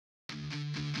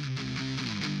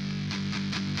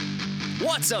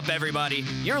What's up, everybody?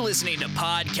 You're listening to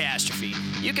Podcastrophe.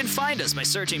 You can find us by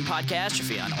searching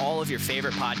Podcastrophe on all of your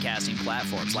favorite podcasting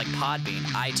platforms like Podbean,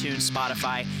 iTunes,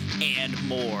 Spotify, and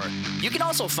more. You can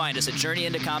also find us at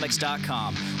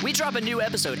JourneyIntoComics.com. We drop a new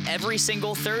episode every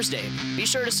single Thursday. Be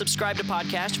sure to subscribe to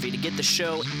Podcastrophe to get the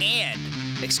show and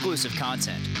exclusive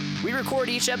content. We record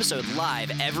each episode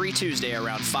live every Tuesday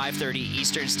around 5:30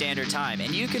 Eastern Standard Time,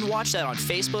 and you can watch that on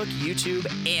Facebook, YouTube,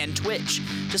 and Twitch.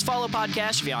 Just follow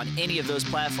Podcastrophe on any of those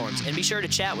platforms, and be sure to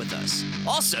chat with us.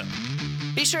 Also,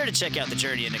 be sure to check out the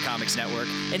Journey into Comics Network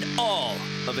and all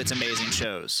of its amazing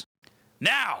shows.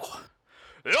 Now,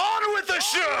 on with the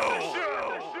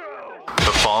show!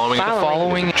 The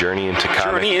following Journey into Comics.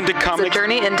 Journey into Comics.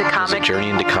 Journey into Comics. Journey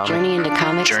into Comics. Journey into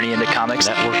Comics. Journey into Comics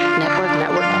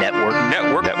Network.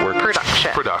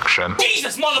 Production.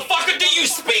 Jesus, motherfucker, do you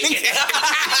speak it?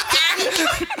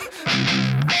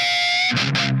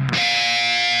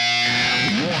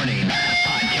 Warning,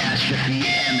 Podcastrophe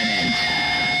imminent.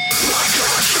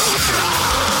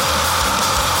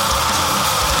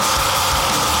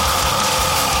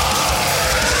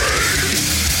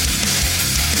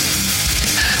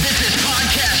 This is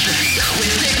Podcastrophe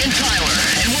with Dick and Tyler,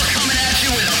 and we're coming at you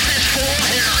with a fistful of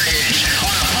heritage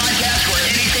on a podcast where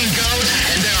anything goes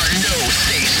and there are no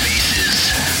safe spaces.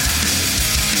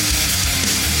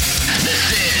 This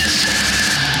is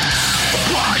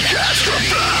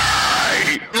Podcastrophe.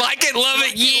 Like it, love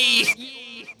it,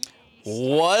 yee!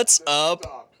 What's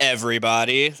up,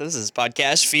 everybody? This is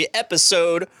Podcastrophe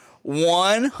episode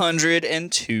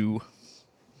 102.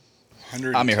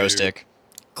 I'm your host, Dick.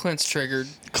 Clint's triggered.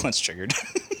 Clint's triggered.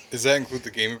 Does that include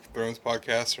the Game of Thrones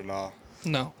podcast or not?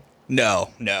 No.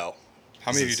 No.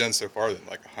 How many have you done so far then?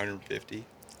 Like 150?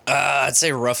 I'd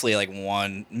say roughly like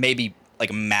maybe like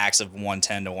a max of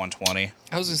 110 to 120.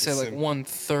 I was going to say like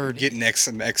 130. Getting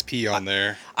some XP on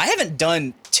there. I haven't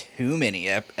done too many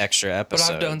extra episodes.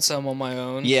 But I've done some on my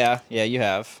own. Yeah, you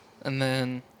have. And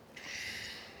then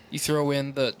you throw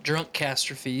in the drunk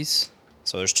castrophes.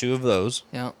 So there's 2 of those.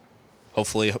 Yeah.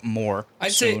 Hopefully more.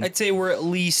 I'd soon. say we're at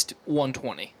least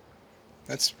 120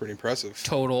 That's pretty impressive.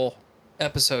 total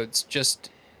episodes. Just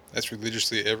That's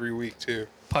religiously every week too.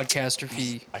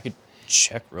 podcastrophe. I could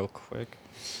check real quick.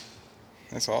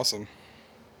 That's awesome.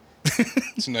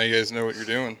 So now you guys know what you're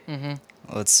doing.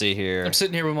 Let's see here. I'm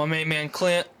sitting here with my main man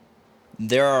Clint.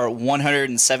 There are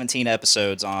 117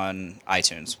 episodes on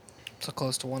iTunes. So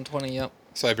close to 120. Yep.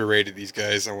 So I berated these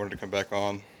guys. I wanted to come back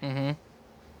on. Mm-hmm.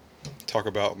 Talk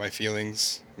about my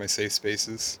feelings, my safe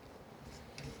spaces.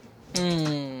 But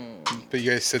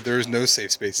you guys said there's no safe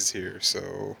spaces here,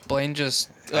 so... Blaine just,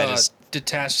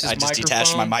 detached his I just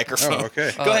detached my microphone. Oh,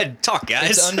 okay. Go ahead, talk,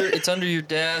 guys. It's under your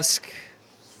desk.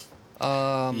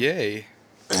 Yay.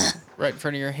 Right in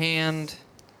front of your hand.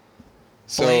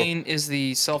 So, Blaine is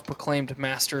the self-proclaimed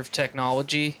master of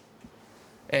technology,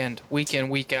 and week in,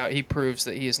 week out, he proves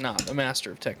that he is not a master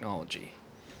of technology.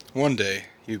 one day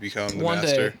you become the One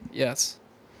master. day, yes.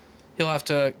 He'll have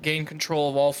to gain control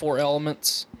of all 4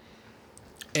 elements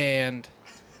and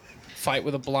fight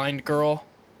with a blind girl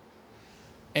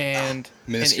and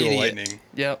Minuscule an idiot. lightning.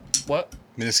 Yep. What?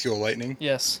 Minuscule lightning.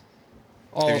 Yes.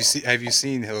 Have you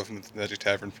seen Hello from the Magic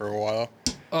Tavern for a while?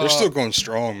 They're still going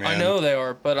strong, man. I know they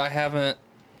are, but I haven't.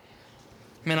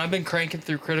 Man, I've been cranking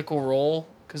through Critical Role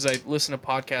because I listen to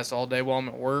podcasts all day while I'm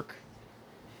at work,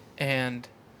 and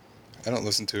I don't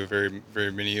listen to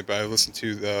very many, but I listened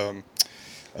to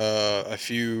a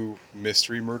few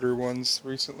mystery murder ones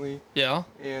recently, yeah.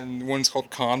 and one's called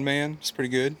Con Man. It's pretty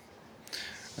good.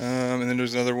 And then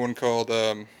there's another one called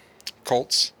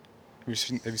Cults. Have you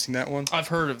seen that one? I've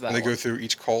heard of that. And they one. go through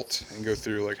each cult and go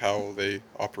through like how they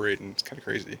operate, and it's kind of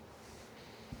crazy.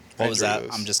 What I was enjoy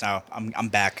that? those. I'm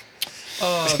back.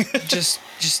 Just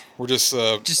We're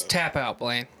just tap out,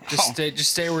 Blaine. Just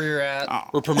stay where you're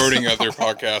at. we're promoting other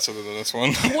podcasts other than this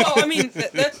one. Well, I mean,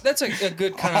 that's a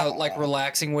good kind of like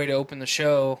relaxing way to open the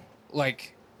show.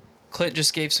 Like, Clint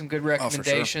just gave some good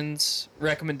recommendations.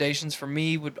 Recommendations for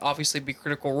me would obviously be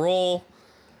Critical Role.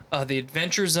 The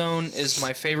Adventure Zone is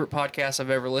my favorite podcast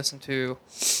I've ever listened to,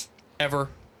 ever.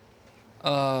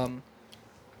 And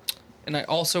I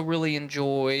also really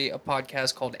enjoy a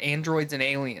podcast called Androids and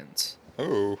Aliens.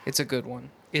 Oh, It's a good one.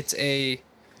 It's a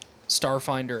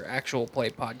Starfinder actual play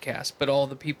podcast, but all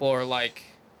the people are like...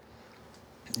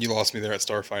 you lost me there at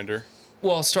Starfinder.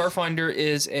 Well, Starfinder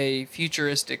is a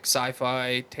futuristic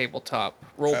sci-fi tabletop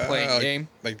role-playing game,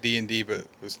 like D&D, but it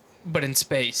was but in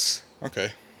space.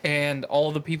 okay. And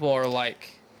all the people are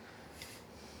like,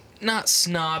 not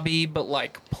snobby, but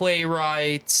like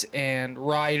playwrights and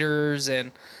writers,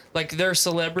 and like they're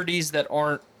celebrities that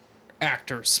aren't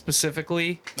actors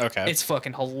specifically. Okay. It's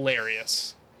fucking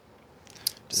hilarious.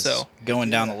 Just So going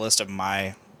down the list of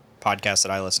my podcasts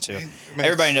that I listen to.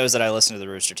 Everybody knows that I listen to the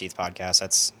Rooster Teeth podcast.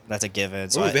 That's a given.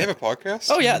 So they have a podcast?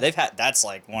 Oh yeah, that's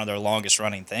like one of their longest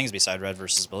running things beside Red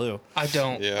versus Blue. I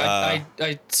don't. Yeah.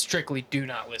 I strictly do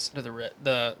not listen to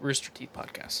the Rooster Teeth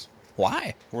podcast.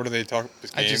 Why? What do they talk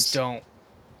about? I just don't.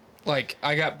 Like,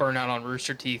 I got burnt out on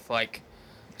Rooster Teeth, like,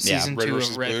 Yeah, season Red 2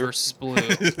 versus of Red Blue. versus Blue.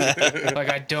 Like,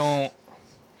 I don't.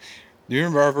 You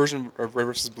remember our version of Red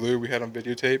vs. Blue we had on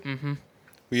videotape? Mm-hmm.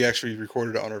 We actually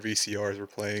recorded it on our VCRs we're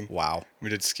playing. Wow. We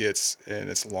did skits, and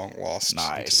it's long lost.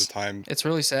 Nice. Into the time. It's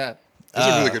really sad. It's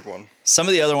a really good one. Some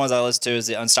of the other ones I listen to is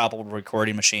the Unstoppable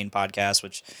Recording Machine podcast,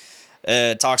 which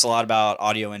talks a lot about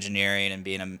audio engineering and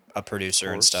being a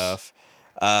producer and stuff.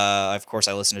 Of course,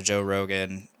 I listen to Joe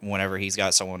Rogan whenever he's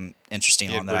got someone interesting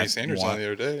He had on that Bernie I Sanders want. on the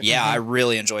other day. Yeah, I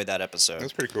really enjoyed that episode. That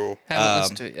was pretty cool. Haven't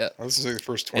listened to it yet. I listened to the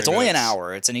first 20 It's only an minutes.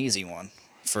 hour. It's an easy one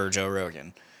for Joe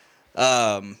Rogan.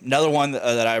 Another one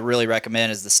that I really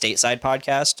recommend is the Stateside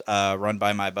podcast, run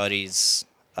by my buddy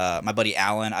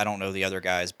Alan. I don't know the other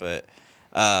guys, but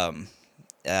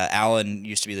Alan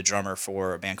used to be the drummer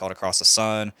for a band called Across the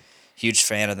Sun. Huge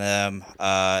fan of them.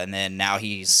 And then now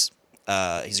he's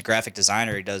a graphic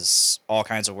designer. He does all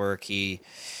kinds of work. He's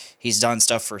done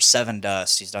stuff for Seven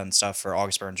Dust. He's done stuff for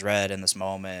August Burns Red in this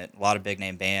moment. A lot of big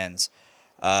name bands.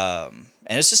 And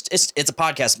it's a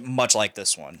podcast much like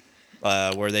this one,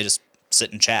 where they just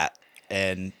sit and chat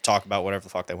and talk about whatever the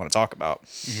fuck they want to talk about.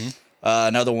 Mm-hmm.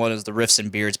 Another one is the Riffs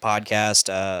and Beards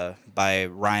podcast by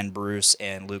Ryan Bruce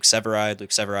and Luke Severide. Luke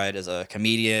Severide is a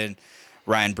comedian.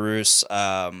 Ryan Bruce,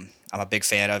 I'm a big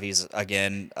fan of. He's,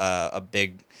 again, a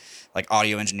big like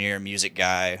audio engineer, music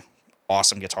guy,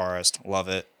 awesome guitarist. Love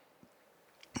it.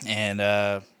 And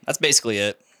that's basically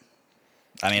it.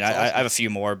 I mean, I have a few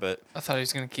more, but I thought he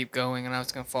was going to keep going and I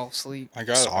was going to fall asleep. I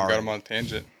got him on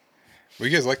tangent. Well,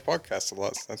 you guys like podcasts a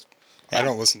lot. So I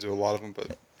don't listen to a lot of them,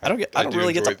 but I don't do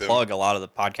really get to enjoy them. plug a lot of the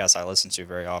podcasts I listen to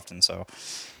very often. So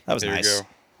that was There you nice. go.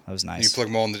 That was You nice. plug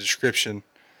them all in the description.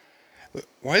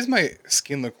 Why does my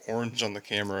skin look orange on the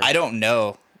camera? I don't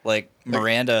know. Like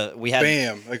Miranda, we had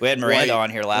bam, like we had Miranda white, on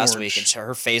here last orange. week, and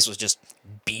her face was just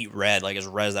beat red, like as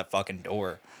red as that fucking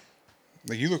door.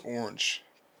 Like, you look orange,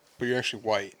 but you're actually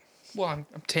white. Well, I'm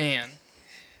tan.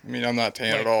 I mean, I'm not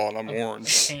tan Like, at all, and I'm I'm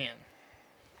orange. tan.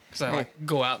 Because I like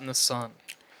go out in the sun.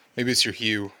 Maybe it's your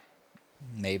hue.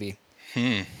 Maybe. So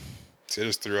I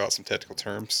just threw out some technical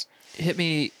terms. Hit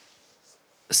me.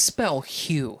 Spell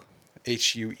hue.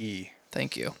 H-U-E.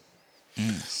 Thank you.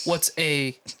 What's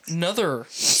another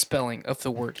spelling of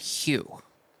the word hue?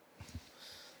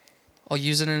 I'll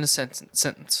use it in a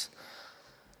sentence.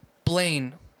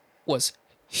 Blaine was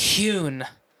hewn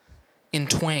in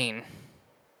twain.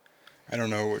 I don't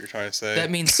know what you're trying to say.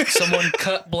 That means someone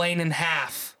cut Blaine in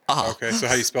half. Okay, so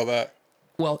how do you spell that?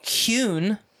 Well,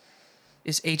 hewn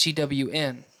is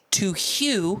H-E-W-N. To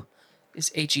hew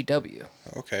is H-E-W.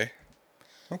 Okay.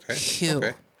 Hue.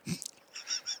 Okay.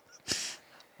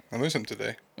 I learned something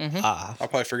today. Ah, I'll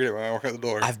probably forget it when I walk out the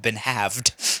door. I've been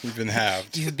halved. You've been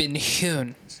halved. You've been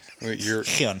hewn. Wait, you're...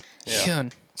 Hewn. Yeah.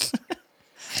 Hewn.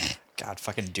 God,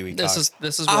 fucking Dewey This Cox.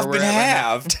 is where I've we're been at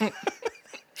halved.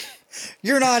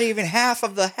 You're not even half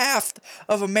of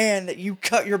a man that you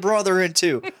cut your brother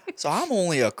into. So I'm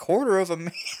only a quarter of a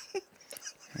man.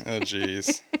 Oh,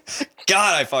 jeez.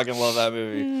 God, I fucking love that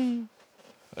movie.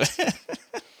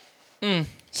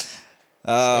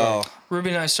 Oh, Ruby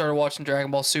and I started watching Dragon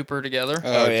Ball Super together.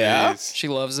 Oh, yeah? jeez. She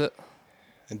loves it.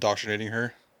 Indoctrinating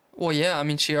her Well, yeah. I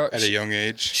mean, at a young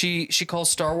age. she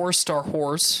calls Star Wars Star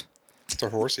Wars, Star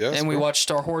Horse, yes. and we watch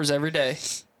Star Wars every day.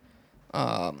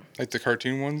 Like the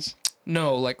cartoon ones?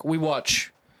 No, like we at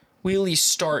least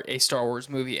start a Star Wars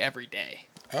movie every day.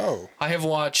 Oh. I have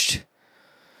watched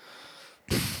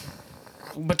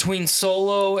between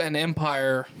Solo and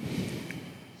Empire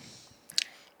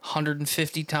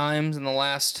 150 times in the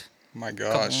last My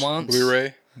gosh. months.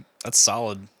 Blu-ray? that's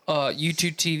solid.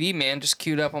 YouTube TV, man, just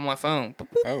queued up on my phone.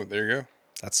 Oh, there you go.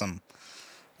 That's some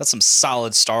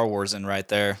solid Star Wars in right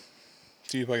there.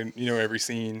 See if I can, every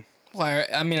scene. Well,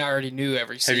 I mean, I already knew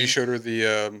every scene. Have you showed her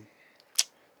the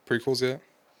prequels yet?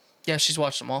 Yeah, she's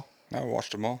watched them all. No, I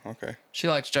watched them all. Okay. She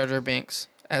likes Jar Jar Binks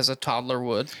as a toddler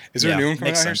would. Is there Yeah, a new one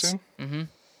coming makes out here sense. soon?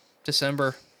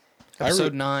 December, I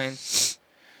episode re- 9.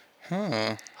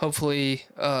 Huh. Hopefully,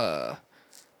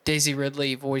 Daisy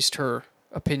Ridley voiced her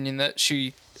opinion that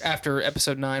she, after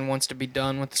episode 9, wants to be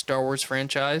done with the Star Wars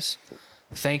franchise.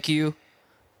 Thank you.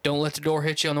 Don't let the door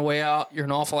hit you on the way out. You're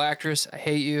an awful actress. I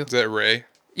hate you. Is that Ray?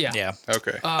 Yeah. Yeah.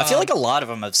 Okay. I feel like a lot of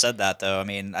them have said that, though. I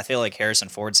mean, I feel like Harrison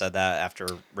Ford said that after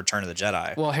Return of the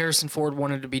Jedi, Well, Harrison Ford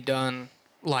wanted to be done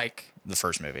like the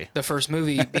first movie. the first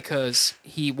movie because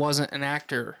he wasn't an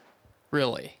actor,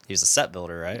 really. He was a set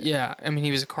builder, right? Yeah, I mean,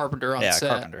 he was a carpenter on Yeah, set.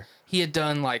 carpenter. He had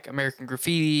done like American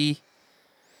Graffiti,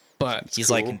 but He's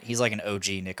cool. like an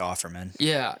OG Nick Offerman.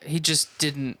 yeah, he just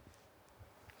didn't.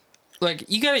 Like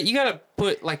you gotta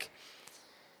put like.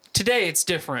 Today it's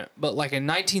different, but like in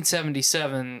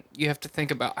 1977, you have to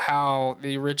think about how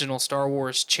the original Star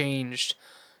Wars changed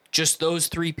just those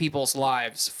three people's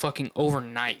lives fucking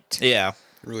overnight. Yeah. It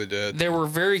really did. There were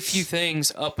very few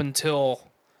things up until,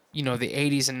 the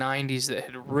 80s and 90s that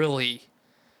had really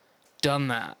done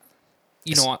that.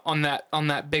 On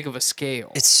that big of a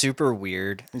scale. It's super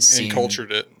weird. And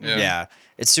cultured it. Yeah. Yeah.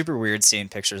 It's super weird seeing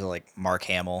pictures of like Mark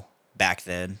Hamill back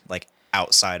then, like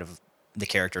outside of the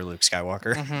character Luke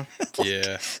Skywalker. Mm-hmm.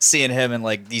 Yeah. Seeing him in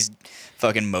like these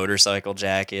fucking motorcycle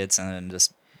jackets and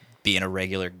just being a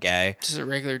regular guy. Just a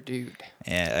regular dude.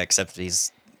 Yeah, except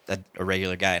he's a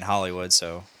regular guy in Hollywood,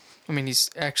 so I mean, he's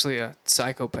actually a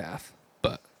psychopath,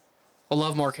 but I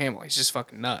love Mark Hamill. He's just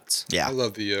fucking nuts. yeah. I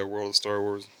love the world of Star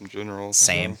Wars in general.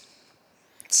 Same.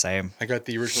 Same. I got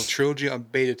the original trilogy on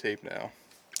beta tape now.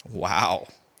 Wow.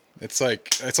 It's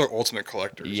like ultimate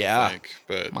collectors. Yeah. I think.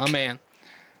 But My man.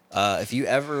 If you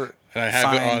ever and I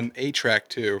have it on 8-track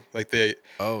too. Like they.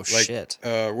 Oh like, shit.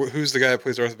 Who's the guy that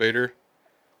plays Darth Vader?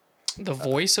 The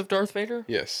voice of Darth Vader?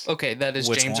 Yes. Okay, that is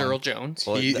Which James one? Earl Jones.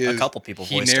 Well, a couple people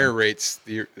He voiced him. narrates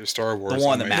the Star Wars. The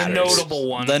one that on matters. The notable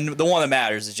one. The one that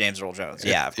matters is James Earl Jones.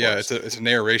 Yeah, of Yeah, course. it's a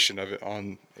narration of it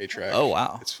on 8-track. Oh,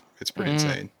 wow. It's pretty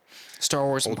insane. Star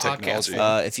Wars and Old podcast. technology.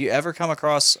 fan. If you ever come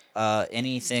across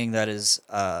anything that is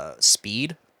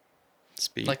Speed,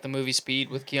 Speed. Like the movie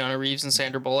Speed with Keanu Reeves and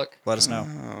Sandra Bullock. let us know.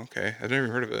 Oh, okay. I've never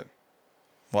heard of it.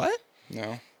 What?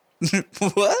 No.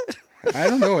 What? I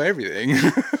don't know everything.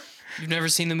 You've never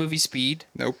seen the movie Speed?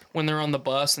 Nope. When they're on the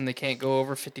bus and they can't go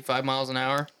over 55 miles an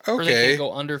hour? Or they Okay. can't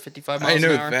go under 55 miles I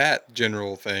know an hour? that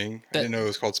general thing. I That- didn't know it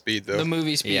was called Speed though. The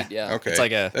movie Speed, Yeah. yeah. Okay. It's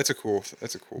like that's a cool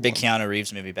big one. Keanu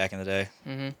Reeves movie back in the day,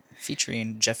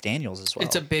 featuring Jeff Daniels as well.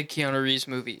 It's a big Keanu Reeves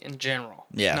movie in general.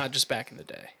 Yeah. Not just back in the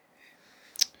day.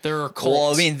 There are cults.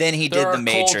 Well, I mean, then he there did are The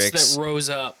Matrix cults that rose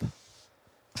up.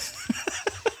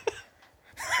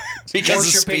 because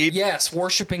of Speed. Yes,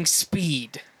 worshiping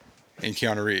Speed And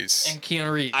Keanu Reeves. and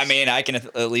Keanu Reeves. I mean, I can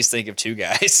at least think of two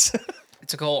guys,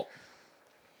 it's a cult.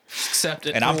 Accept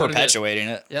it. and for I'm what it is. perpetuating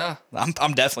it. Yeah.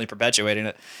 I'm definitely perpetuating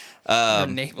it.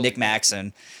 Enabling Nick it.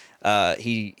 Maxon,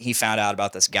 he found out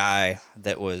about this guy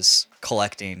that was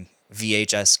collecting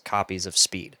VHS copies of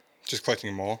Speed. Just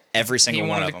collecting them all. Every He single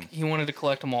one of wanted, them. he wanted to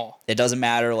collect them all. It doesn't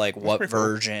matter like what pretty cool.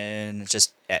 version,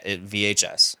 just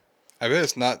VHS. I bet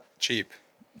it's not cheap.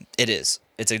 It is.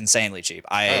 It's insanely cheap.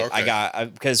 Oh, okay. I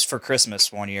got because for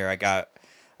Christmas one year I got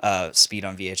Speed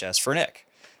on VHS for Nick,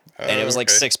 and it was like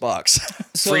okay.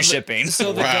 $6, free shipping.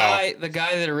 So the Wow.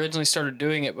 guy that originally started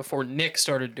doing it before Nick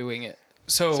started doing it.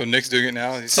 So Nick's doing it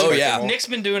now. He's Oh, collecting yeah. them all? Nick's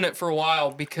been doing it for a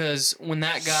while because when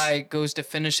that guy goes to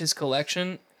finish his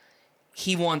collection,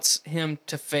 he wants him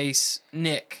to face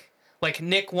Nick. Like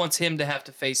Nick wants him to have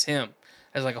to face him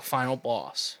as like a final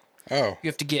boss. Oh, You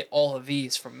have to get all of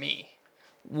these from me.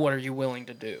 What are you willing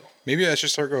to do? maybe I should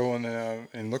start going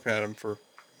and looking at them for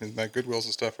my Goodwills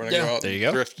and stuff when I Yeah. go out. There and you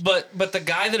go. Thrift. But the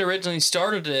guy that originally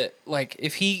started it, like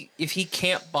if he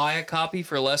can't buy a copy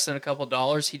for less than a couple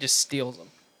dollars, he just steals them.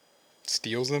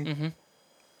 Steals them.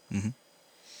 Mm-hmm.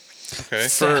 Okay.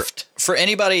 Theft. For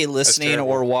anybody listening terrible.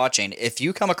 or watching, if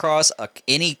you come across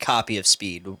any copy of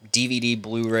Speed, DVD,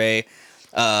 Blu-ray,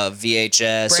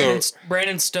 VHS,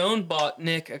 Brandon Stone bought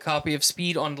Nick a copy of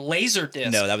Speed on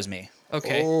Laserdisc. no, that was me.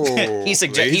 Okay. Oh, He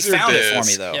found it for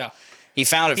me Laserdisc. though. Yeah. He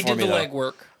found it He for did me the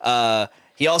though. legwork.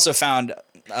 He also found.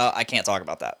 I can't talk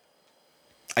about that.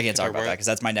 I can't talk about about that it? because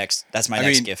that's my next. That's my I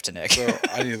next mean, gift to Nick. So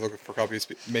I need to look for copies.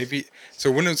 Maybe.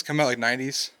 So when did it come out? Like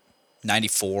 90s.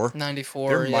 94. 94.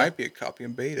 There yeah. might be a copy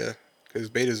in beta because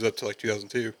beta's up to like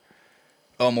 2002.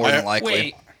 Oh, more than likely.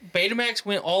 Wait, Betamax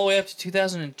went all the way up to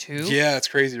 2002? Yeah, it's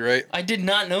crazy, right? I did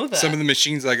not know that. Some of the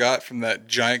machines I got from that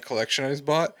giant collection I just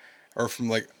bought are from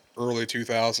like early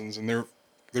 2000s, and they're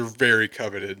very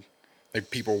coveted.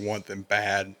 Like people want them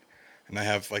bad, and I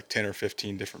have like 10 or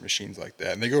 15 different machines like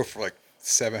that, and they go for like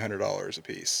 $700 a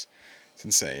piece. It's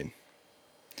insane.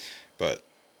 But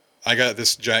I got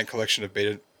this giant collection of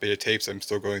beta tapes. I'm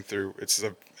still going through. It's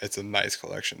a nice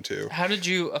collection too. How did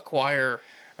you acquire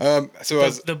So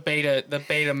the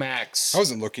Betamax I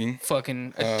wasn't looking.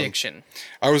 fucking addiction?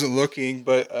 I wasn't looking,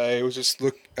 but I was just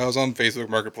I was on Facebook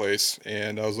Marketplace,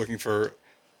 and I was looking for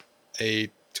a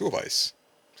tool vise.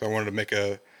 So I wanted to make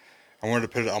a I wanted to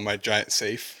put it on my giant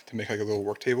safe to make like a little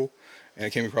work table, and I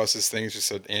came across this thing. It just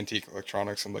said antique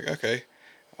electronics. I'm like, okay.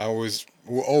 I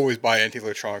will always buy antique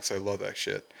electronics. I love that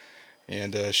shit.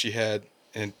 And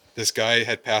and this guy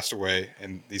had passed away,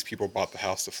 and these people bought the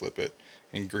house to flip it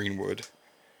in Greenwood,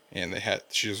 and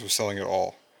she just was selling it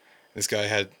all. This guy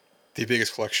had the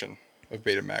biggest collection of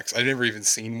Betamax. I've never even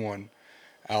seen one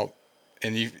out.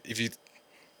 And if you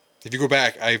go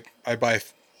back, I buy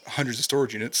hundreds of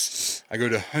storage units. I go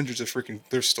to hundreds of freaking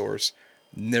thrift stores.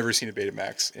 Never seen a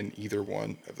Betamax in either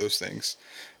one of those things.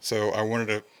 So I wanted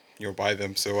to, buy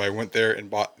them. So I went there and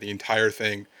bought the entire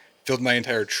thing, filled my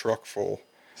entire truck full.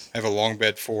 I have a long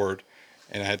bed Ford,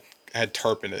 and I had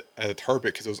tarp in it. I had to tarp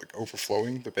it because it was like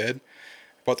overflowing the bed.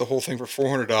 Bought the whole thing for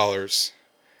 $400,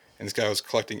 and this guy was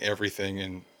collecting everything,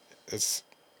 and it's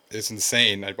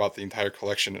insane. I bought the entire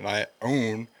collection, and I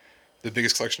own the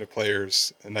biggest collection of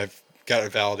players, and I've got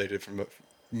it validated from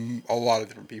a lot of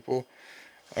different people.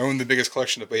 I own the biggest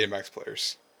collection of Betamax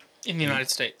players. In the United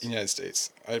States. In the United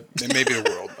States. It may be the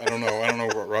world. I don't know. I don't know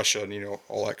about Russia and,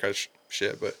 all that kind of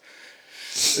shit, but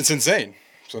it's insane.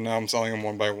 So now I'm selling them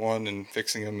one by one and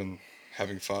fixing them and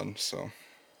having fun. So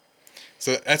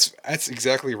that's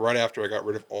exactly right after I got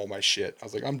rid of all my shit. I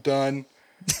was like, I'm done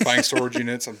buying storage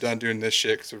units. I'm done doing this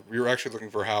shit. Because we were actually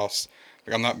looking for a house.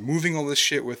 Like, I'm not moving all this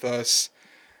shit with us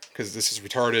because this is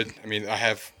retarded. I mean, I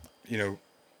have,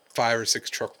 5 or 6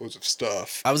 truckloads of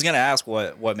stuff. I was gonna ask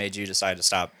what made you decide to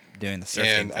stop doing the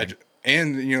thrifting thing.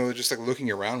 And just like looking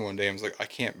around one day, I was like, I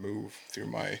can't move through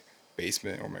my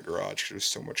basement or my garage because there's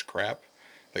so much crap.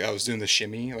 Like, I was doing the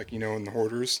shimmy, like, in the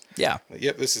hoarders. Yeah. Like,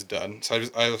 yep, this is done. So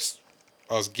I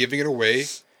was giving it away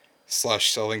 /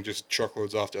 selling just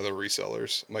truckloads off to other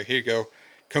resellers. I'm like, here you go,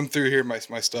 come through here, my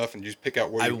stuff, and just pick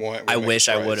out what you want. I wish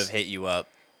I would have hit you up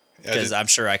because I'm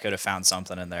sure I could have found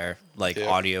something in there, like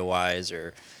audio wise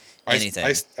or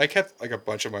anything. I kept like a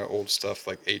bunch of my old stuff,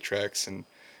 like 8-tracks and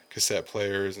cassette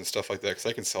players and stuff like that, because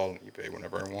I can sell it on eBay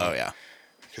whenever I want. Oh yeah.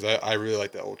 Because I really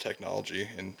like that old technology,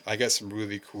 and I got some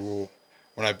really cool.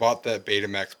 When I bought that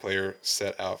Betamax player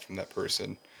set out from that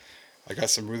person, I got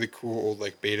some really cool old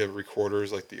like Beta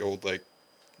recorders, like the old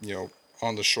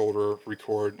on the shoulder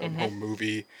record a home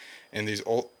movie, and these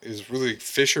is really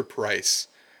Fisher Price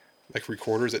like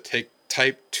recorders that take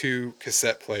Type 2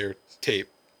 cassette player tape,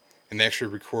 and they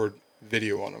actually record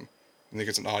video on them. I think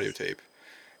it's an audio tape,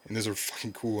 and those are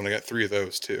fucking cool. And I got 3 of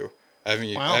those too. I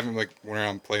haven't like went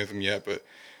around playing with them yet, but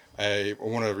I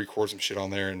want to record some shit on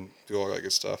there and do all that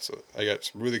good stuff. So I got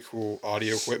some really cool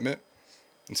audio equipment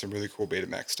and some really cool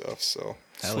Betamax stuff. So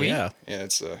hell yeah,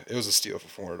 it was a steal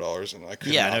for $400, and I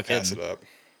could not pass it up.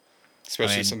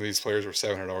 Especially some of these players were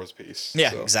 $700 a piece.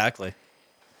 Yeah, exactly.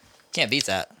 Can't beat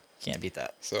that.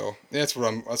 So that's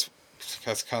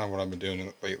kind of what I've been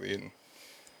doing lately. And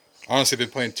honestly, I've been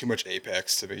playing too much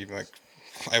Apex to be even like.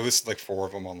 I listed like 4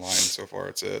 of them online so far.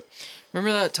 It's it.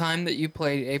 Remember that time that you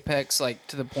played Apex like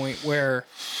to the point where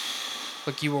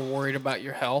like you were worried about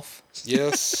your health?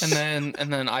 Yes. and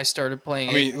then I started playing.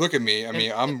 I mean, look at me. I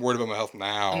mean, I'm worried about my health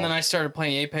now. And then I started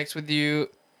playing Apex with you,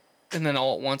 and then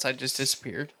all at once I just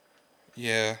disappeared.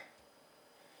 Yeah.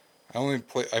 I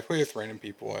play with random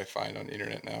people I find on the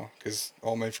internet now because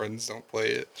all my friends don't play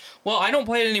it. Well, I don't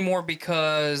play it anymore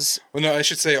because. Well, no, I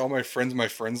should say all my friends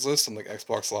list on like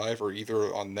Xbox Live are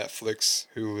either on Netflix,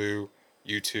 Hulu,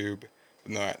 YouTube,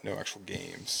 but no actual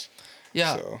games.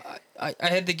 Yeah, so. I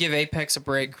had to give Apex a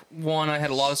break. 1, I had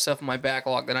a lot of stuff in my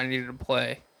backlog that I needed to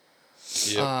play.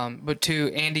 Yep. But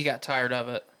 2, Andy got tired of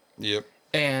it. Yep.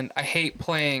 And I hate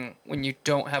playing when you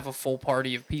don't have a full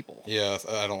party of people. Yeah,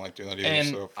 I don't like doing that either. And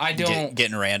so. I don't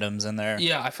getting randoms in there.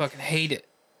 Yeah, I fucking hate it.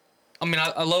 I mean,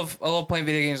 I love playing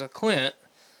video games with Clint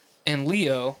and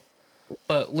Leo,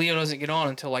 but Leo doesn't get on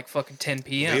until like fucking 10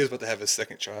 p.m. Leo's about to have his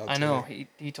second child. I know.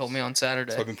 He told me on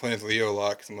Saturday. So I've been playing with Leo a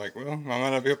lot because I'm like, well, I might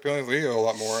not be playing with Leo a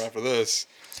lot more after this.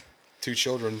 2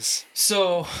 children's.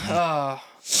 So,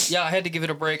 yeah, I had to give it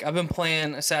a break. I've been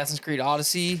playing Assassin's Creed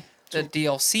Odyssey, the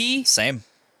DLC. Same.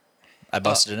 I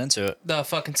busted into it. The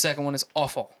fucking second one is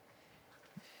awful.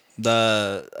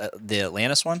 The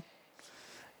Atlantis one?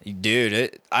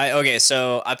 Dude,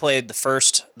 so I played the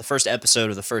first episode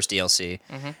of the first DLC,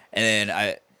 and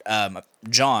then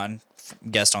John,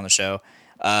 guest on the show,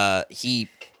 he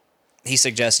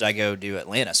suggested I go do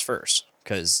Atlantis first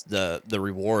because the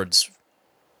rewards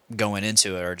going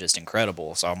into it are just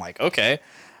incredible. So I'm like, okay,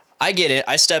 I get it.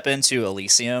 I step into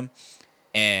Elysium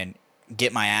and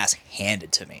get my ass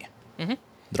handed to me. Mm-hmm.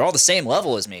 They're all the same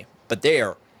level as me, but they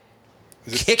are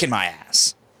kicking my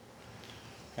ass.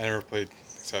 I never played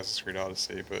Assassin's Creed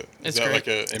Odyssey, but It's is that great. like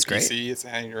a It's great. NPC? It's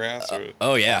hanging your ass? Or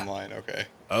oh yeah. Online, okay.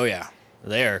 Oh yeah.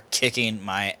 They're kicking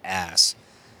my ass.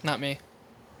 Not me.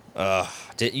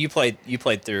 Did you played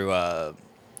through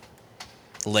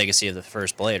Legacy of the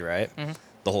First Blade, right? Mm-hmm.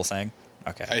 The whole thing.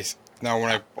 Okay. Now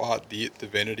when I bought the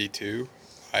Divinity 2,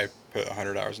 I put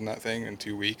 100 hours in that thing in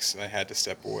 2 weeks, and I had to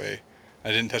step away. I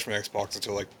didn't touch my Xbox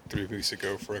until like 3 weeks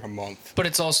ago for like a month. But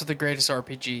it's also the greatest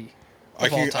RPG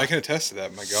of all time. I can attest to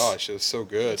that. My gosh, it was so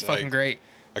good. It's fucking great.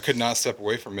 I could not step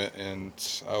away from it, and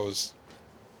I was,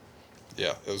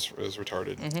 it was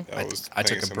retarded. Mm-hmm. I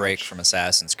took a break from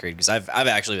Assassin's Creed because I've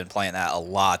actually been playing that a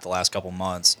lot the last couple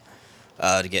months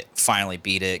to finally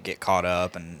beat it, get caught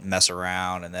up, and mess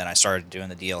around. And then I started doing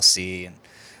the DLC, and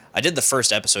I did the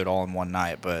first episode all in one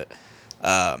night. But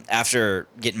after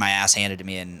getting my ass handed to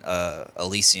me in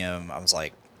Elysium, I was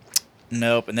like,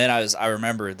 nope. And then I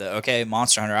remembered that okay,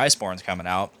 Monster Hunter Iceborne's coming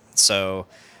out, so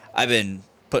I've been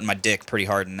putting my dick pretty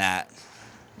hard in that.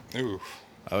 Ooh.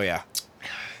 Oh yeah.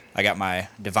 I got my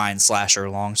Divine Slasher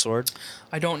longsword.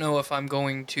 I don't know if I'm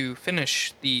going to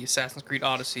finish the Assassin's Creed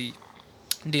Odyssey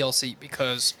DLC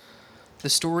because the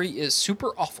story is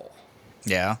super awful,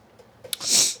 Yeah.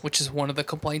 which is one of the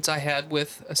complaints I had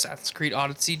with Assassin's Creed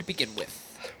Odyssey to begin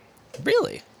with.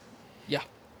 Really? Yeah.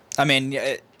 I mean,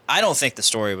 I don't think the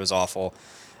story was awful,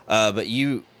 but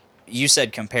you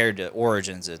said compared to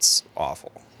Origins, it's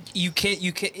awful. You can't,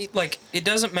 it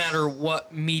doesn't matter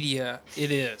what media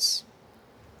it is.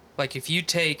 Like, if you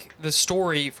take the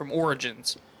story from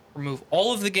Origins, remove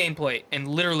all of the gameplay, and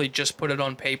literally just put it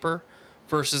on paper,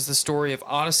 versus the story of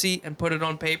Odyssey and put it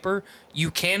on paper,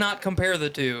 you cannot compare the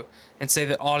two and say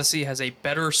that Odyssey has a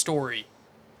better story,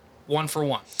 one for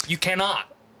one. You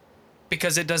cannot.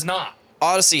 Because it does not.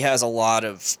 Odyssey has a lot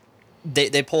of...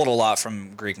 They pulled a lot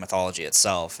from Greek mythology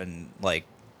itself and, like,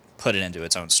 put it into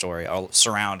its own story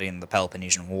surrounding the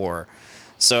Peloponnesian War.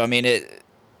 So, I mean, a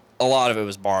lot of it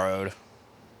was borrowed.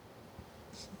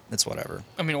 It's whatever.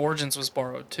 I mean, Origins was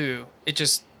borrowed, too. It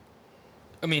just...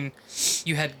 I mean,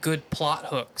 you had good plot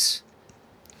hooks.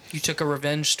 You took a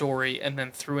revenge story and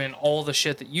then threw in all the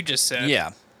shit that you just said.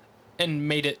 Yeah. And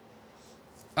made it...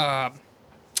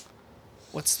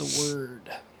 what's the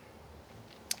word?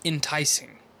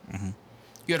 Enticing. Mm-hmm.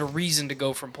 You had a reason to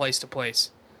go from place to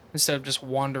place instead of just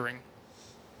wandering.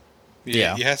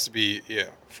 Yeah. It has to be,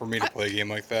 for me to play a game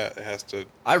like that, it has to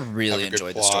I really have a good enjoyed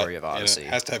the plot, story of and Odyssey. It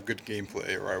has to have good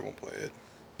gameplay or I won't play it.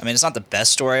 I mean, it's not the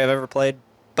best story I've ever played,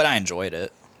 but I enjoyed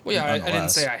it. Well, yeah, I didn't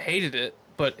nonetheless. say I hated it,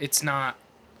 but it's not...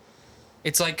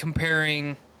 It's like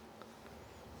comparing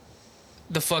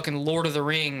the fucking Lord of the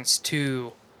Rings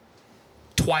to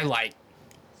Twilight.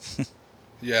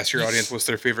 You ask your audience what's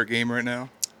their favorite game right now?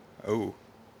 Oh.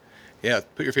 Yeah,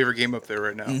 put your favorite game up there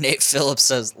right now. Nate Phillips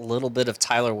says a little bit of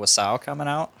Tyler Wiseau coming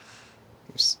out.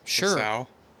 Sure. Sal.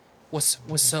 What's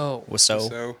so? Wiseau.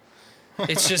 So,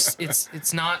 It's just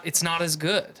it's not as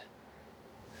good.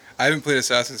 I haven't played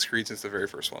Assassin's Creed since the very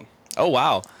first one. Oh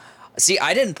wow. See,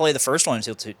 I didn't play the first one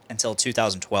until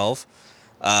 2012.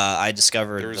 I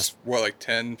discovered There's, like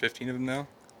 10, 15 of them now?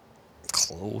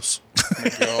 close. Oh my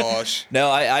gosh. No,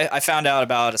 I found out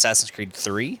about Assassin's Creed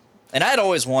 3, and I had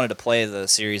always wanted to play the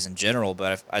series in general,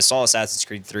 but I saw Assassin's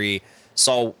Creed 3,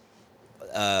 saw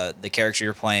the character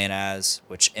you're playing as,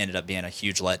 which ended up being a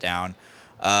huge letdown,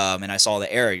 and I saw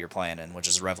the era you're playing in, which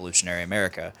is Revolutionary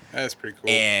America, That's pretty cool.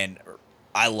 and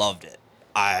I loved it.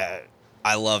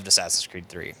 I loved Assassin's Creed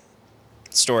 3.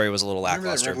 The story was a little Remember that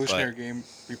lackluster, Revolutionary but game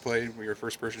we played with your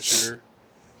first-person shooter?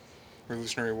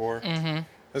 Revolutionary War? Mm-hmm. That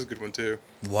was a good one, too.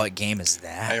 what game is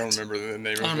that? I don't remember the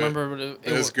name of it. I don't remember, but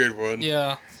It was a good one.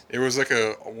 Yeah. It was like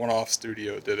a one-off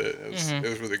studio did it. It was, Mm-hmm. it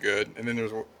was really good. And then there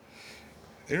was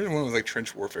one with like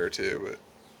trench warfare too. But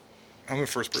I'm a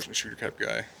first-person shooter type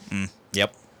guy.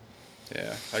 Yep.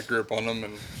 Yeah, I grew up on them,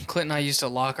 and Clint and I used to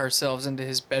lock ourselves into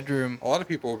his bedroom. a lot of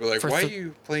people will be like, For "Why are th-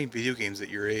 you playing video games at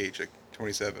your age, like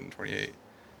 27, 28?"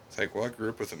 It's like, well, I grew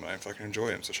up with them, and I fucking enjoy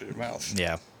them. So shut your mouth.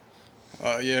 Yeah.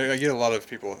 Yeah, I get a lot of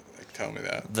people like telling me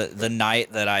that. The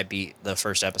night that I beat the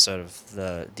first episode of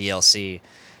the DLC,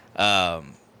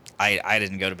 I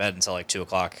didn't go to bed until like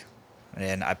 2:00,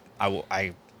 and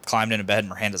I climbed into bed and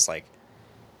Miranda's like,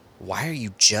 "Why are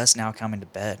you just now coming to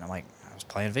bed?" And I'm like, "I was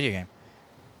playing a video game."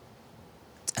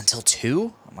 Until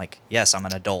 2? I'm like, "Yes, I'm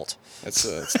an adult." That's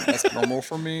normal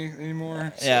for me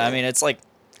anymore. Yeah, I so- mean, it's like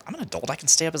I'm an adult. I can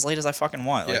stay up as late as I fucking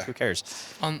want. Like, Yeah. who cares?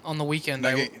 On the weekend,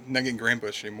 not getting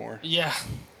Grandbush anymore. yeah.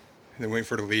 And then waiting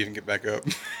for her to leave and get back up.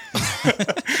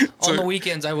 On the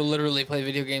weekends, I would literally play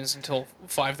video games until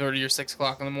 5:30 or 6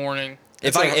 o'clock in the morning.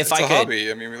 If it's I a could,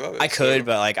 hobby. I mean, we love it. I could, so.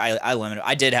 but like I limited.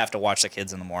 I did have to watch the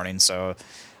kids in the morning, so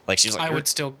like she was like, I "You're-" would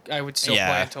still play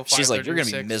until 5:30. She's like, "You're or gonna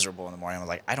be 6. miserable in the morning." I was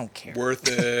like, "I don't care." Worth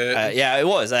it. Yeah, it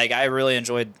was like I really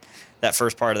enjoyed that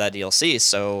first part of that DLC.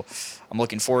 So I'm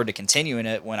looking forward to continuing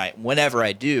it whenever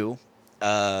I do.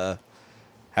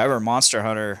 However, Monster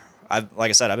Hunter, like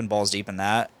I said, I've been balls deep in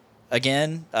that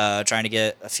again, trying to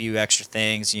get a few extra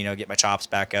things, get my chops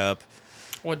back up.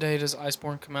 What day does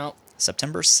Iceborne come out?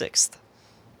 September 6th.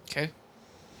 Okay.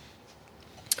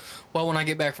 Well, when I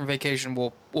get back from vacation,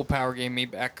 we'll power game me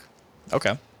back.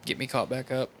 Okay. Get me caught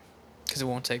back up, because it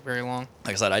won't take very long.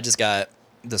 Like I said, I just got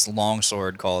this long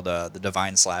sword called the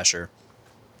Divine Slasher,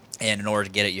 and in order to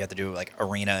get it, you have to do like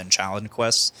arena and challenge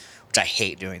quests, which I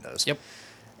hate doing those. Yep.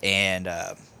 And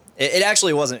it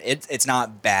actually wasn't. It's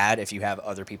not bad if you have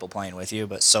other people playing with you,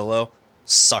 but solo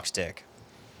sucks dick.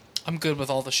 I'm good with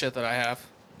all the shit that I have.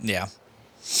 Yeah.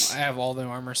 I have all the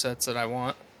armor sets that I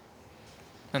want.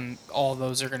 And all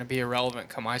those are going to be irrelevant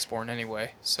come Iceborne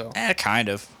anyway, so... Kind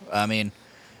of. I mean,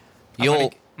 I'm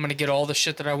going to get all the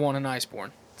shit that I want in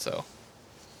Iceborne, so...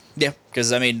 Yeah,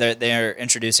 because, I mean, they're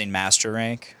introducing Master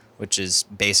Rank, which is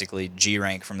basically G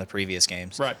Rank from the previous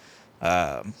games. Right.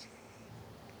 I'm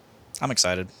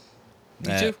excited.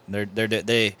 Me too.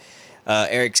 They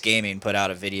Eric's Gaming put out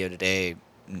a video today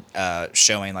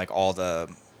showing, like, all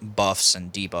the buffs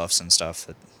and debuffs and stuff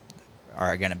that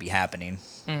are going to be happening.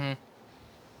 Mm-hmm.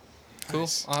 Cool.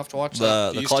 Nice. I'll have to watch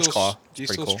that. The Clutch Claw. Do you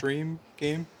pretty still cool.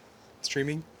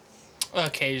 streaming?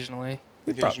 Occasionally.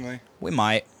 Occasionally. We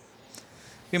might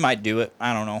do it.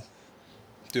 I don't know.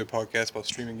 Do a podcast about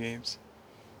streaming games.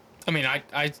 I mean,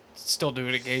 I still do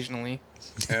it occasionally.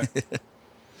 Yeah.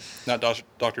 Not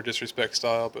Dr. Disrespect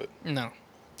style, but No.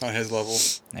 on his level.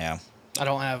 Yeah. I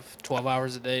don't have 12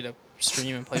 hours a day to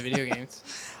stream and play video games.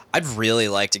 I'd really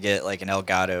like to get like an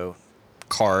Elgato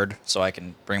card so I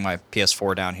can bring my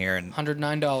PS4 down here and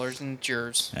 $109 and it's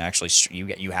yours. actually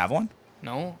you have one?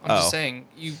 No, I'm Oh. just saying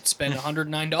you spend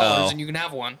 $109 Oh. and you can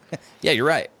have one. Yeah, you're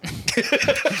right.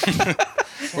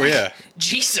 Oh yeah.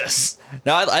 Jesus.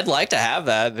 No, I'd like to have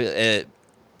that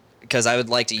because I would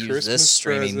like to use Christmas this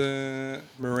streaming. present,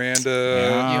 Miranda,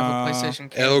 Yeah. You have a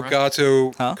PlayStation camera.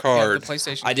 Elgato Huh? You have card. the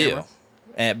PlayStation I do,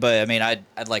 camera. but I mean,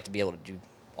 I'd like to be able to do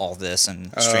all this and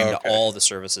stream okay. to all the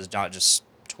services, not just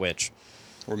Twitch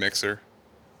Or Mixer.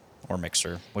 or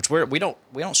Mixer, which we don't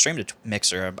stream to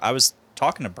Mixer. I was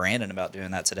talking to Brandon about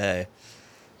doing that today.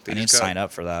 They I need to just got- sign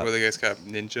up for that. Well, they guys got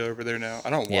Ninja over there now.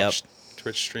 I don't Yep. watch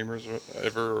Twitch streamers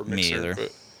ever or Me Mixer, either.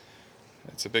 but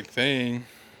it's a big thing.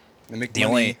 They make The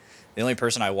money. only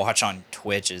person I watch on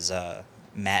Twitch is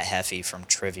Matt Heffy from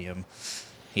Trivium.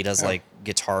 He does Oh. like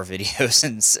guitar videos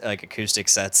and like acoustic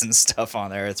sets and stuff on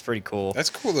there. It's pretty cool.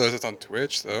 That's cool though. It's on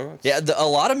Twitch though. Yeah, a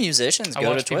lot of musicians I go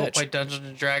to watch people Twitch. play Dungeons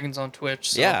and Dragons on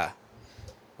Twitch. So Yeah,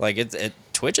 like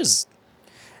Twitch is.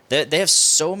 They have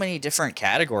so many different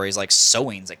categories. Like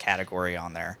sewing's a category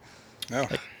on there. No,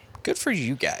 Good for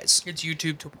you guys. It's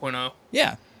YouTube 2.0.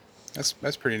 Yeah.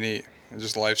 that's pretty neat. And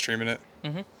just live streaming it.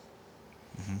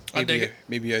 I dig it.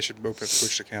 Maybe I should open a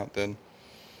Twitch account then.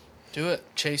 Do it.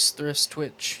 Chase Thriss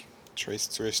Twitch. Trace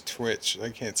Twitch. I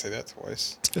can't say that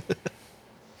twice.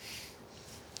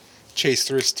 Chase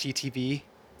Thriss TTV.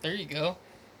 There you go.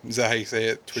 Is that how you say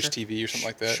it? Twitch Sure. TV or something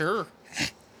like that? Sure.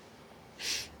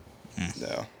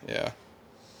 No. Yeah.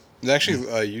 And actually,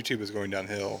 YouTube is going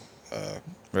downhill.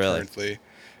 Really? Currently,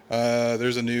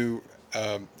 there's a new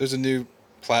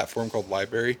platform called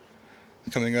Library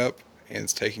coming up, and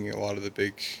it's taking a lot of the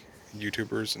big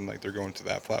YouTubers and like they're going to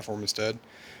that platform instead,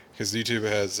 because YouTube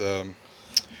has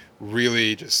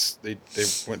really just they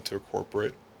went to a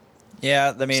corporate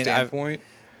Yeah. I mean, standpoint.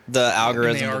 the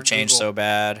algorithms are have changed Google. so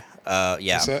bad.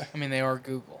 Yeah. What's that? I mean, they are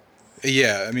Google.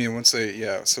 Yeah, I mean, so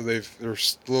they're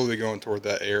slowly going toward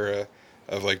that era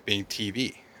of like being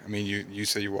TV. I mean, you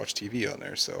say you watch TV on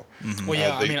there, so Well,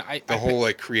 yeah, they- I mean, the whole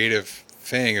like creative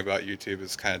thing about YouTube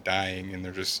is kind of dying, and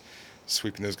they're just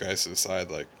sweeping those guys to the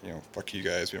side, like, fuck you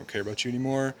guys, we don't care about you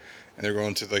anymore, and they're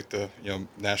going to like the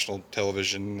national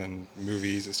television and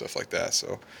movies and stuff like that.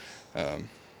 So, and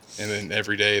then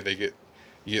every day you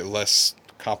get less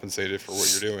compensated for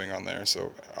what you're doing on there.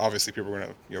 So obviously people are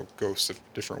gonna go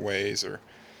different ways, or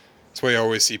that's why I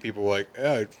always see people like,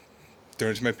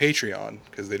 donate to my Patreon,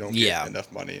 because they don't Yeah. get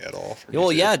enough money at all. For Well,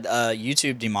 YouTube. yeah.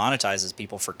 YouTube demonetizes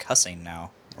people for cussing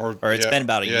now. Or it's been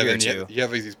about a year or then two. You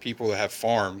have like these people that have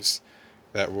farms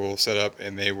that will set up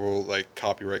and they will like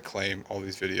copyright claim all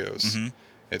these videos. Mm-hmm.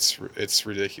 It's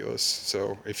ridiculous.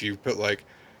 So if you put like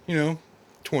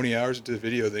 20 hours into the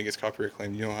video, then it gets copyright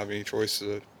claimed, you don't have any choice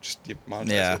to just monetize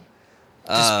Yeah. it.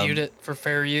 Dispute it for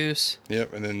fair use.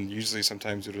 Yep, and then usually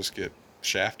sometimes you'll just get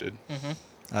shafted.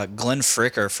 Glenn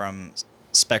Fricker from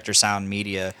Spectre Sound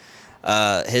Media,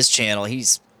 his channel,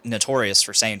 he's notorious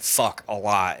for saying fuck a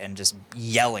lot and just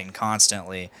yelling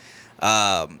constantly.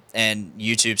 And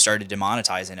YouTube started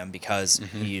demonetizing him because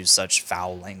he used such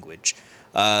foul language.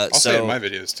 I'll say it in my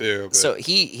videos too. But So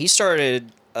he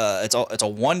started. It's a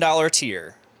 $1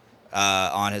 tier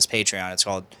on his Patreon. It's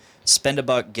called Spend a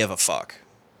Buck, Give a Fuck,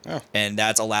 and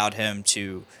that's allowed him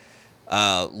to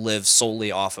live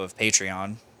solely off of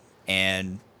Patreon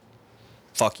and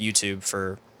fuck YouTube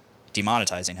for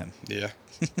demonetizing him. Yeah,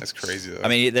 that's crazy though. I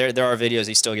mean, there are videos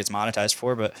he still gets monetized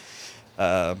for, but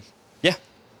yeah, so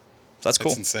that's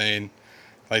cool. It's insane.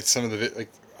 Like some of the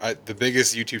the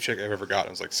biggest YouTube check I've ever gotten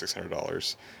was like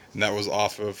 $600, and that was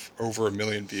off of over 1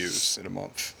 million views in a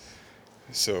month.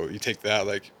 So you take that,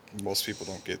 like most people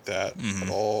don't get that at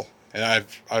all. And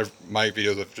my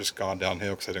videos have just gone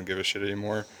downhill because I don't give a shit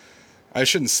anymore. I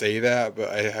shouldn't say that, but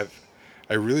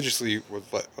I religiously would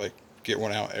get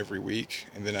one out every week,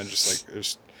 and then I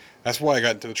just that's why I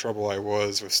got into the trouble I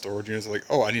was with storage units. Like,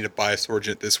 oh, I need to buy a storage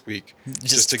unit this week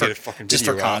just to get a fucking video just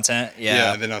for out. content.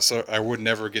 Yeah. And then I would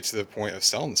never get to the point of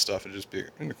selling stuff and just be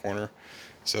in the corner.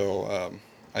 So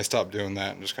I stopped doing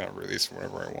that and just kind of release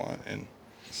whenever I want. And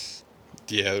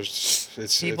yeah,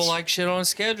 People like shit on a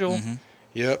schedule.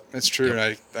 Yep, it's true,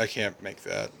 and I can't make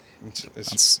that.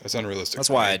 It's unrealistic. That's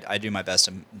why I do my best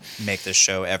to make this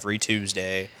show every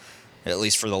Tuesday, at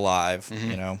least for the live.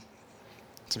 You know,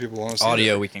 some people want to see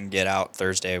audio that. we can get out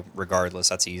Thursday regardless.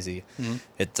 That's easy.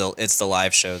 It's the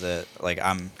live show that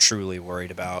I'm truly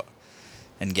worried about,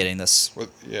 and getting this. Well,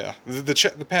 yeah,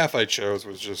 the path I chose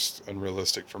was just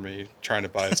unrealistic for me. Trying to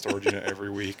buy a storage unit every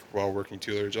week while working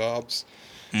 2 other jobs.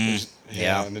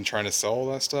 Yeah, and then trying to sell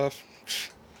all that stuff.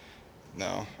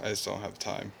 No, I just don't have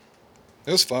time.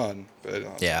 It was fun, but I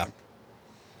don't have time.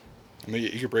 I mean,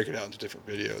 you could break it out into different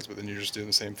videos, but then you're just doing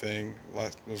the same thing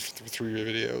through your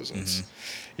videos. And it's,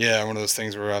 one of those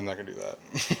things where I'm not gonna do that.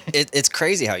 It's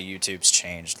crazy how YouTube's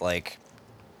changed. Like,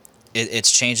 it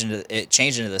changed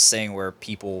into this thing where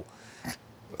people,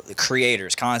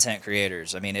 content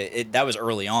creators. I mean, that was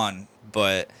early on,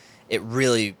 but it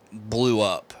really blew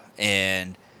up.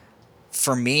 And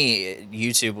for me,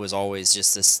 YouTube was always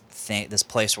just this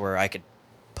place where I could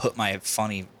put my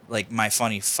funny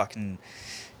fucking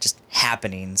just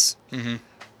happenings,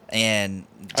 and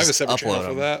just I have a separate channel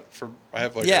upload for them. that. I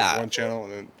have one channel,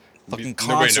 and then Fucking nobody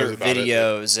concert knows about it,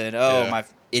 videos, but- and my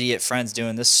idiot friend's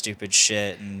doing this stupid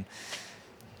shit, and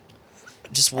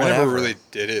just whatever. I never really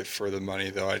did it for the money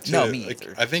though. No, me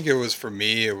either. I think it was for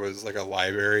me. It was like a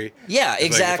library. Yeah, It's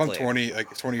exactly. Like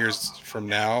if I'm 20 years from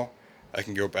now, I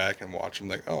can go back and watch them.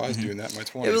 Like, oh, I was doing that in my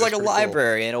 20s. It was like a That's pretty cool.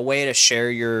 library and a way to share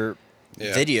your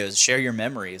videos, share your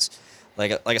memories.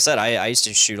 Like I said, I used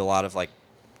to shoot a lot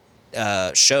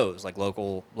of shows, like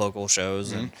local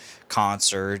shows and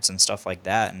concerts and stuff like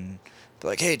that, and be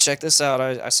like, hey, check this out.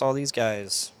 I saw these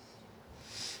guys.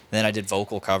 And then I did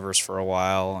vocal covers for a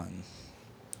while, and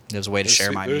it was a way to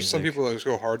share my music. There's some people that just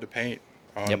go hard to paint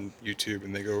on YouTube,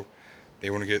 and they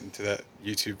want to get into that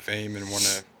YouTube fame and want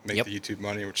to make the YouTube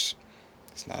money, which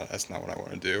that's not what I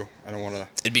want to do. I don't want to.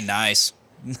 It'd be nice.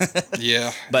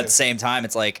 Yeah. But at the same time,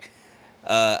 it's like,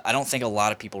 I don't think a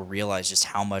lot of people realize just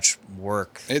how much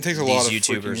work It takes a these lot of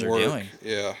YouTubers freaking are work. doing.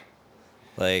 Yeah.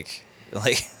 Like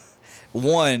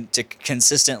one, to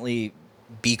consistently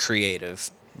be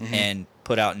creative and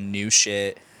put out new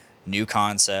shit, new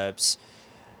concepts,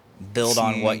 build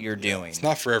on what you're doing. It's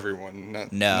not for everyone.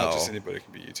 Not just anybody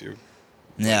can be YouTube.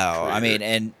 No, I mean,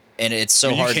 and it's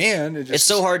so hard. You can. It's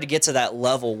so hard to get to that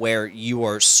level where you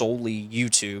are solely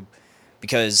YouTube,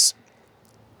 because,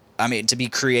 I mean, to be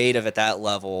creative at that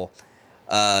level,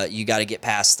 you got to get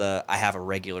past I have a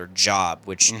regular job,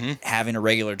 which having a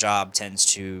regular job tends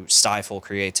to stifle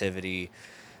creativity,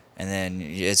 and then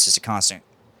it's just a constant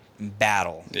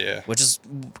battle. Yeah. Which is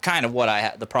kind of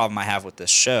what the problem I have with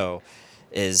this show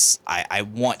is I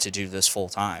want to do this full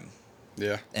time.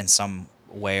 Yeah. In some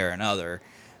way or another,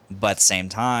 but at the same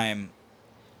time,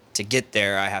 to get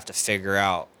there, I have to figure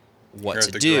out what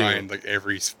to do. Grind, like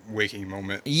every waking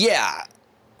moment. Yeah,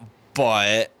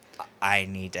 but I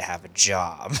need to have a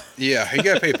job. Yeah, you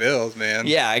gotta pay bills, man.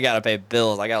 Yeah, I gotta pay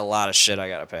bills. I got a lot of shit I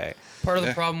gotta pay. Part of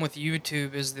the problem with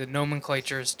YouTube is the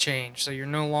nomenclature has changed. So you're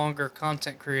no longer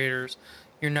content creators,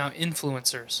 you're now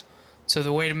influencers. So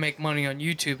the way to make money on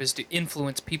YouTube is to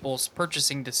influence people's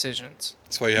purchasing decisions.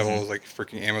 That's why you have all those like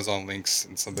freaking Amazon links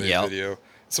in somebody's video.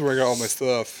 That's where I got all my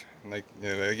stuff. And like,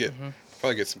 I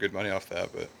probably get some good money off that,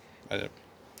 but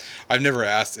I've never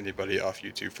asked anybody off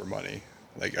YouTube for money.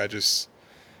 Like I just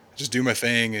do my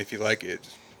thing, and if you like it,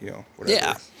 whatever.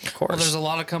 Yeah, of course. Well, there's a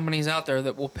lot of companies out there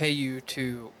that will pay you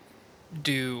to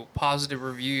do positive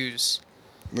reviews.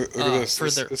 Look at this.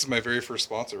 This is my very first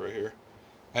sponsor right here.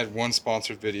 I had one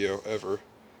sponsored video ever,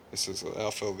 This is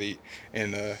Alpha Elite,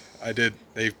 and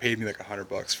they paid me like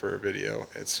 $100 for a video.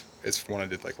 It's one I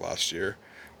did like last year,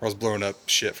 where I was blowing up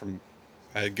shit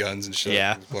I had guns and shit.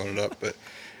 Yeah. I was blowing it up, but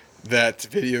that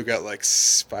video got like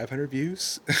 500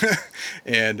 views,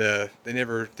 and they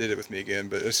never did it with me again.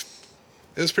 But it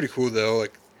was pretty cool though.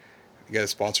 Like, I got a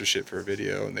sponsorship for a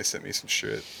video, and they sent me some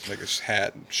shit, like a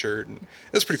hat and shirt, and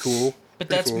it was pretty cool. But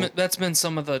Pretty that's been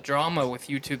some of the drama with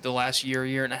YouTube the last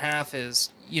year and a half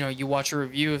is, you watch a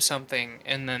review of something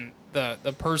and then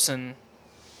the person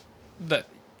that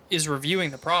is reviewing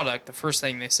the product, the first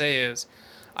thing they say is,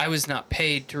 I was not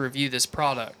paid to review this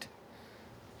product,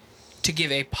 to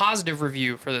give a positive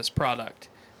review for this product,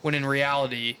 when in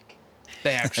reality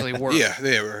they actually were. Yeah,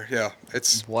 they were. Yeah,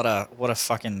 it's What a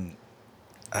fucking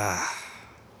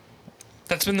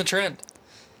That's been the trend.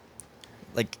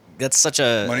 like that's such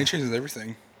a money changes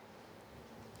everything.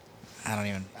 I don't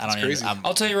even crazy.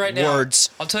 I'll tell you right now.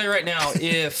 Words. I'll tell you right now.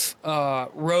 If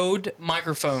Rode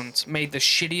microphones made the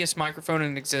shittiest microphone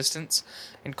in existence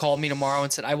and called me tomorrow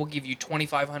and said, "I will give you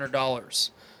 $2,500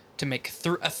 to make a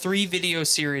 3-video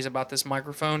series about this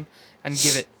microphone and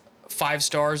give it 5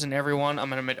 stars in every one," I'm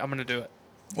gonna do it.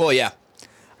 Well, yeah.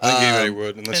 I think anybody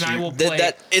would, unless And I you. will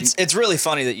play. It's really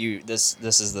funny that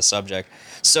this is the subject.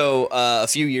 So a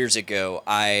few years ago,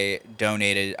 I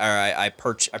donated or I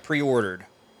pre-ordered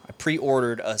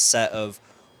a set of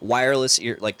wireless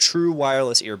true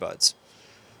wireless earbuds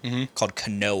called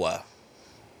Kanoa.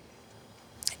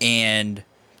 And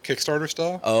Kickstarter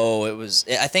style?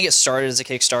 I think it started as a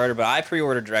Kickstarter, but I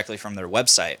pre-ordered directly from their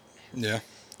website. Yeah.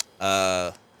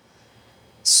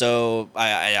 So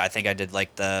I think I did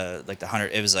like the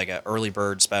 100. It was like an early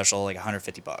bird special, like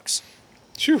 $150,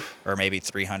 Phew. or maybe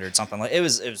 300, something like. It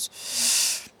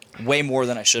was way more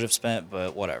than I should have spent,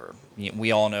 but whatever.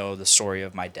 We all know the story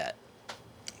of my debt.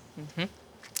 Mm-hmm.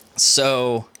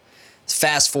 So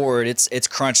fast forward, it's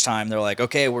crunch time. They're like,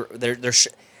 okay,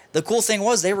 the cool thing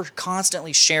was they were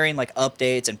constantly sharing like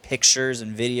updates and pictures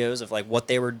and videos of like what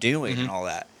they were doing and all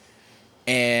that.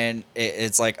 And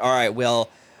it's like, all right, well,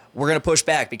 we're gonna push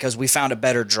back because we found a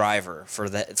better driver for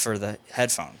the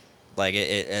headphone. Like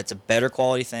it's a better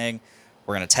quality thing.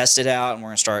 We're gonna test it out and we're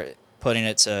gonna start putting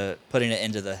it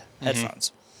into the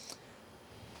headphones.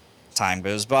 Time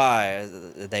goes by.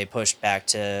 They pushed back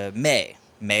to May.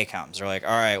 May comes. They're like, all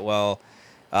right, well,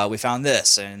 we found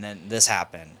this, and then this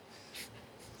happened.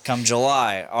 Come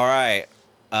July, all right,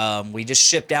 we just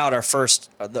shipped out our first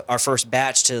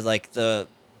batch to like the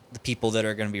people that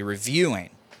are going to be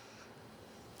reviewing.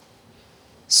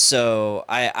 So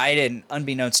I didn't,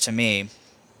 unbeknownst to me.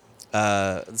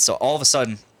 So all of a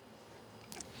sudden,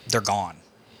 they're gone.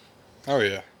 Oh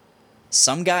yeah.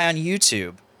 Some guy on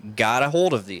YouTube got a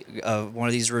hold of one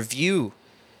of these review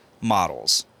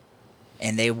models,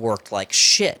 and they worked like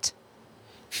shit.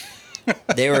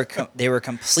 They were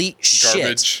complete shit.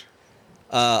 Garbage.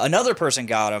 Another person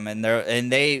got them, and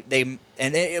the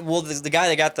guy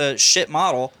that got the shit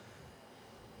model,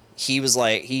 he was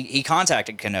like, he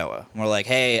contacted Kanoa. And we're like,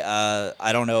 hey,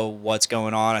 I don't know what's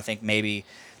going on. I think maybe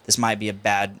this might be a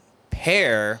bad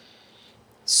pair.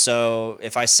 So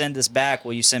if I send this back,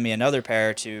 will you send me another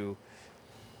pair to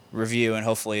review, and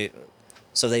hopefully.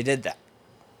 So they did that.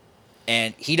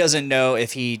 And he doesn't know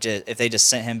if they just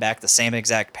sent him back the same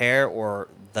exact pair or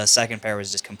the second pair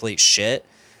was just complete shit,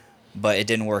 but it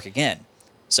didn't work again.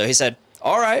 So he said,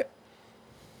 all right.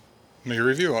 Make a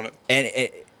review on it. And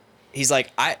he's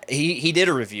like, he did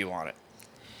a review on it.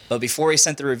 But before he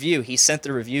sent the review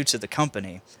to the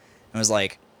company and was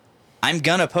like, I'm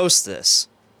gonna post this.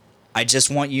 I just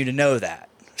want you to know that.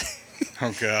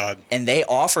 Oh God. And they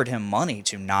offered him money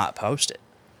to not post it.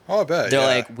 Oh, I bet. They're yeah.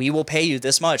 like, we will pay you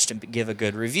this much to give a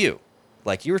good review,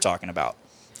 like you were talking about.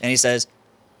 And he says,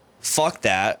 fuck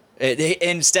that.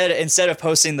 Instead of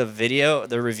posting the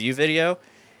review video,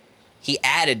 he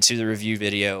added to the review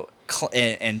video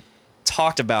and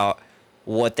talked about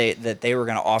that they were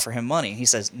going to offer him money. He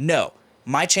says, no,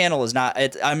 my channel is not,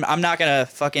 I'm not going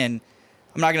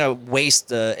to waste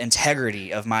the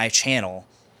integrity of my channel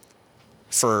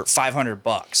for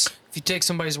 $500. If you take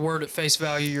somebody's word at face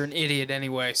value, you're an idiot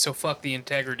anyway. So fuck the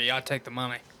integrity. I'll take the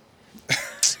money.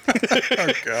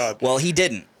 Oh God. Well, he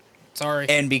didn't. Sorry.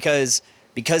 And because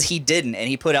he didn't, and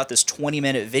he put out this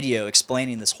 20-minute video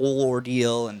explaining this whole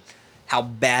ordeal and how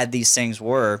bad these things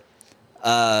were,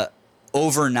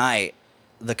 overnight,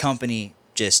 the company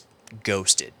just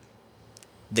ghosted.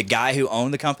 The guy who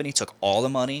owned the company took all the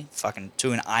money fucking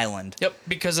to an island. Yep,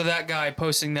 because of that guy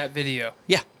posting that video.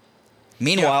 Yeah.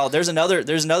 Meanwhile, there's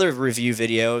another review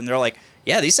video, and they're like,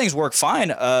 yeah, these things work fine.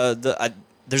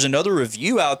 There's another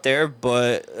review out there,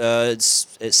 but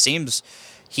it seems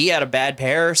he had a bad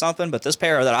pair or something, but this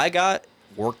pair that I got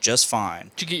worked just fine.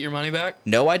 Did you get your money back?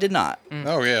 No, I did not.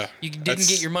 Oh yeah. You didn't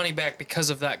get your money back because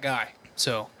of that guy.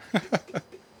 So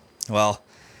Well,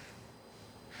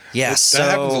 yeah. That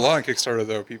happens a lot on Kickstarter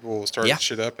though. People start Yeah.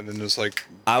 shit up and then just like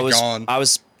I gone.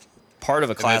 was part of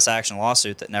a class action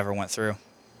lawsuit that never went through.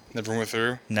 Never went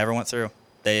through. Never went through.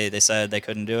 They said they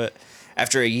couldn't do it.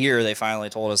 After a year, they finally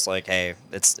told us like, hey,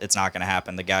 it's not gonna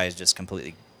happen. The guy is just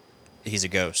completely, he's a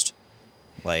ghost.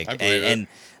 Like, I believe and it.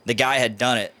 the guy had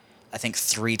done it, I think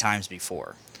 3 times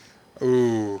before.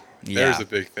 Ooh, there's Yeah. a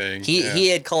big thing. He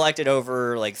had collected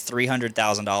over like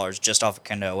 $300,000 just off of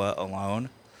Kanoa alone.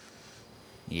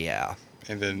 Yeah.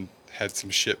 and then had some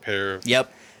shit pair of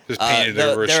Yep. just painted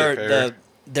over a shit pair.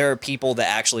 There are people that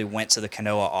actually went to the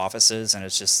Kanoa offices, and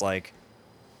it's just like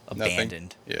Nothing.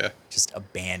 abandoned. Yeah. Just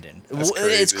abandoned. That's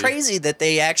It's crazy. crazy that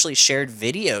they actually shared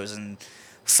videos and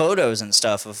photos and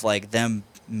stuff of like them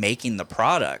making the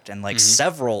product, and like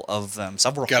several of them,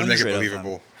 several Got to make it hundred of them.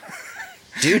 believable.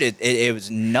 Dude, it was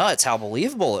nuts how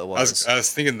believable it was. I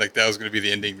was thinking like that was going to be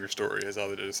the ending of your story. Is how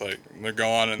they just like they're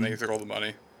gone and they took all the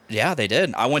money. Yeah, they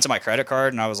did. I went to my credit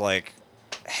card and I was like,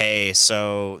 "Hey,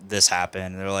 so this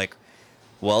happened." And they're like,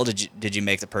 "Well, did you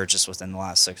make the purchase within the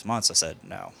last 6 months?" I said,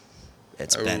 "No.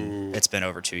 It's been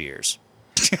over 2 years."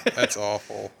 That's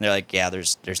awful. They're like, "Yeah,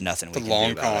 there's nothing we The can long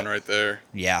do about con it." right there.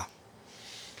 Yeah,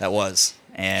 that was.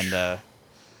 And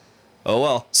oh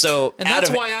well. So and that's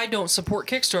why I don't support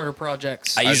Kickstarter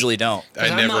projects. I usually don't. I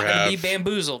 'Cause I'm never not have. gonna be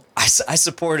bamboozled. I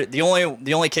support it. The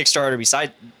only Kickstarter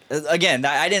beside, again,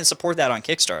 I didn't support that on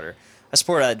Kickstarter. I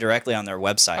supported that directly on their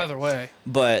website. Either way,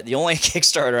 But the only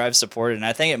Kickstarter I've supported, and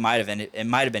I think it might have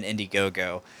been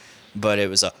Indiegogo, but it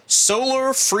was a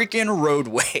Solar Freaking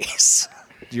Roadways.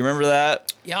 Do you remember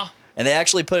that? yeah. And they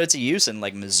actually put it to use in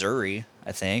like Missouri.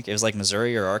 I think it was like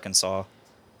Missouri or Arkansas.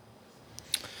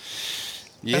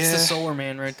 Yeah. That's the Solar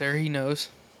Man right there. He knows.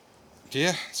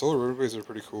 Yeah. Solar roadways are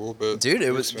pretty cool, but Dude, it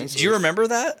they're was. expensive. Do you remember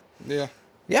that? Yeah.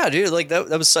 Yeah, dude, like that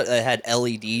was it had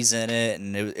LEDs in it,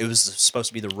 and it was supposed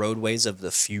to be the roadways of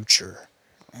the future.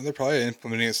 Well, they're probably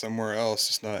implementing it somewhere else,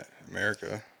 just not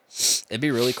America. It'd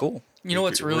be really cool. You know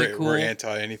what's really cool? We're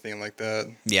anti anything like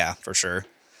that. Yeah, for sure.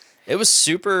 It was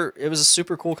a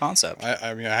super cool concept.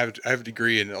 I mean, I have a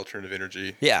degree in alternative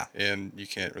energy. Yeah. And you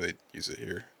can't really use it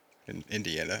here in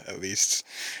Indiana, at least.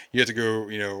 You have to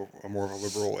go, a more of a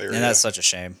liberal area. And that's such a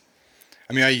shame.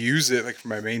 I mean, I use it like for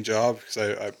my main job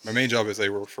because my main job is I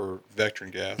work for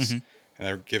Vectren Gas Mm-hmm. and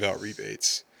I give out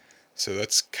rebates. So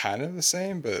that's kind of the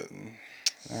same, but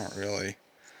not really.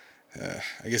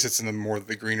 I guess it's in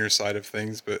the greener side of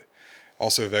things, but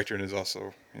also Vectren is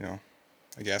also,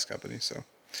 a gas company. So,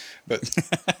 but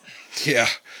yeah,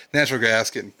 natural gas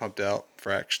getting pumped out,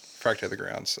 fracked out of the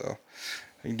ground. So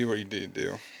you can do what you need to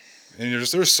do. And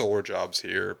there's solar jobs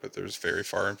here, but there's very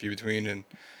far and few between. And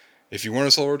if you want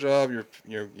a solar job,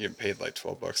 you're getting paid like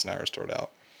 $12 an hour to start out,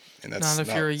 and that's Not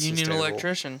if you're a union sustainable.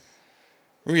 electrician.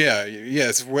 Well, yeah,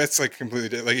 it's like completely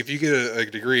different. Like if you get a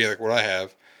degree like what I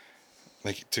have,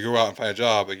 like to go out and find a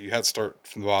job, like you have to start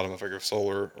from the bottom of like a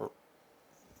solar or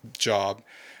job.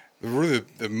 Really,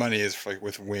 the money is like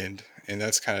with wind, and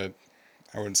that's kind of,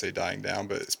 I wouldn't say dying down,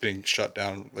 but it's being shut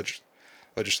down.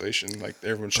 Legislation, like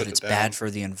everyone shut But it's it down. bad for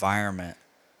the environment.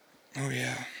 Oh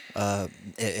yeah.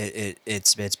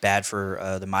 It's bad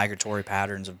for the migratory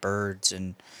patterns of birds,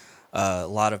 and a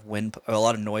lot of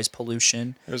noise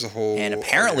pollution, There's a whole and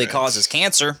apparently argument. causes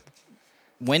cancer,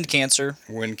 wind cancer.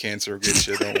 Wind cancer will get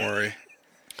you. Don't worry.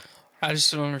 I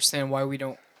just don't understand why we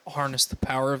don't harness the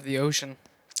power of the ocean.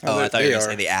 Oh, I thought you were gonna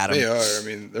say the atom. They are. I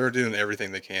mean, they're doing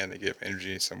everything they can to get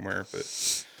energy somewhere,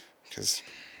 but because,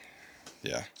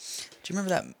 yeah. Do you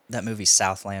remember that movie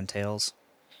Southland Tales?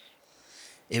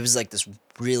 It was like this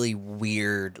really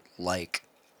weird, like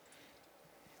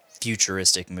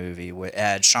futuristic movie. It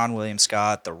had Sean William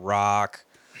Scott, The Rock,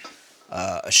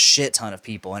 a shit ton of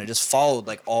people, and it just followed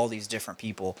like all these different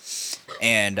people.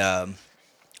 And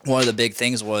one of the big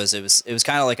things was it was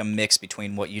kind of like a mix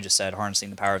between what you just said, harnessing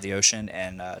the power of the ocean,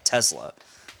 and Tesla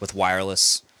with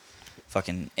wireless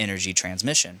fucking energy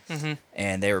transmission. Mm-hmm.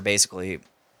 And they were basically,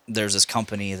 there's this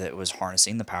company that was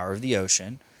harnessing the power of the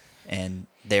ocean, and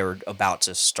they were about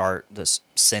to start this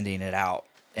sending it out,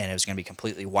 and it was going to be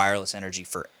completely wireless energy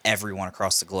for everyone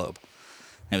across the globe.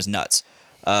 And it was nuts.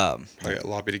 I got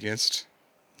lobbied against.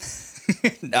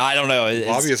 I don't know.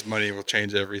 Lobbyist money will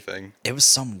change everything. It was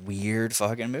some weird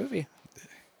fucking movie.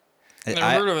 Never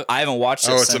heard of it. I haven't watched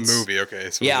it Oh, it's since, a movie. Okay.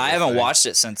 So Yeah, I it's a haven't thing. watched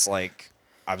it since like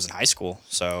I was in high school.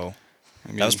 So I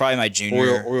mean, that was probably my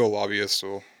junior. oil lobbyists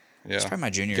will. Yeah. It's probably my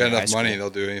junior Get year in enough high money, school.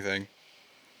 they'll do anything.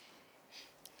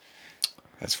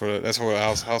 That's what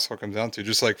household comes down to.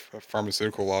 Just like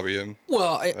pharmaceutical lobbying.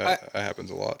 Well, That happens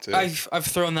a lot too. I've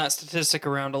thrown that statistic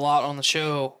around a lot on the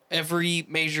show. Every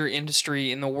major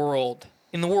industry in the world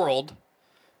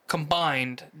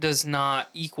combined does not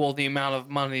equal the amount of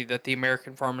money that the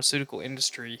American pharmaceutical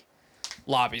industry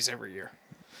lobbies every year.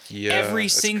 Yeah, Every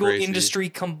that's single crazy. industry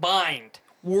combined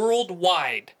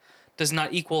worldwide does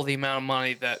not equal the amount of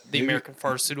money that the American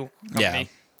pharmaceutical company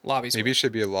lobbies. Maybe I with.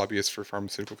 should be a lobbyist for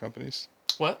pharmaceutical companies.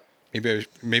 What?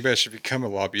 Maybe I should become a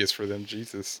lobbyist for them.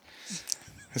 Jesus,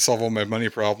 I solve all my money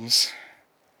problems.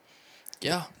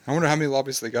 Yeah, I wonder how many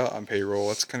lobbyists they got on payroll.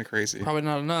 That's kind of crazy. probably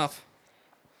not enough.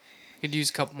 Could use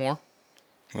a couple more.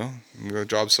 Well, I'm gonna go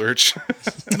job search.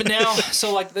 But now,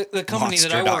 so like the company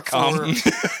that I work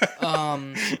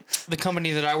Monster.com. for, the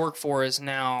company that I work for is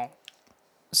now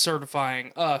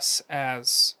certifying us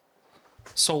as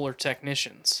solar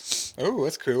technicians. Oh,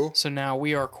 that's cool. So now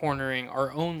we are cornering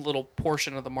our own little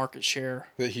portion of the market share.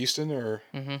 Is it Houston or?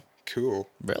 Mm-hmm. Cool.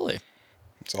 Really?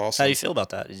 It's awesome. How do you feel about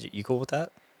that? Is you cool with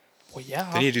that? Well,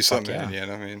 yeah. They need to do something yeah. in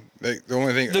Indiana. I mean, the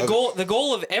only thing. The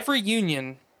goal of every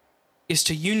union is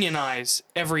to unionize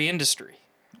every industry.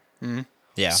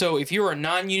 Yeah. So if you're a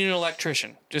non-union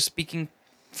electrician, just speaking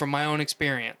from my own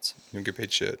experience, You don't get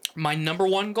paid shit. my number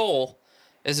one goal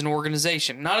as an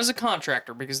organization, not as a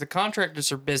contractor, because the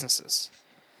contractors are businesses.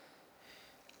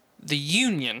 The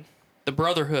union, the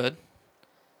brotherhood,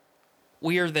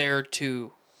 we are there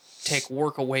to take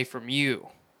work away from you.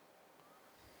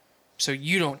 So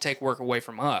you don't take work away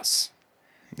from us.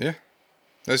 Yeah,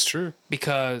 that's true.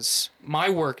 Because my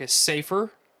work is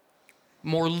safer,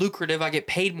 more lucrative, I get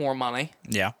paid more money.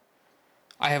 Yeah.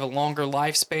 I have a longer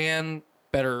lifespan,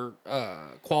 better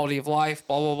quality of life,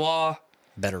 blah, blah, blah.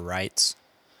 Better rights.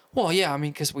 Well, yeah, I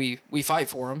mean, because we fight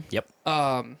for them. Yep.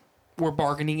 We're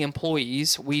bargaining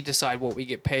employees. We decide what we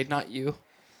get paid, not you.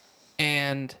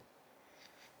 And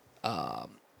our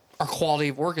quality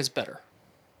of work is better.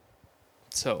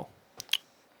 So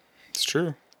It's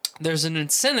true. there's an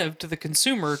incentive to the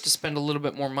consumer to spend a little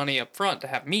bit more money up front to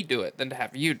have me do it than to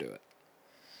have you do it.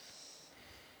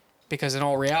 Because in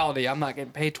all reality, I'm not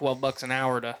getting paid $12 an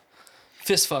hour to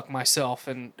fist fuck myself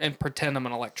and pretend I'm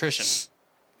an electrician.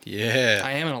 Yeah.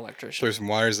 I am an electrician. Throw some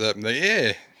wires up and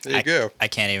there you go. I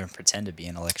can't even pretend to be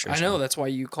an electrician. I know, that's why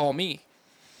you call me.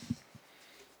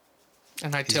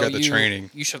 And I tell got the you, training.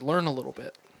 you should learn a little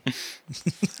bit.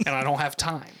 And I don't have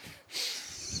time.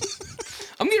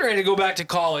 I'm getting ready to go back to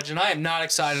college, and I am not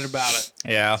excited about it.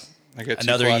 Yeah. I got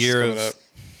Another 2 classes year coming of- up.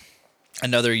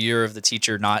 Another year of the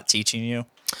teacher not teaching you.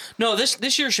 No,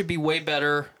 this year should be way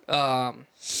better.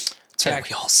 That's what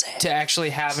we all say. To actually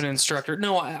have an instructor.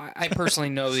 No, I personally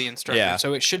know the instructor, Yeah,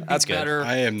 so it should be that's good. better.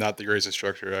 I am not the greatest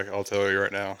instructor. I'll tell you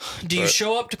right now. Do you But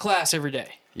show up to class every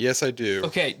day? Yes, I do.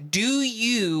 Okay, do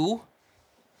you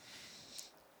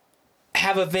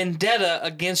have a vendetta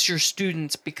against your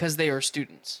students because they are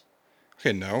students?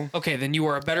 Okay, no. Okay, then you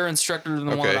are a better instructor than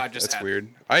the one Okay, that I just that's had. weird.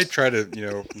 I try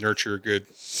to, nurture good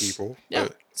people. Yeah,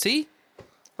 But see?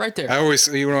 Right there. I always,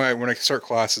 when I start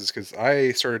classes, because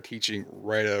I started teaching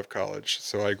right out of college.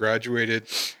 So I graduated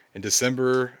in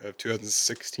December of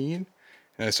 2016,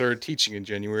 and I started teaching in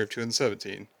January of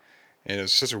 2017. And it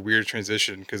was such a weird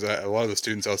transition because a lot of the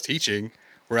students I was teaching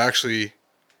were actually in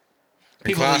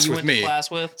People that class you with went to me.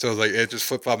 class with? So it was like it just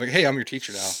flip flopped. Like, hey, I'm your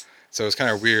teacher now. So it's kind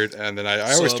of weird. And then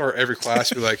I always start every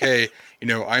class with like, hey,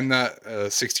 I'm not a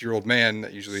 60-year-old man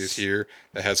that usually is here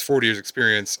that has 40 years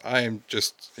experience. I am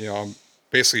just, I'm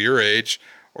basically your age,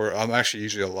 or I'm actually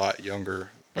usually a lot younger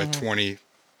by 20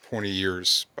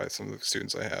 years by some of the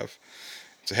students I have.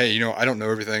 So, hey, I don't know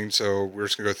everything, so we're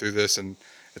just gonna go through this, and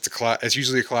it's a class. It's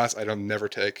usually a class I don't never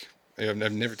take. I've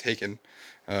never taken.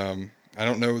 I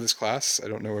don't know this class. I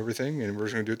don't know everything, and we're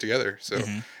just gonna do it together. So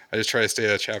I just try to stay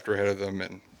a chapter ahead of them,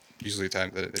 and usually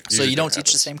time that. So usually you don't never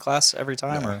teach the happens. same class every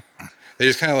time, or They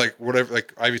just kind of like whatever.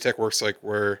 Like Ivy Tech works like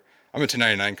where I'm a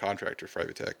 1099 contractor for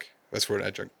Ivy Tech. That's what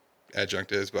an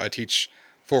adjunct is. But I teach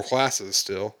full classes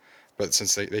still. But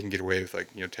since they can get away with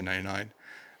 1099,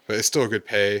 but it's still a good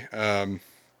pay.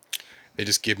 They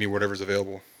just give me whatever's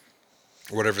available,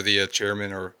 whatever the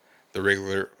chairman or the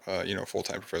regular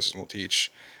full-time professors will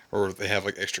teach, or they have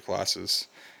like extra classes,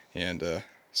 and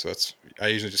so I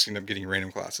usually just end up getting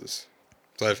random classes.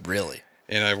 So really?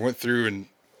 And I went through and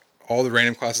all the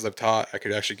random classes I've taught, I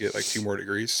could actually get like 2 more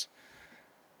degrees,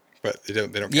 but they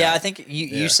don't count. Yeah, I think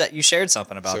you said you shared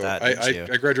something about So that. I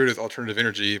Didn't you? graduated with alternative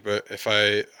energy, but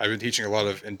I've been teaching a lot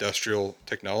of industrial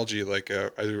technology, like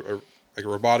like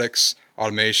robotics,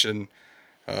 automation,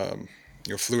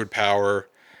 fluid power.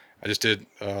 I just did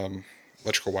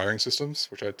electrical wiring systems,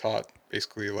 which I taught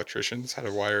basically electricians how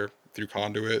to wire through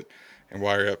conduit and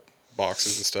wire up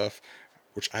boxes and stuff,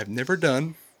 which I've never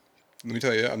done. Let me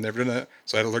tell you, I've never done that.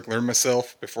 So I had to learn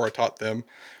myself before I taught them,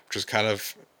 which was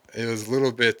it was a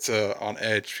little bit on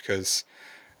edge because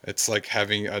it's like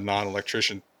having a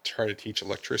non-electrician try to teach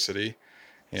electricity.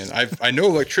 And I know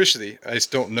electricity, I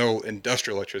just don't know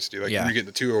industrial electricity. Like when you get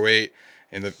the 208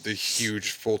 and the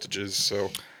huge voltages.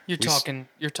 So you're talking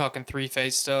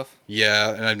 3-phase stuff.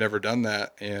 Yeah, and I've never done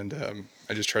that, and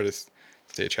I just try to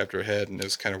stay a chapter ahead, and it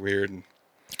was kind of weird.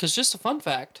 Because just a fun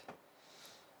fact,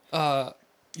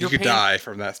 you could die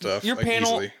from that stuff. Your like,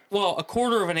 panel, easily. well, a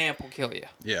quarter of an amp will kill you.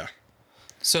 Yeah.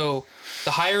 So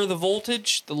the higher the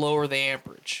voltage, the lower the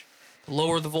amperage. The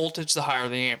lower the voltage, the higher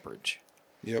the amperage.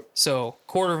 Yep. So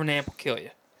quarter of an amp will kill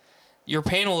you. Your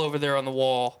panel over there on the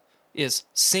wall is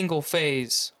single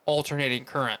phase alternating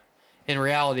current. In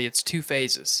reality, it's 2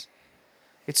 phases.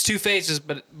 It's 2 phases,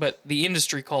 but the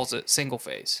industry calls it single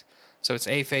phase. So it's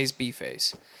A phase, B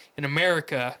phase. In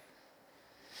America,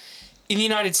 in the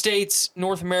United States,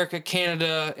 North America,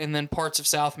 Canada, and then parts of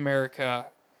South America,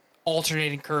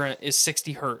 alternating current is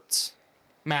 60 hertz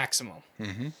maximum.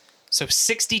 Mm-hmm. So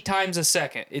 60 times a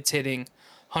second, it's hitting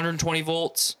 120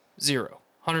 volts, 0.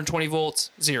 120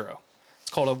 volts, 0. It's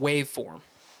called a waveform.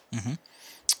 Mm-hmm.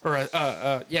 Or it's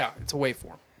a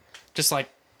waveform. Just like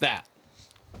that,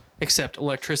 except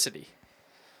electricity.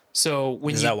 So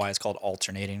when Is that why it's called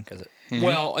alternating?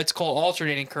 Well, it's called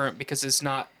alternating current because it's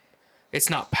not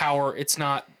power. It's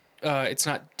not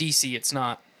DC. It's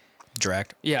not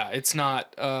direct. Yeah, it's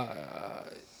not.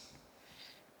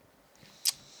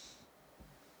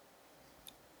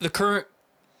 The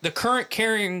current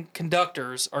carrying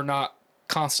conductors are not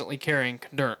constantly carrying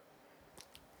current.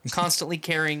 Constantly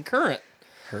carrying current.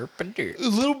 A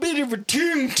little bit of a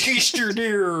tongue twister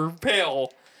there,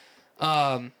 pal.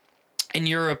 In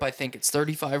Europe, I think it's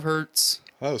 35 hertz.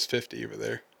 That was 50 over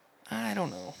there. I don't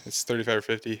know. It's 35 or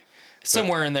 50.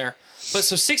 Somewhere in there. But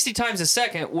so 60 times a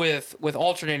second with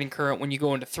alternating current, when you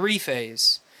go into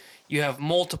 3-phase, you have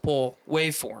multiple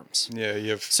waveforms. Yeah,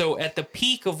 you have. So at the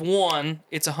peak of one,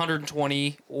 it's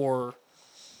 120 or,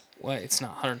 well, it's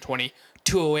not 120,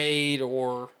 208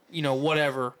 or,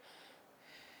 whatever.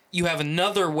 You have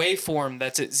another waveform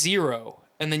that's at 0,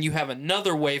 and then you have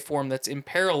another waveform that's in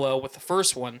parallel with the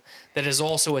first one that is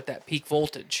also at that peak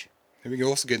voltage. And we can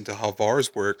also get into how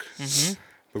VARs work,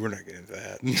 but we're not getting into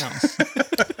that. No.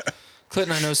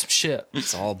 Clinton, I know some shit.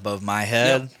 It's all above my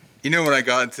head. Yep. You know, when I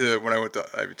went to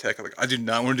Ivy Tech, I do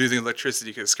not want to do the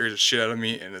electricity because it scares the shit out of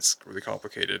me, and it's really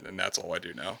complicated, and that's all I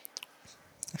do now.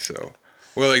 So,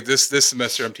 well, like this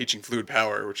semester, I'm teaching fluid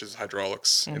power, which is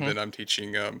hydraulics, and then I'm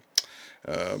teaching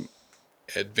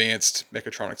advanced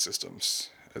mechatronic systems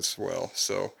as well.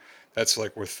 So that's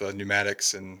like with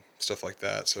pneumatics and stuff like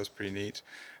that. So it's pretty neat.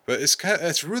 But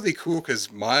it's really cool because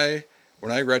when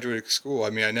I graduated school, I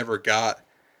mean,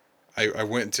 I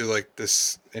went into like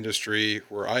this industry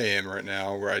where I am right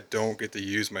now, where I don't get to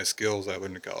use my skills I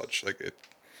learned in college. Like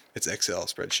it's Excel,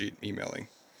 spreadsheet, emailing.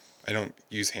 I don't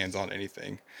use hands-on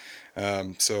anything.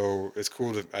 So it's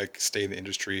cool to stay in the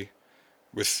industry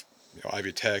with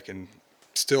Ivy Tech and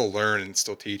still learn and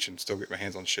still teach and still get my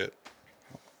hands on shit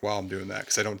while I'm doing that,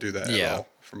 because I don't do that at all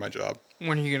for my job.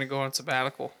 When are you going to go on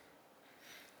sabbatical?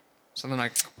 So then I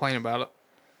can complain about it.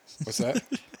 What's that?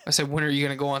 I said, when are you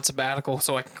going to go on sabbatical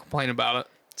so I can complain about it?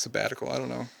 Sabbatical? I don't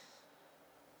know.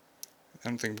 I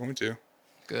don't think I'm going to.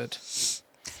 Good.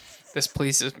 This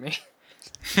pleases me.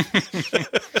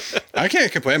 I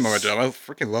can't complain about my job. I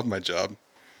freaking love my job.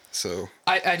 So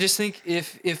I just think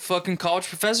if fucking college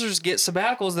professors get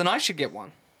sabbaticals, then I should get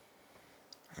one.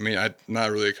 I mean, I'm not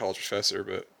really a college professor,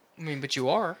 but... I mean, but you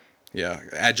are. Yeah,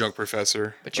 adjunct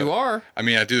professor. But you are. I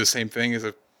mean, I do the same thing as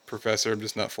a professor. I'm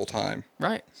just not full-time.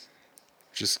 Right.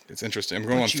 It's interesting. I'm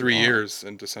going on 3 years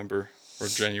in December or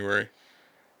January.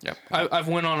 Yep. I've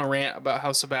went on a rant about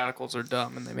how sabbaticals are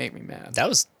dumb and they make me mad. That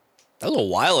was a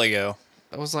while ago.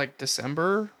 That was like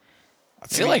December. I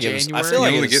feel like it was. I feel You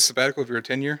like only get sabbatical if you're a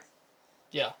 10-year?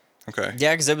 Yeah. Okay.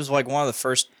 Yeah, because it was like one of the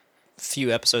first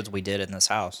few episodes we did in this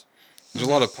house. There's a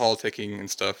lot of politicking and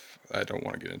stuff I don't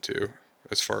want to get into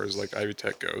as far as like Ivy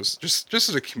Tech goes. Just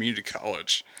as a community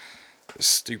college,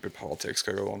 stupid politics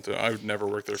go on to. I would never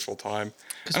work there full time.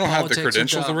 I don't have the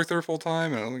credentials to work there full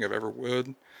time, and I don't think I've ever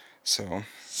would. So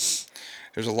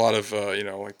there's a lot of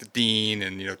like the dean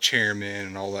and chairman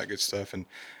and all that good stuff, and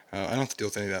I don't have to deal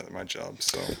with any of that in my job.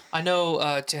 So I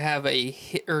know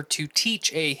to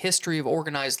teach a history of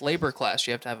organized labor class,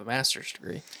 you have to have a master's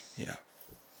degree. Yeah,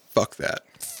 fuck that.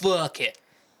 Fuck it.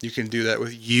 You can do that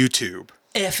with YouTube.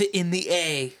 F it in the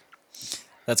A.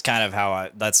 That's kind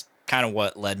of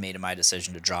what led me to my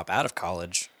decision to drop out of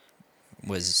college.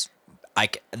 Was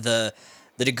the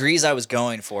degrees I was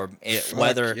going for,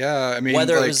 whether yeah, I mean,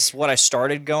 whether like, it was what I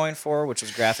started going for, which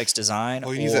was graphics design,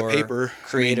 well, or you use that paper.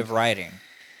 creative writing.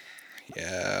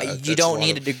 Yeah, You that's don't lot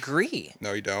need a of- degree.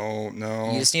 No, you don't.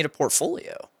 No. You just need a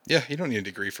portfolio. Yeah, you don't need a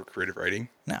degree for creative writing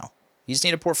No, you just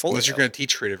need a portfolio. unless you're going to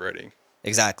teach creative writing.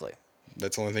 Exactly.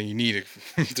 That's the only thing you need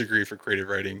a degree for creative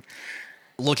writing.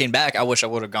 Looking back, I wish I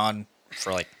would have gone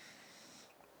for like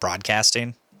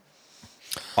broadcasting,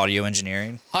 audio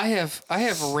engineering. I have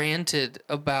ranted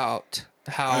about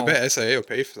how I bet SIA will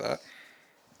pay for that.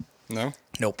 No,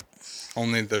 Nope.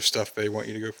 only the stuff they want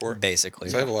you to go for. Basically,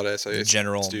 'Cause I have a lot of SIA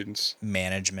general students.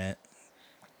 management,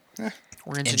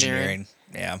 we're engineering.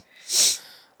 Yeah.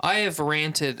 I have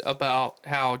ranted about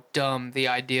how dumb the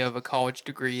idea of a college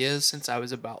degree is since I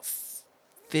was about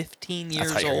 15 I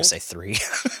years thought you were gonna old. say 3.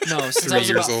 No, since 3 I was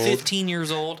years about old. 15 years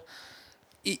old.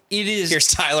 It is Here's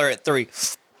Tyler at 3.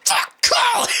 Fuck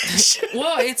college.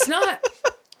 well, it's not.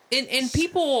 And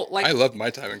people like I loved my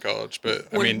time in college, but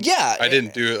I Well, mean, yeah, I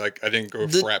didn't do it. Like, I didn't go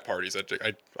The- frat parties.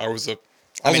 I was a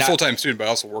full time student, but I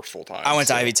also worked full time. I went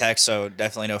to so Ivy Tech, so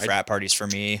definitely no frat parties for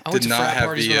me. I went did to not frat have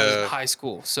parties the, when I was in uh, high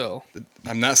school. So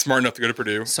I'm not smart enough to go to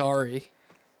Purdue. sorry.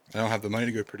 I don't have the money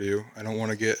to go to Purdue. I don't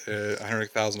want to get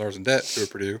 $100,000 in debt to go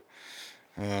to Purdue.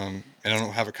 And I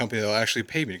don't have a company that'll actually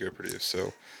pay me to go to Purdue.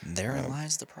 So, Therein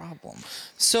lies the problem.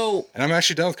 So and I'm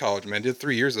actually done with college, man. I did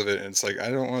 3 years of it, and it's like I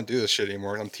don't want to do this shit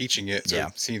anymore. I'm teaching it, so Yeah.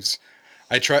 it seems.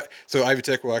 I try. So Ivy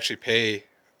Tech will actually pay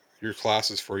your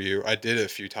classes for you. I did it a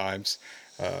few times.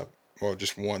 Well,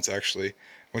 just once actually.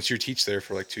 Once you teach there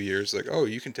for like 2 years, like, oh,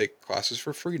 you can take classes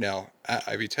for free now at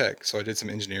Ivy Tech. So I did some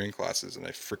engineering classes, and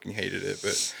I freaking hated it.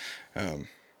 But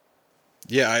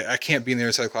yeah, I can't be in the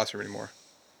other side of the classroom anymore.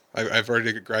 I've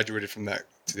already graduated from that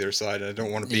to the other side, and I don't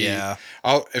want to be. Yeah.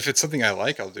 If it's something I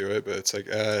like, I'll do it. But it's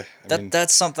like, I mean,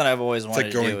 That's something I've always wanted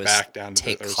like to going do is back down to the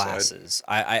take other side. classes.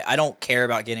 I don't care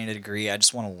about getting a degree. I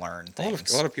just want to learn a lot, things.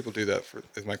 of, a lot of people do that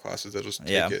with my classes. They'll just take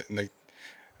Yeah. it, and they.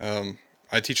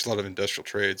 I teach a lot of industrial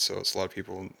trades, so it's a lot of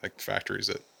people in, like factories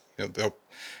that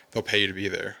they'll pay you to be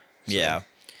there. So, Yeah.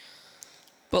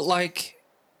 But like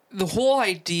the whole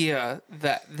idea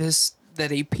that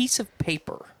a piece of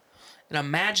paper, an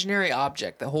imaginary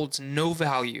object that holds no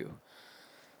value,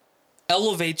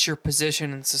 elevates your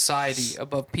position in society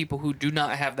above people who do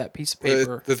not have that piece of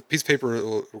paper. The piece of paper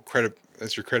will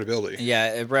that's your credibility.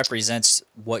 Yeah, it represents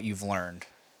what you've learned.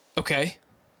 Okay.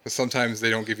 But sometimes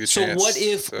they don't give you a So chance.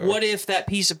 what if that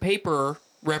piece of paper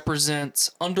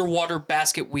represents underwater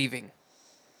basket weaving?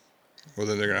 Well,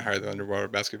 then they're gonna hire the underwater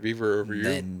basket weaver over you.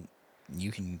 Then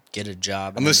you can get a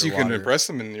job. Unless you can underwater. impress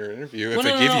them in your interview, if Well,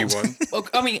 they no, give no, you no. one.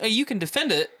 Okay, I mean, you can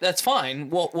defend it. That's fine.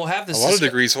 We'll have this. A lot of discuss-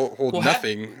 degrees hold we'll have-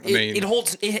 nothing. I it, mean, it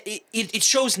holds. It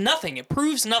shows nothing. It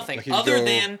proves nothing Like you other go-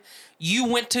 than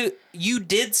you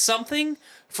did something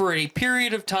for a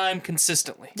period of time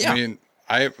consistently. Yeah.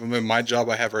 I mean, my job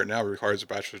I have right now requires a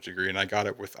bachelor's degree, and I got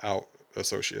it without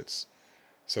associates.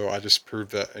 So I just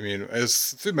proved that. I mean,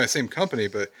 it's through my same company,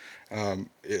 but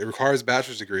it requires a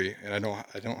bachelor's degree, and I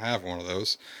don't have one of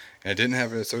those. And I didn't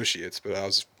have an associates, but I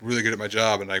was really good at my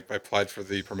job, and I applied for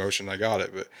the promotion. I got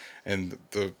it, and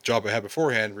the job I had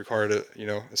beforehand required a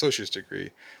associate's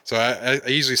degree. So I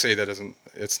usually say that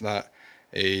it's not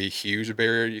a huge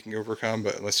barrier you can overcome,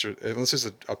 but unless there's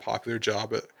a popular job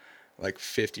that like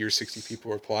 50 or 60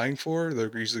 people are applying for,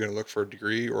 they're usually going to look for a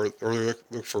degree or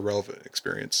look for relevant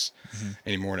experience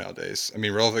anymore nowadays. I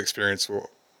mean, relevant experience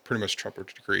will pretty much trump a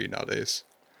degree nowadays.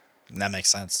 That makes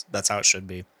sense. That's how it should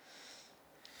be.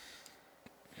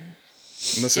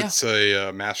 Unless Yeah. it's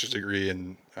a master's degree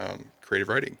in creative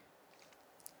writing,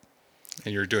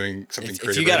 and you're doing something If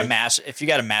creative. you got a writing, if you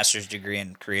got a master's degree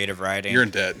in creative writing, you're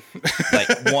in debt.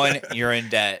 like one, you're in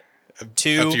debt.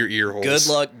 Two, Up to your ear holes. good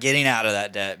luck getting out of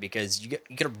that debt because you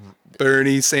get a.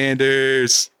 Bernie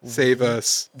Sanders, save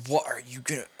us. What are you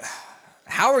gonna?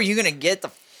 How are you gonna get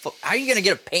How are you gonna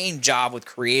get a paying job with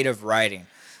creative writing?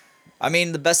 I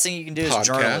mean, the best thing you can do is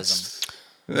journalism.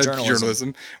 That's Journalism.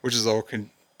 journalism, which is all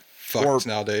fucked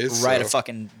nowadays. Write a so.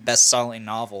 fucking best-selling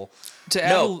novel. To add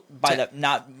No, a- by to-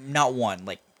 the not one,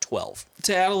 like 12.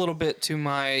 To add a little bit to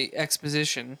my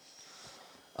exposition,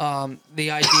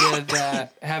 the idea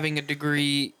that having a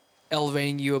degree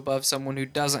elevating you above someone who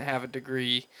doesn't have a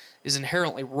degree is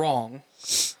inherently wrong,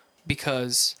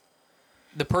 because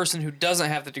the person who doesn't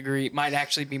have the degree might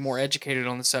actually be more educated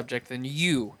on the subject than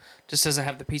you, just doesn't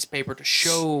have the piece of paper to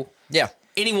show Yeah.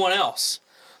 anyone else.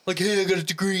 Like, hey, I got a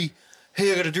degree.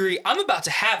 Hey, I got a degree. I'm about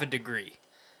to have a degree,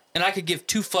 and I could give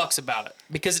two fucks about it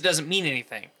because it doesn't mean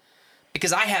anything.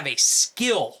 Because I have a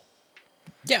skill,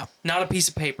 Yeah. not a piece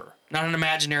of paper, not an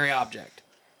imaginary object.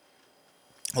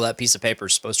 Well, that piece of paper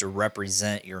is supposed to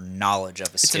represent your knowledge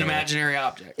of a skill. It's an imaginary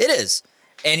object. It is.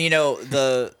 And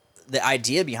the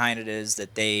idea behind it is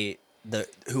that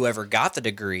whoever got the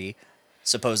degree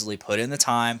supposedly put in the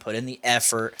time, put in the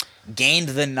effort, gained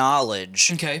the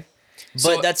knowledge. Okay. But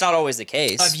So that's not always the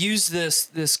case. I've used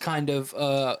this kind of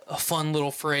a fun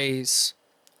little phrase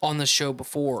on the show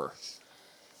before.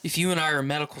 If you and I are in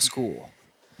medical school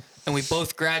and we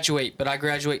both graduate, but I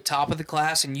graduate top of the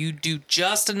class and you do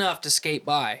just enough to skate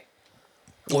by.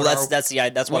 Well, that's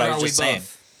what I was just saying.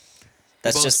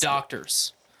 That's both just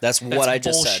doctors. That's what I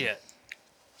just bullshit. said.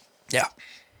 Yeah.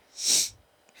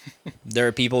 There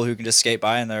are people who can just skate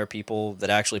by, and there are people that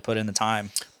actually put in the time.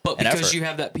 But and because effort. you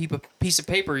have that piece of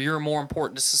paper, you're more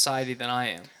important to society than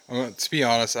I am. To be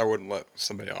honest, I wouldn't let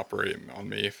somebody operate on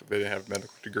me if they didn't have a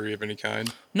medical degree of any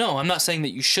kind. No, I'm not saying that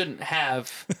you shouldn't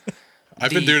have.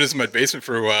 I've been doing this in my basement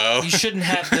for a while. You shouldn't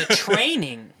have the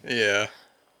training. Yeah.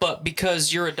 But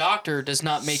because you're a doctor does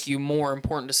not make you more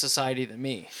important to society than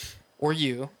me. Or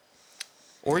you.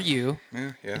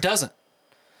 Yeah. It doesn't.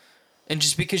 And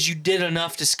just because you did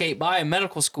enough to skate by in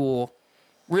medical school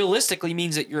realistically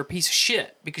means that you're a piece of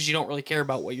shit because you don't really care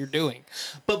about what you're doing.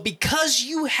 But because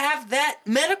you have that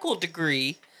medical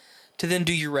degree to then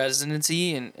do your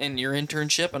residency and your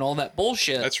internship and all that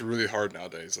bullshit. That's really hard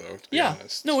nowadays, though, to be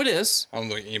honest. No, it is. I don't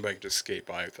think anybody can just skate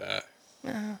by with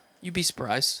that. You'd be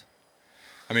surprised.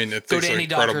 I mean, it Go takes to an any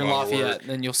doctor in incredible amount of Lafayette, work. and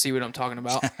then you'll see what I'm talking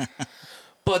about.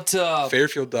 But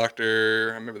Fairfield doctor,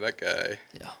 I remember that guy.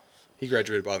 yeah. He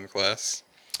graduated bottom of the class.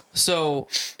 So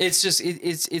it's just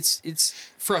it's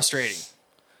frustrating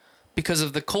because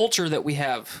of the culture that we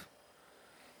have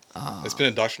It's been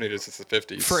indoctrinated since the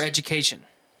 50s. for education.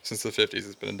 Since the 50s,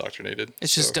 it's been indoctrinated.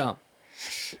 It's just So, dumb.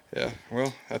 Yeah,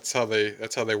 well, that's how they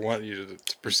want you to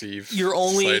perceive You're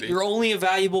society. only a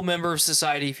valuable member of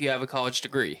society if you have a college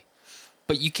degree.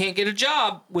 But you can't get a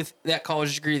job with that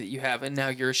college degree that you have, and now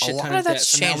you're a shit lot ton of of debt. that's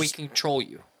So now we changed. can control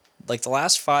you. Like the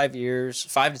last 5 to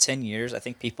 10 years, I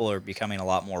think people are becoming a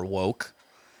lot more woke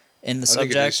in the I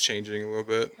think it is subject. changing a little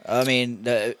bit, I mean,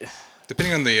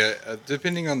 depending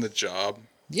on the job.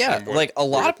 yeah, and what like a you're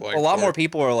lot applying more for.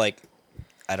 people are like,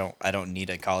 I don't need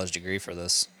a college degree for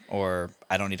this, or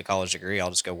I don't need a college degree.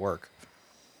 I'll just go work.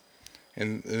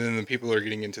 And then the people that are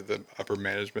getting into the upper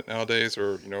management nowadays,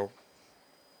 or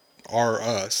are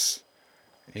us,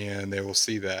 and they will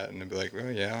see that and they'll be like,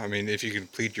 well, yeah. I mean, if you can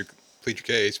plead your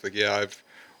case, like, yeah, I've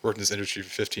worked in this industry for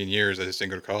 15 years. I just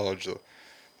didn't go to college. They'll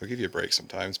give you a break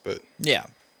sometimes. But Yeah,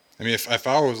 I mean, if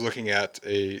I was looking at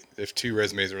if two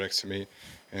resumes were next to me,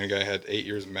 and a guy had 8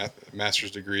 years of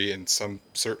master's degree in some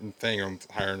certain thing I'm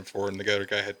hiring for, and the other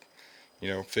guy had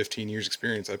 15 years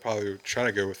experience, I'd probably try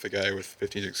to go with the guy with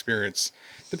 15 years experience,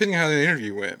 depending on how the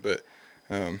interview went. But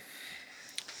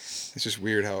it's just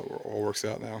weird how it all works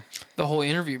out now. The whole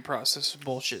interview process is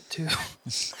bullshit too.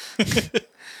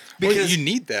 Well, you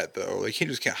need that though. Like, you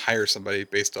just can't hire somebody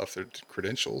based off their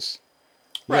credentials.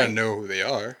 You Right. gotta know who they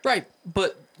are. Right,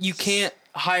 but you can't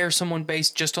hire someone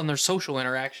based just on their social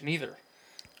interaction either.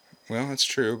 Well, that's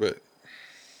true, but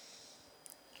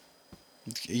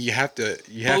you have to.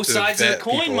 Both sides of the vet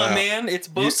coin, people my out. man. It's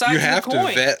both You sides have of the coin.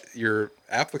 to vet your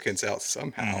applicants out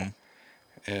somehow.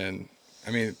 Mm-hmm. And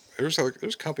I mean, there's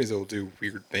companies that will do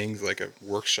weird things like a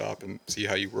workshop and see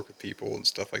how you work with people and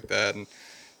stuff like that, and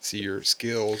see your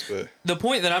skills. But The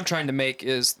point that I'm trying to make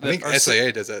is that I think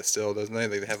SAA does that still, doesn't they?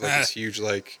 They have like this huge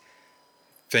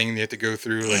thing you have to go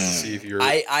through, like, to see if you're.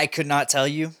 I could not tell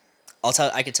you.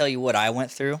 I could tell you what I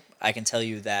went through. I can tell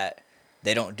you that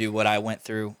they don't do what I went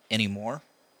through anymore.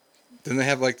 Then they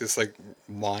have this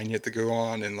line you have to go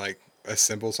on and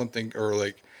assemble something, or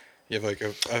you have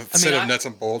a set of nuts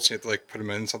and bolts. You have to put them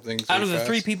in something. out of the fast.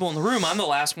 3 people in the room, I'm the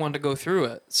last one to go through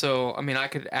it. So I mean, I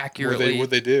could accurately. What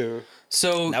they do?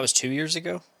 So That was 2 years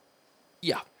ago.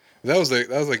 yeah, That was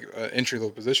an entry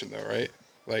level position though, right?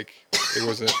 Like, it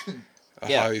wasn't a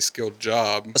Yeah. highly skilled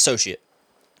job. Associate.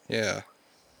 Yeah.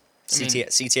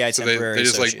 CTI So they temporary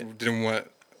just associate. didn't want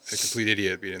a complete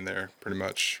idiot being in there, pretty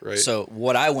much, right? So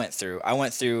what I went through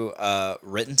a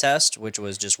written test, which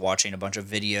was just watching a bunch of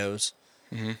videos.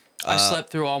 I slept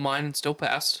through all mine and still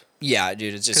passed Yeah,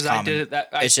 dude, it's just because I common. did it.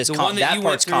 It's just the com- one that that you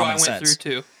part's went through, I common went sense.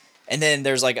 through too. And then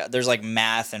there's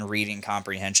math and reading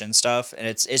comprehension stuff, and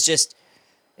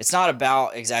it's not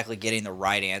about exactly getting the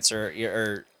right answer.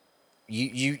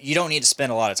 You don't need to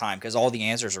spend a lot of time because all the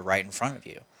answers are right in front of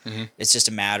you. Mm-hmm. It's just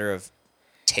a matter of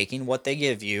taking what they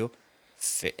give you,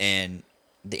 and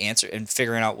the answer, and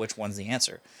figuring out which one's the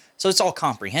answer. So it's all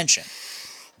comprehension.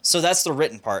 So that's the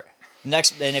written part.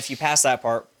 Next, and if you pass that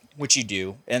part, which you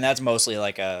do, and that's mostly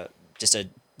just a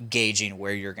gauging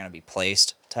where you're going to be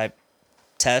placed type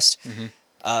test.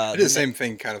 I did the same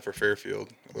thing kind of for Fairfield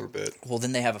a little bit. Well,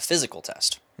 then they have a physical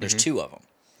test. There's 2 of them.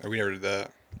 Oh, we never did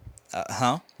that.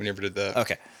 Huh? We never did that.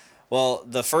 Okay. Well,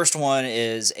 the first one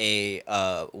is a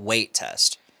weight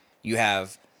test. You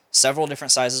have several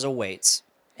different sizes of weights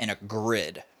and a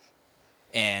grid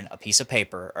and a piece of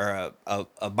paper or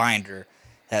a binder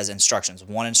that has instructions,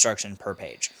 1 instruction per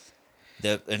page.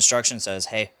 The instruction says,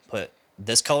 hey, put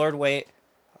this colored weight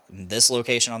in this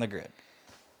location on the grid.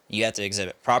 You have to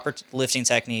exhibit proper lifting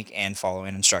technique and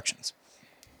following instructions.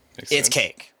 Makes It's sense.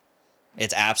 cake.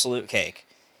 It's absolute cake.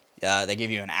 They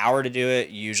give you an hour to do it.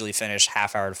 You usually finish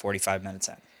half hour to 45 minutes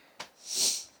in.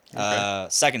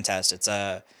 Second test, it's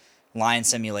a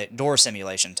door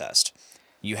simulation test.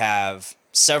 You have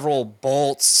several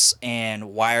bolts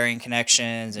and wiring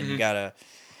connections, and you gotta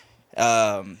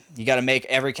make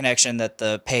every connection that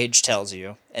the page tells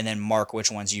you, and then mark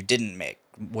which ones you didn't make,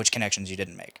 which connections you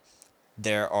didn't make.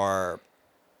 There are,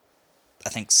 I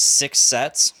think, 6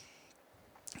 sets.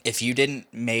 If you didn't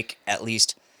make at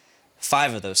least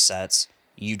 5 of those sets,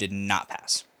 you did not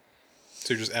pass.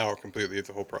 So you're just out completely of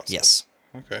the whole process? Yes.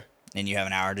 Okay. And you have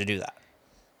an hour to do that.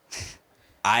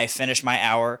 I finished my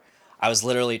hour. I was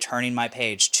literally turning my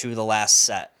page to the last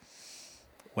set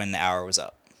when the hour was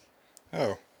up.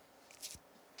 Oh.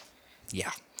 Yeah.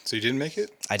 So you didn't make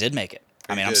it? I did make it.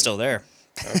 I You mean, I'm did. still there.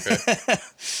 Okay.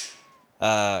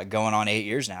 Going on 8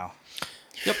 years now.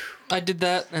 Yep, I did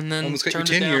that and then Almost got your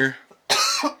turned it down. tenure.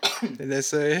 Did they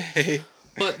say, hey?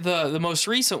 But the most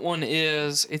recent one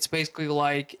is it's basically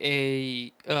like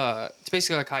high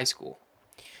school.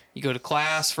 You go to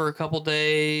class for a couple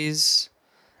days,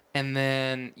 and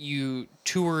then you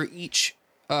tour each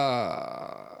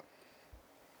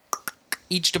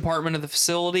department of the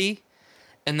facility,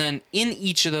 and then in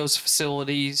each of those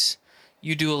facilities,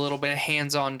 you do a little bit of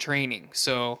hands-on training.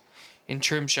 So, in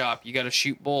trim shop, you got to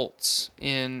shoot bolts.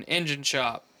 In engine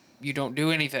shop, you don't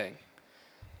do anything.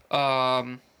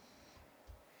 In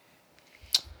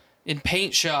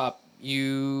paint shop,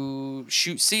 you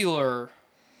shoot sealer.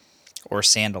 Or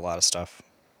sand a lot of stuff.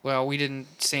 Well, we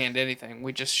didn't sand anything.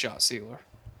 We just shot sealer.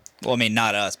 Well, I mean,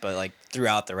 not us, but like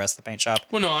throughout the rest of the paint shop.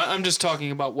 Well, no, I'm just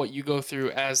talking about what you go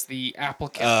through as the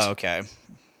applicant. Oh, okay.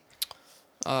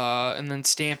 And then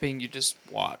stamping, you just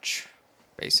watch,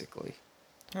 basically.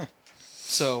 Huh.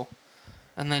 So,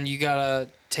 and then you gotta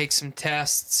take some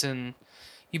tests, and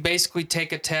you basically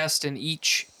take a test in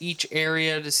each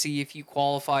area to see if you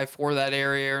qualify for that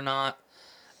area or not.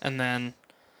 And then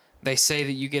they say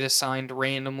that you get assigned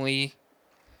randomly,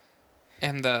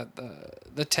 and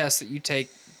the tests that you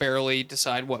take barely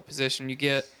decide what position you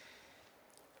get.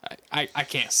 I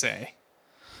can't say.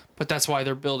 But that's why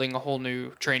they're building a whole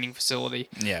new training facility.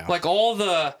 Yeah. Like all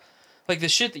the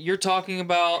shit that you're talking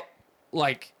about,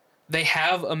 like they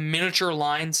have a miniature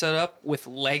line set up with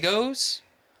Legos,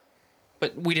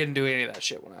 but we didn't do any of that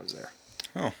shit when I was there.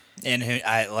 Oh. And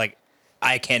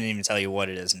I can't even tell you what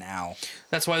it is now.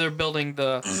 That's why they're building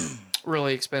the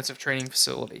really expensive training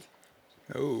facility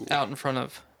Oh. out in front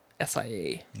of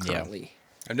SIA currently.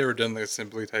 I've never done the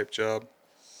assembly type job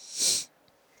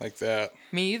like that.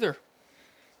 Me either.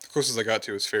 The closest I got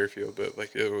to was Fairfield, but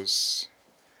like it was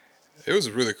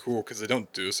really cool because they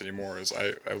don't do this anymore. As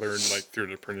I learned like through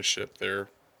an apprenticeship there.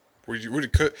 You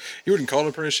wouldn't call it an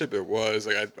apprenticeship. It was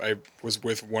like I was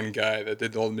with one guy that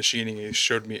did all the machining. He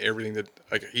showed me everything that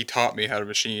he taught me how to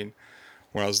machine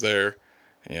when I was there,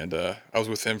 and I was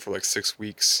with him for like 6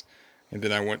 weeks, and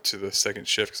then I went to the second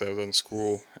shift because I was in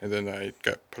school, and then I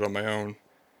got put on my own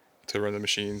to run the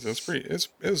machines. It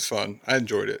was fun. I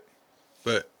enjoyed it,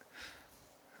 but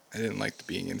I didn't like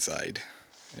being inside,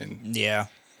 and Yeah.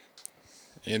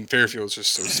 Fairfield was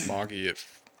just so smoggy.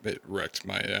 It wrecked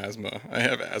my asthma. I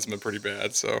have asthma pretty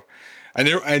bad, so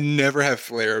I never have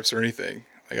flare-ups or anything.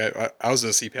 Like I was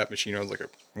in a CPAP machine when I was like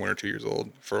 1 or 2 years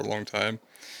old for a long time,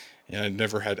 and I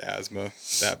never had asthma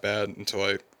that bad until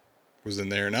I was in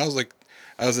there. And I was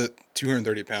at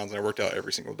 230 pounds, and I worked out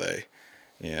every single day,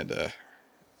 and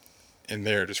in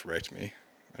there it just wrecked me.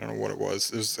 I don't know what it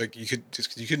was. It was like you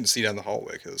couldn't see down the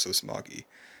hallway because it was so smoggy.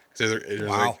 There's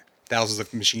like thousands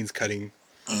of machines cutting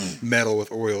metal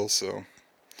with oil, so.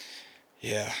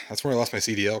 Yeah, that's where I lost my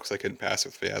CDL because I couldn't pass it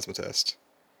with the asthma test.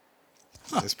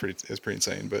 Huh. It's pretty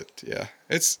insane, but yeah,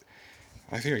 I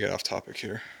think I got off topic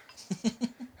here. I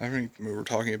don't think we were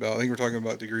talking about. I think we're talking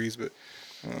about degrees, but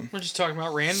We're just talking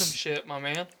about random shit, my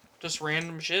man. Just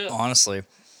random shit. Honestly.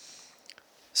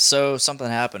 So something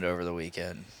happened over the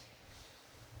weekend.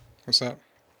 What's that?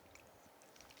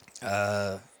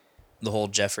 The whole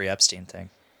Jeffrey Epstein thing.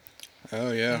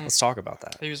 Oh yeah. Let's talk about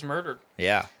that. He was murdered.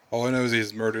 Yeah. All I know is he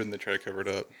was murdered and they tried to cover it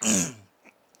up.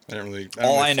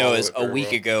 All I know follow is it a very week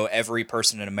well. ago, every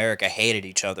person in America hated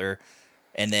each other,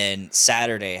 and then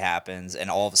Saturday happens, and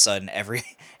all of a sudden,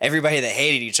 everybody that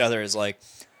hated each other is like,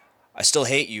 "I still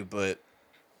hate you, but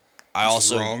This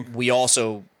is wrong. we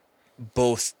also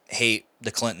both hate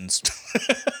the Clintons."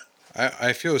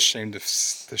 I feel ashamed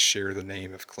to share the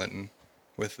name of Clinton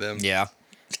with them. Yeah,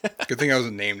 Good thing I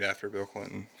wasn't named after Bill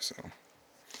Clinton. So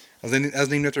I was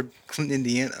named after Clinton,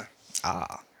 Indiana.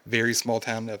 Very small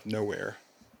town out of nowhere.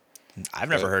 I've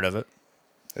never heard of it.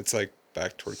 It's like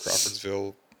back toward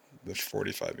Crawfordsville, the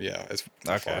 45. Yeah, it's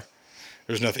not Okay. far.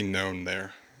 There's nothing known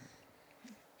there.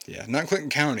 Yeah, not Clinton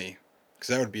County, because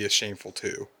that would be a shameful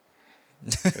too.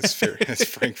 It's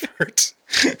Frankfurt.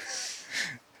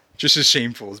 Just as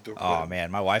shameful as Bill Oh Clinton.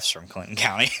 man, my wife's from Clinton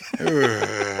County.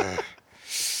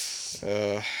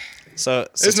 Uh, so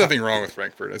there's nothing wrong with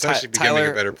Frankfurt. It's actually becoming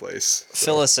Tyler, a better place. So.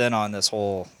 Fill us in on this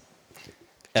whole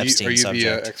Epstein Are you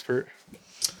subject. the expert?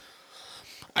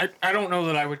 I don't know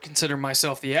that I would consider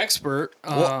myself the expert.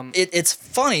 Well, it's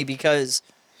funny because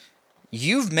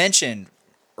you've mentioned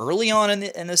early on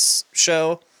in this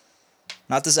show,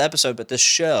 not this episode, but this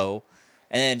show,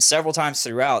 and then several times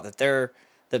throughout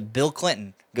that Bill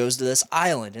Clinton goes to this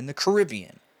island in the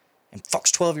Caribbean and fucks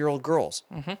 12-year-old girls.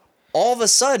 Mm-hmm. All of a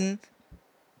sudden,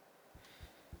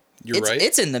 Right.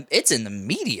 It's in the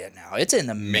media now. It's in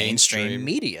the mainstream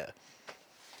media.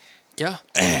 yeah.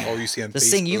 All you see on This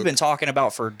Facebook. thing you've been talking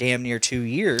about for damn near 2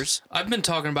 years. I've been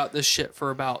talking about this shit for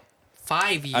about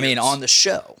 5 years. I mean, on the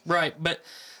show. Right, but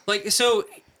like, so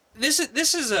this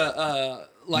is a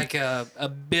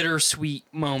bittersweet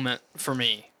moment for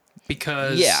me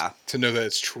because Yeah. to know that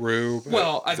it's true. but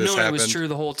well, I've this known it was happened. true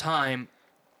the whole time.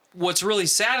 What's really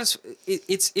sad is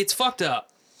it's fucked up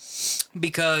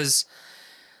because,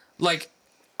 like,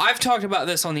 I've talked about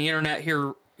this on the internet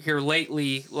here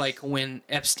lately, like when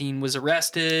Epstein was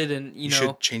arrested, and you know,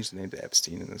 should change the name to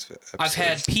Epstein in this episode. I've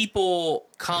had people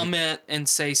comment and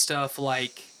say stuff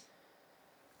like,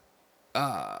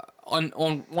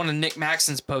 on one of Nick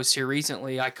Maxon's posts here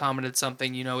recently, I commented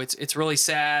something. You know, it's really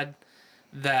sad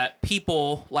that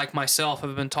people like myself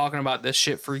have been talking about this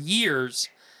shit for years,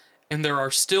 and there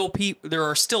are still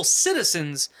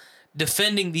citizens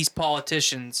defending these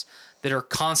politicians that are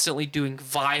constantly doing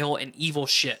vile and evil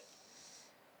shit.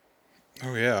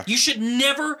 Oh yeah. You should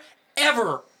never,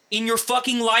 ever in your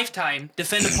fucking lifetime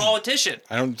defend a politician.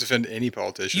 I don't defend any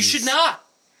politicians. You should not.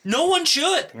 No one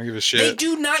should. I don't give a shit. They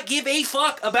do not give a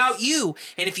fuck about you.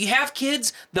 And if you have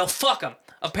kids, they'll fuck them,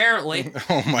 apparently.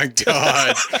 Oh my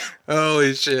god.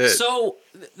 Holy shit. So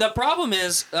the problem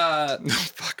is, Fuck a 'em,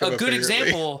 good apparently.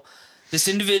 example, this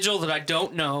individual that I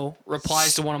don't know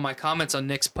replies to one of my comments on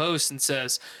Nick's post and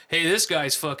says, "Hey, this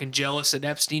guy's fucking jealous that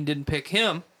Epstein didn't pick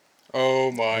him."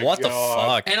 Oh my What god. the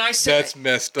fuck? And I said, That's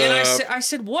messed and up. I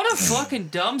said, what a fucking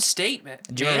dumb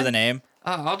statement. Do you remember the name?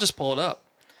 I'll just pull it up.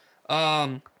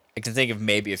 I can think of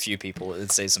maybe a few people that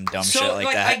would say some dumb So shit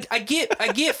like that. I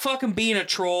get fucking being a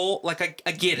troll. Like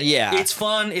I get it. Yeah. It's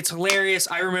fun. It's hilarious.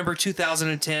 I remember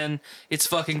 2010. It's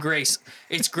fucking great.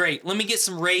 It's great. Let me get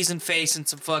some raisin face and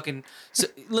some fucking.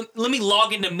 Let me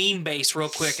log into Meme Base real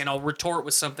quick and I'll retort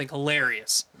with something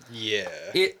hilarious. Yeah.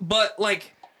 But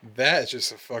like That's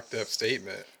just a fucked up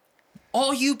statement.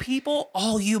 all you people,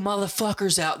 all you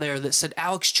motherfuckers out there that said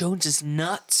Alex Jones is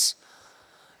nuts.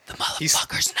 The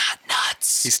motherfucker's not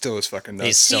nuts. He still is fucking nuts.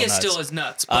 He's still He is nuts. still is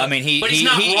nuts. I mean, but he's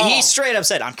not wrong. he straight up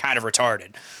said, "I'm kind of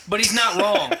retarded." But he's not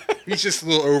wrong. He's just a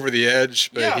little over the edge,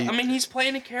 but Yeah, he, I mean, he's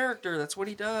playing a character. That's what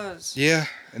he does. yeah,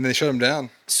 and they shut him down.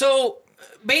 So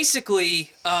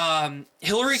basically,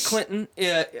 Hillary Clinton.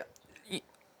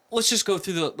 Let's just go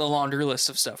through the laundry list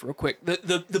of stuff real quick.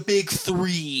 The big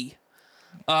three.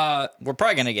 We're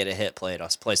probably gonna get a hit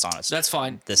placed on us. That's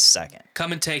fine. this second.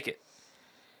 Come and take it.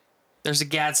 There's a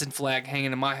Gadsden flag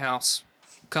hanging in my house.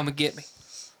 Come and get me.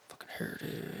 Fucking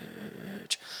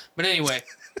heritage. But anyway,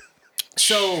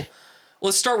 so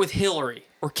let's start with Hillary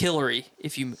or Killary,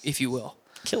 if you will.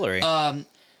 Hillary.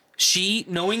 She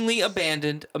knowingly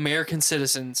abandoned American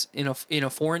citizens in a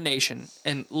foreign nation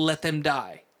and let them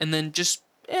die, and then just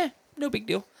no big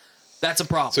deal. That's a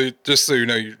problem. So just so you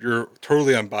know, you're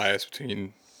totally unbiased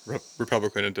between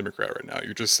Republican and Democrat right now.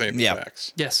 You're just saying the Yeah.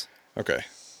 facts. Yes. Okay.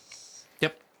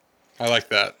 Yep. I like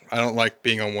that. I don't like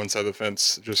being on one side of the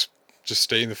fence. Just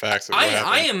stating the facts. Of what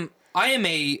happened. I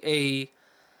am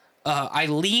I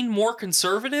lean more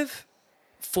conservative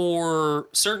for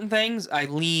certain things. I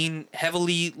lean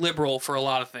heavily liberal for a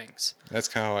lot of things. That's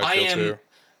kind of how I feel am- too.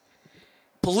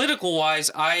 Political wise,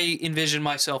 I envision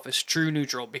myself as true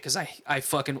neutral because I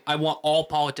want all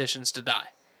politicians to die.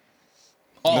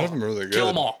 All None of them are really Kill good.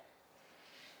 them all.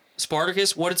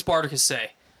 Spartacus, what did Spartacus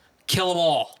say? Kill them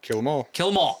all. Kill them all. Kill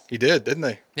them all. He did, didn't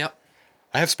they? Yep.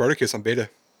 I have Spartacus on beta.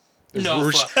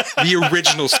 No, The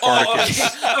original Spartacus. Oh,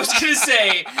 okay. I was gonna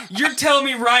say, you're telling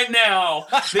me right now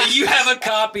that you have a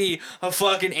copy of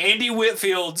fucking Andy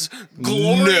Whitfield's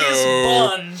Glorious No.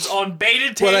 Buns on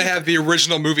beta tape. What I have the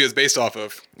original movie is based off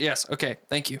of. Yes. Okay.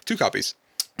 Thank you. 2 copies.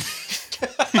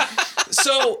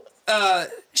 So,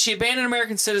 she abandoned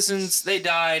American citizens. They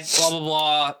died. Blah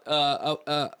blah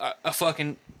blah. A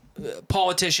fucking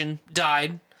politician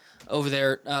died over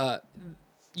there.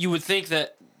 You would think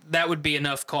that would be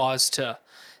enough cause to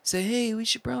say, hey, we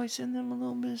should probably send them a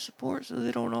little bit of support so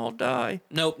they don't all die.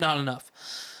 Nope, not enough.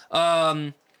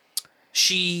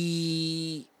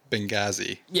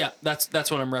 Benghazi. Yeah, that's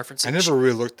what I'm referencing. I never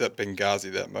really looked at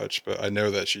Benghazi that much, but I know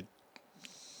that it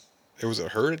was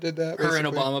her that did that. Her and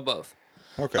basically? Obama both.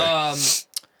 Okay.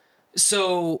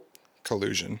 So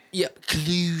Collusion. yeah,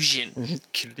 collusion.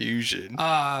 Collusion.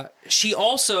 She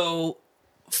also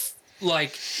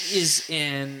is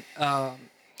in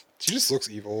She just looks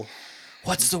evil.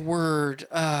 what's the word?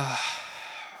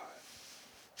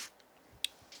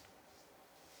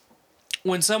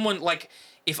 When someone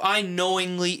if I know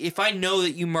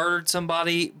that you murdered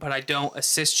somebody but I don't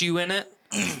assist you in it,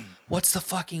 what's the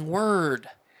fucking word?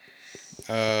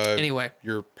 Anyway,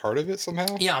 You're part of it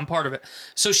somehow? yeah, I'm part of it.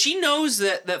 So she knows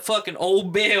that fucking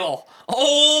old Bill.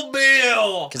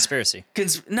 Conspiracy.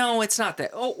 No, it's not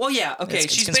that. Oh, well, yeah, okay.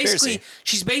 It's She's conspiracy.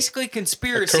 basically A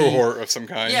conspiracy. cohort of some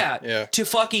kind. Yeah, Yeah. to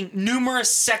fucking numerous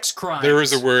sex crimes. There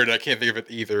is a word, I can't think of it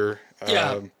either.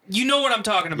 Yeah, you know what I'm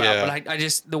talking about, yeah. but I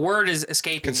just the word is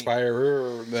escaping me.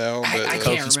 Conspirer? No, but I can't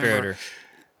Co-conspirator. remember.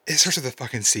 it starts with a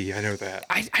fucking C. I know that.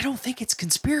 I don't think it's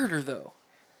conspirator though.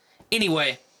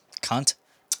 Anyway, Cunt.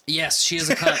 yes, she is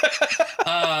a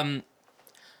cunt.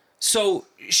 So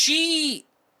she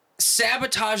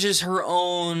sabotages her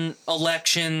own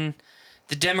election.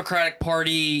 The Democratic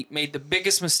Party made the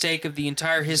biggest mistake of the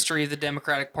entire history of the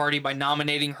Democratic Party by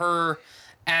nominating her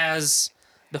as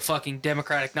the fucking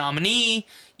Democratic nominee.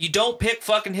 You don't pick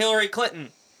fucking Hillary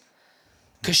Clinton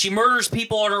because she murders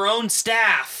people on her own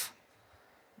staff.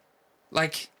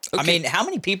 Like, okay, I mean, how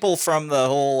many people from the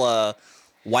whole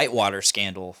Whitewater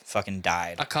scandal fucking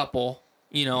died? a couple.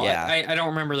 You know, Yeah. I don't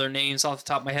remember their names off the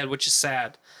top of my head, which is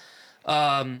sad. They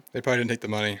probably didn't take the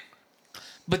money.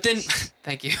 But then,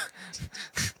 thank you.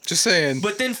 Just saying.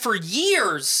 But then for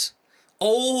years,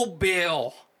 old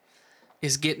Bill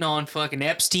is getting on fucking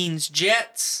Epstein's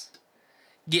jets,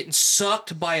 getting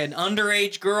sucked by an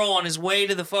underage girl on his way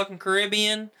to the fucking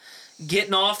Caribbean,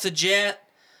 getting off the jet,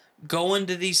 going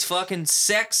to these fucking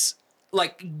sex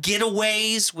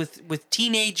getaways with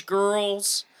teenage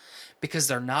girls because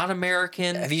they're not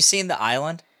American. Have you seen the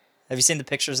island? Have you seen the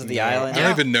pictures of the island? I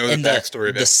don't even know the And backstory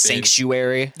of the Epstein.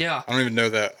 sanctuary. Yeah. I don't even know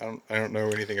that. I don't know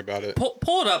anything about it.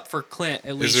 Pull it up for Clint,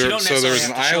 at least. there- You don't so there necessarily was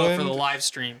have an to show it for island? the live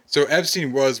stream. So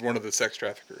Epstein was one of the sex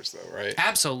traffickers, though, right?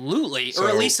 Absolutely. Or So-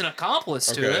 at least an accomplice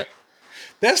to okay. it.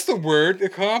 That's the word,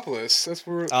 accomplice. That's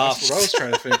what I was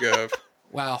trying to think of.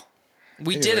 Wow.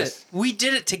 We did Anyways. it. We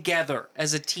did it together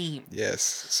as a team. Yes.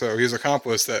 So he was an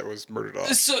accomplice that was murdered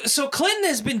off. So Clinton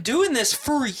has been doing this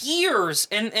for years,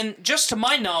 and just to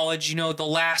my knowledge, you know, the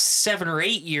last 7 or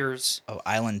 8 years. Oh,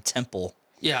 Island Temple.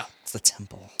 Yeah. It's the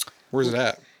temple. Where's it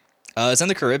at? It's in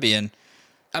the Caribbean.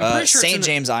 I'm pretty sure it's in St. the-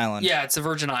 James Island. Yeah, it's the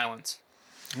Virgin Islands.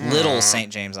 Little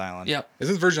St. James Island. Yep.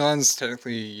 Isn't Virgin Islands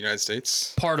technically United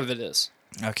States? Part of it is.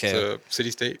 Okay. It's a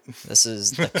city-state? This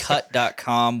is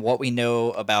thecut.com. What we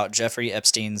know about Jeffrey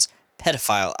Epstein's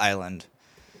pedophile island.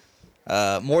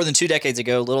 More than 2 decades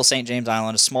ago, Little St. James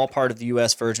Island, a small part of the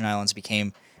U.S. Virgin Islands,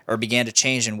 began to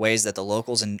change in ways that the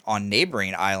locals on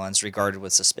neighboring islands regarded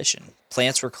with suspicion.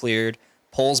 Plants were cleared,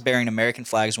 poles bearing American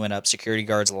flags went up, security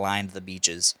guards lined the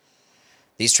beaches.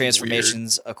 These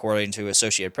transformations, according to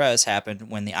Associated Press, happened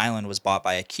when the island was bought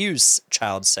by accused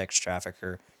child sex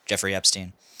trafficker Jeffrey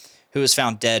Epstein, who was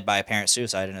found dead by apparent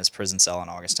suicide in his prison cell on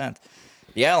August 10th.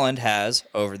 The island has,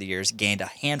 over the years, gained a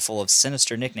handful of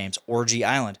sinister nicknames: Orgy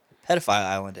Island, Pedophile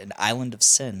Island, and Island of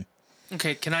Sin.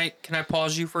 Okay, can I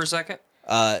pause you for a second?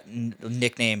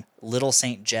 Nickname Little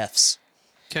St. Jeff's.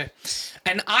 Okay.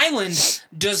 An island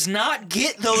does not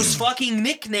get those fucking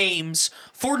nicknames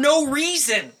for no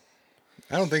reason.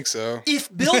 I don't think so.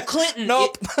 If Bill Clinton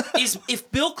Nope. if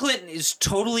Bill Clinton is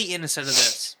totally innocent of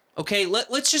this, okay,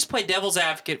 let's just play devil's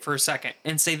advocate for a second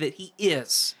and say that he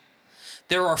is.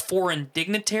 There are foreign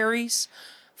dignitaries,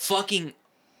 fucking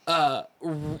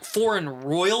foreign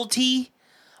royalty,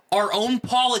 our own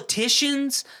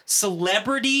politicians,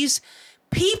 celebrities.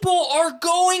 People are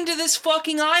going to this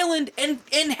fucking island and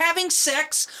having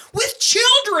sex with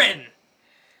children.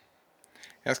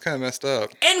 That's kind of messed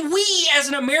up. And we, as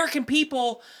an American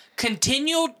people,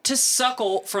 continue to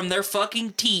suckle from their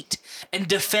fucking teat and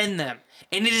defend them.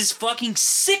 And it is fucking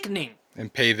sickening.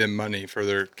 And pay them money for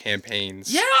their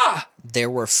campaigns. Yeah! There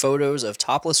were photos of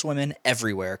topless women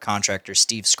everywhere, contractor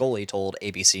Steve Scully told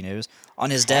ABC News, on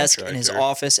his desk, in his Contractor.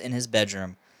 office, in his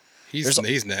bedroom.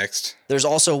 He's next. There's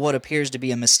also what appears to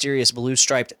be a mysterious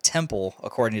blue-striped temple,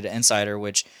 according to Insider,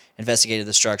 which investigated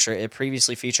the structure. It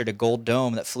previously featured a gold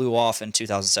dome that flew off in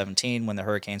 2017 when the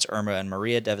hurricanes Irma and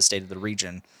Maria devastated the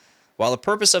region. While the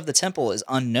purpose of the temple is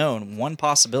unknown, one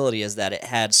possibility is that it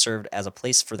had served as a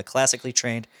place for the classically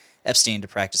trained Epstein to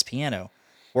practice piano.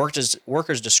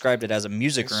 Workers described it as a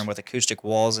music room with acoustic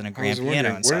walls and a I was grand piano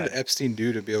wondering, inside. what did Epstein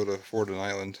do to be able to afford an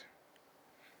island?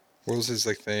 What was his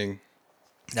thing?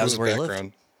 That was where he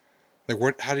lived. Like,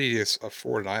 what? How did he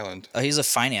afford an island? He's a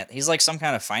finance. He's like some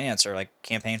kind of financer, like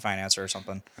campaign financer or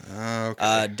something. Oh,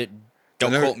 okay.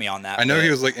 Don't I know- quote me on that. I know but he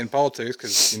was like in politics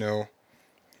because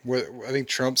what I think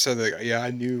Trump said that. Yeah,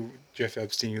 I knew Jeff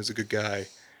Epstein was a good guy,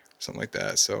 something like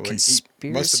that. So like, he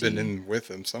must have been in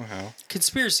with him somehow.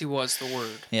 Conspiracy was the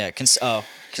word. Yeah,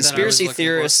 conspiracy looking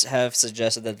theorists have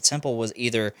suggested that the temple was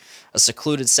either a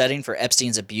secluded setting for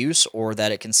Epstein's abuse or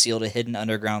that it concealed a hidden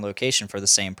underground location for the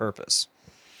same purpose.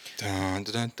 Dun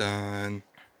dun dun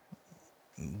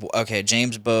dun. Okay,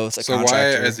 James Both, a So why,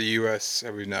 contractor. as the U.S.,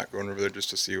 have we not gone over there just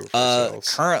to see for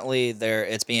ourselves? Currently,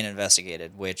 it's being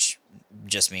investigated, which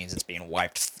just means it's being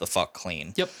wiped the fuck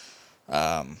clean. Yep.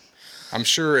 I'm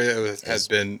sure it has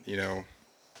been,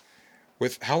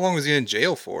 with how long was he in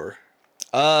jail for?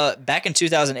 Back in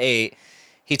 2008,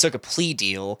 he took a plea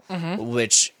deal,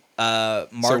 which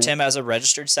marked him as a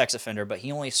registered sex offender, but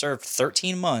he only served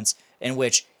 13 months, in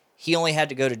which he only had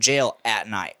to go to jail at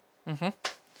night.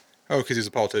 Oh, because he's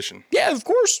a politician. Yeah, of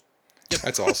course.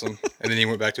 That's awesome. And then he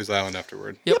went back to his island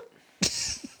afterward. Yep.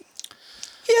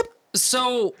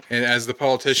 So, And as the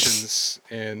politicians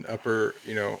and upper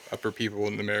people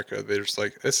in America, they're just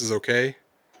like, this is okay.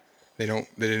 They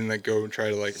didn't like go and try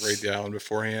to like raid the island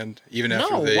beforehand, even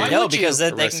after No, they. why No, would you? because they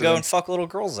can Arrested go him. and fuck little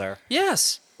girls there.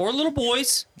 yes. Or little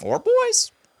boys. Or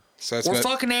boys. So that's Or what-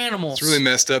 fucking animals. It's really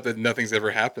messed up that nothing's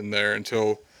ever happened there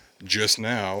until just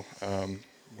now, when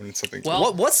it's something.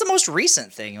 Well- What's the most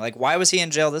recent thing? Like, why was he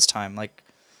in jail this time? Like,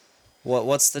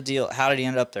 what's the deal? How did he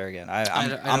end up there again? I I'm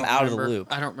don't out of the remember.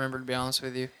 loop. I don't remember, to be honest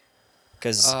with you.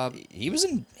 Because he was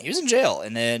in jail,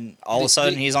 and then all of a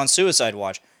sudden he's on suicide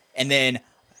watch, and then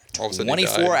all of a sudden he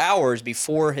 24 died. hours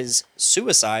before his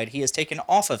suicide, he is taken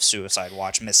off of suicide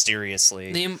watch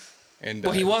mysteriously. And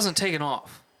Well, he wasn't taken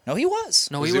off. No, he was.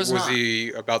 No, he was Was not. he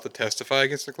about to testify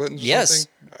against the Clintons? Or Yes,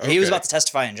 something? he was Okay. about to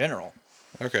testify in general.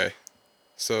 Okay,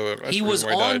 so that's He the was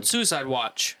reason why he on died. suicide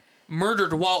watch.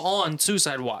 Murdered while on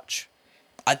suicide watch.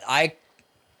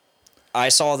 I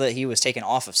saw that he was taken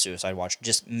off of suicide watch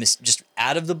just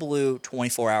out of the blue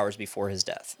 24 hours before his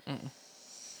death.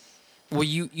 Well,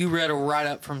 you read a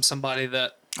write-up from somebody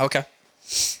that Okay.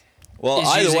 Well, is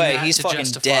either using way, that he's to fucking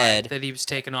justify dead. that he was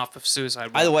taken off of suicide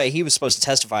watch. Either way, he was supposed to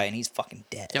testify, and he's fucking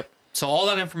dead. Yep. So all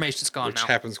that information's gone which now.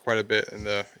 happens quite a bit in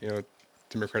the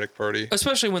Democratic Party,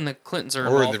 Especially when the Clintons are or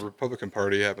in involved. the Republican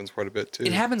Party happens quite a bit too.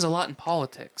 It happens a lot in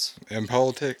politics. And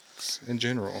politics in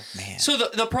general. Man. So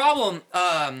the problem,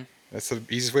 That's the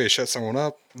easiest way to shut someone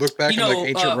up. Look back you in know, like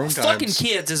ancient Rome fucking times.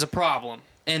 kids is a problem,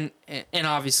 and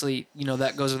obviously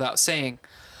that goes without saying.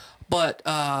 But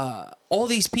all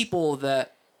these people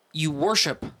that you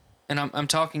worship, and I'm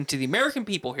talking to the American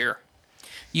people here,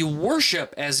 you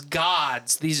worship as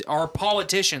gods. These are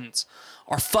politicians,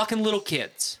 are fucking little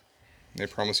kids. They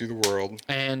promise you the world.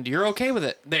 And you're okay with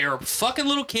it. They are fucking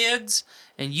little kids,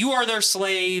 and you are their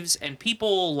slaves, and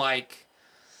people like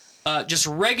just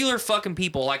regular fucking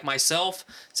people like myself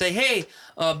say, hey,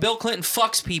 Bill Clinton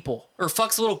fucks people, or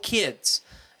fucks little kids.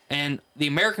 And the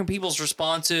American people's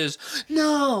response is,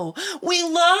 no, we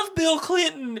love Bill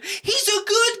Clinton. He's a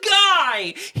good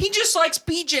guy. He just likes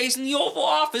BJ's in the Oval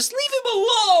Office. Leave him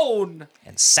alone.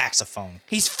 And saxophone.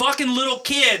 He's fucking little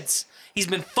kids. He's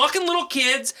been fucking little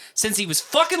kids since he was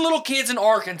fucking little kids in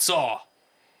Arkansas.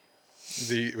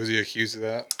 Was he accused of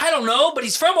that? I don't know, but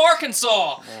he's from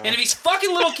Arkansas. And if he's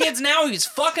fucking little kids now, he was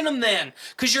fucking them then.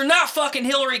 Because you're not fucking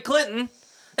Hillary Clinton.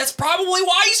 That's probably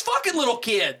why he's fucking little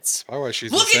kids. Probably why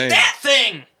she's Look insane. at that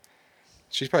thing.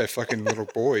 She's probably fucking little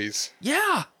boys.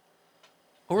 Yeah.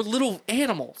 Or little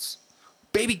animals.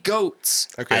 Baby goats.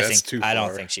 Okay, that's too far. I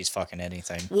don't think she's fucking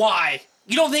anything. Why?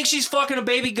 You don't think she's fucking a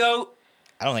baby goat?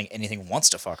 I don't think anything wants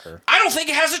to fuck her. I don't think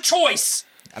it has a choice.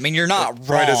 I mean, you're not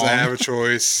Probably wrong. doesn't have a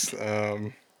choice.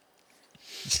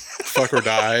 Fuck or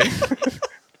die.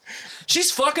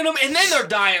 She's fucking them, and then they're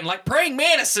dying like praying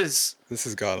mantises. This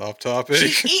has got off topic.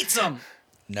 She eats them.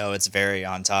 No, it's very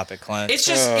on topic, Clint. It's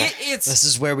just it's. This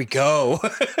is where we go.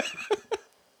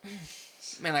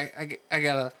 Man, I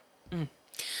gotta.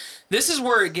 This is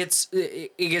where it gets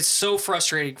so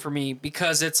frustrating for me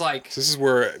because it's like. So this is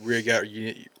where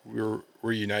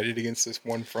we're united against this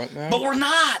one front now. But we're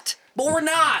not.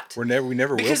 We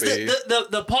never will be. Because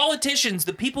the politicians,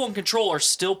 the people in control, are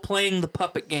still playing the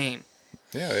puppet game.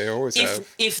 Yeah, they always have.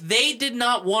 If they did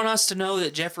not want us to know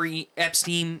that Jeffrey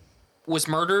Epstein was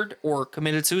murdered or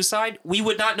committed suicide, we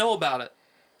would not know about it.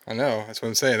 I know. That's what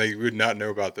I'm saying. They would not know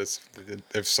about this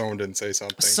if someone didn't say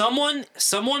something.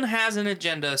 Someone has an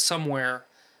agenda somewhere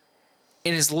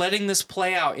and is letting this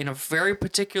play out in a very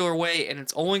particular way, and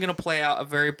it's only going to play out a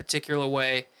very particular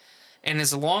way. And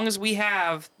as long as we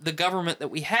have the government that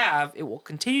we have, it will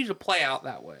continue to play out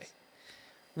that way.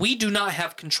 We do not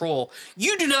have control.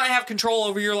 You do not have control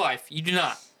over your life. You do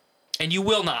not. And you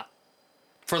will not.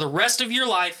 For the rest of your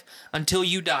life, until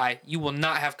you die, you will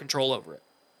not have control over it.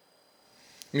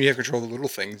 I mean, you have control of the little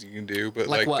things you can do, but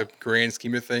like the grand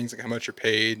scheme of things, like how much you're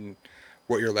paid and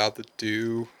what you're allowed to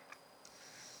do,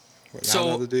 what not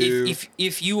allowed to do.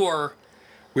 If you are...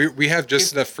 We have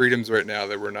just enough freedoms right now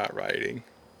that we're not rioting.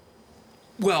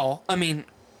 Well, I mean...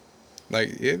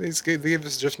 Like, yeah, they give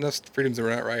us just enough freedoms that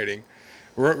we're not rioting.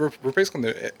 We're basically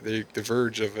on the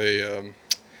verge of a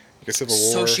civil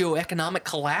war. Socioeconomic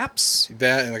collapse?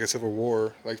 That and like a civil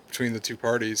war, like between the two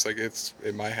parties. Like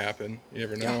it might happen. You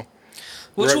never know. Yeah.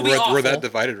 Which will be awful. We're that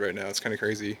divided right now. It's kind of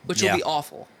crazy. Which will be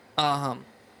awful. But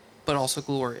also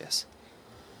glorious.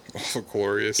 Also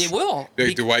glorious. It will.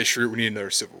 Like Dwight Schrute, we need another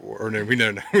civil war. Or no, we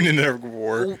need another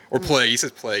war. Or plague. He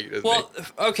says plague, doesn't he?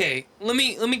 Okay. Let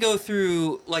me go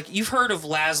through, like, you've heard of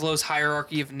Maslow's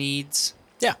hierarchy of needs?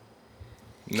 Yeah.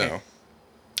 No.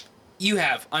 You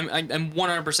have. I'm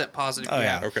 100% positive. Oh, you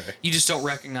yeah. have. Okay. You just don't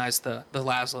recognize the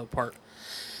Laszlo part.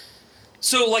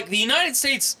 So, like, the United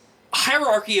States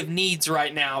hierarchy of needs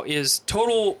right now is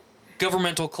total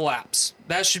governmental collapse.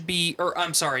 That should be,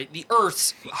 the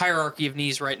Earth's hierarchy of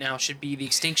needs right now should be the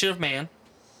extinction of man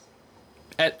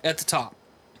at the top.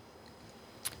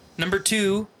 Number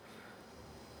 2,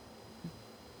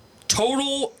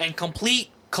 total and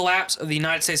complete collapse of the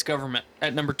United States government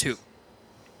at number 2.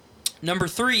 Number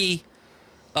 3,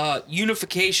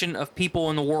 unification of people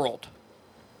in the world.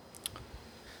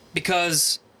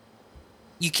 Because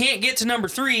you can't get to number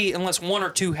 3 unless 1 or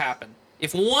 2 happen.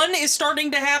 If 1 is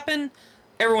starting to happen,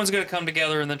 everyone's going to come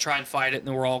together and then try and fight it, and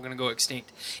then we're all going to go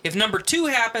extinct. If number 2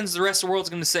 happens, the rest of the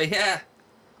world's going to say, yeah,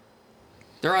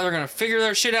 they're either going to figure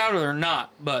their shit out or they're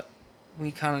not. But we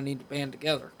kind of need to band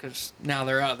together because now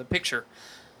they're out of the picture.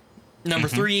 Number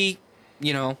 3,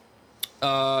 and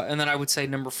then I would say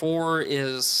number 4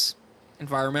 is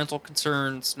environmental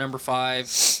concerns. Number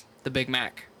 5, the Big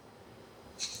Mac.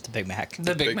 The Big Mac.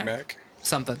 The Big Mac.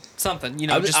 Something.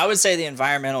 I would say the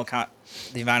environmental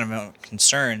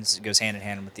concerns goes hand in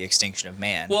hand with the extinction of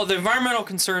man. Well, the environmental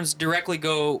concerns directly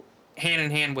go hand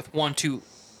in hand with 1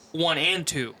 and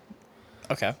 2.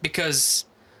 Okay. Because,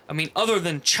 I mean, other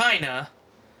than China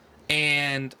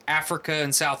and Africa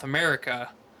and South America,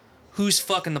 who's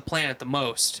fucking the planet the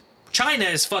most? China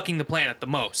is fucking the planet the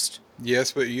most.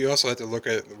 Yes, but you also have to look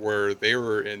at where they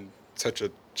were in such a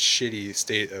shitty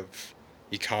state of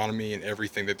economy and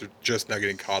everything that they're just not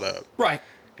getting caught up. Right.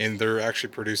 And they're actually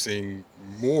producing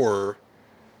more,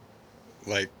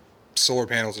 like, solar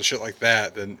panels and shit like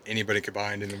that than anybody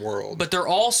combined in the world. But they're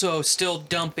also still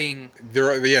dumping... They're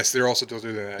also still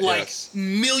doing that, like, yes.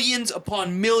 millions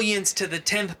upon millions to the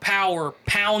 10th power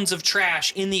pounds of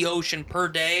trash in the ocean per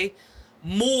day,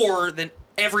 more than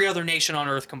every other nation on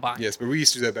Earth combined. Yes, but we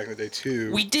used to do that back in the day,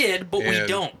 too. We did, but we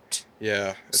don't.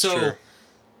 Yeah, that's true.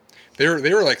 They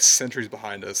were like centuries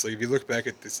behind us. Like if you look back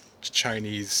at this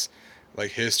Chinese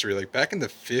like history, like back in the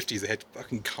 50s they had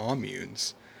fucking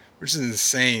communes, which is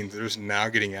insane. They're just now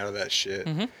getting out of that shit.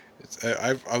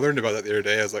 I learned about that the other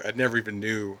day. I was like, I never even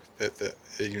knew that it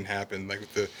even happened. Like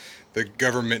the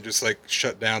government just like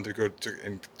shut down to go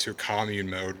to commune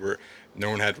mode where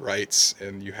no one had rights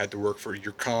and you had to work for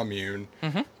your commune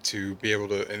to be able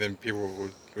to, and then people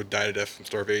would die to death from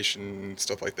starvation and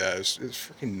stuff like that. It was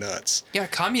freaking nuts. Yeah,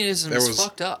 communism is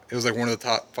fucked up. It was like one of the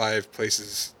top 5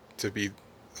 places to be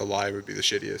alive would be the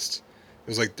shittiest. It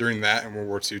was like during that and World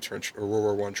War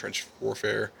I trench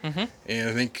warfare. And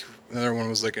I think another one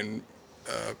was like in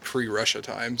pre-Russia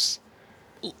times.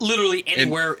 Literally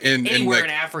anywhere in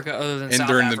Africa other than South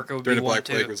Africa would be during the one Black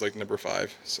too. Plague was like number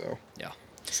 5. So yeah.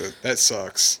 So that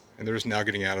sucks. and they're just now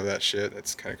getting out of that shit.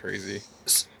 That's kind of crazy.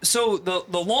 So the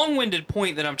long-winded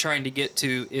point that I'm trying to get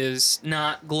to is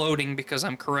not gloating because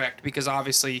I'm correct, because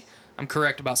obviously I'm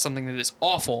correct about something that is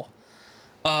awful.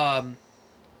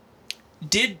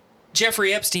 Did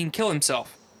Jeffrey Epstein kill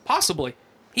himself? Possibly.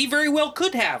 He very well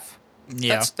could have.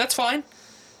 Yeah. That's fine.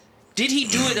 Did he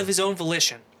do it of his own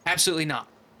volition? Absolutely not.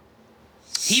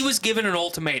 He was given an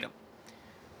ultimatum.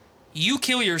 You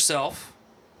kill yourself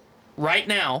right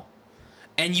now,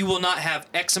 and you will not have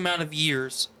X amount of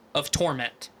years of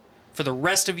torment for the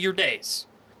rest of your days.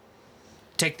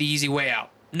 Take the easy way out.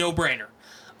 No brainer.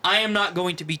 I am not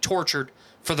going to be tortured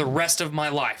for the rest of my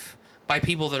life by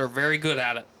people that are very good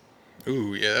at it.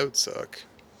 Ooh, yeah, that would suck.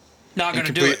 Not going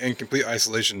to do it. In complete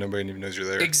isolation, nobody even knows you're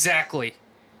there. Exactly.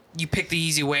 You pick the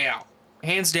easy way out.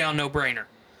 Hands down, no brainer.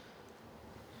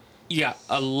 You got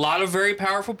a lot of very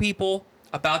powerful people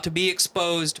about to be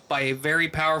exposed by a very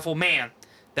powerful man.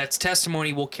 That's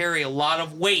testimony will carry a lot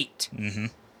of weight. Mm-hmm.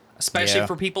 Especially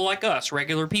for people like us,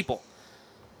 regular people.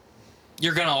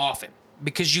 You're going to off him.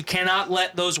 Because you cannot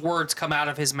let those words come out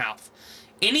of his mouth.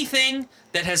 Anything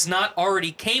that has not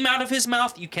already came out of his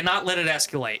mouth, you cannot let it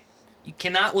escalate. You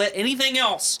cannot let anything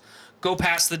else go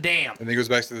past the dam. And it goes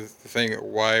back to the thing,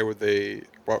 why would they...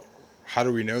 how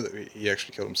do we know that he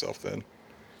actually killed himself then?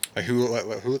 Like, who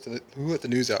let the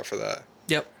news out for that?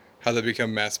 Yep. How'd that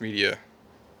become mass media?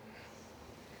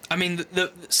 I mean,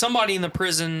 somebody in the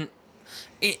prison...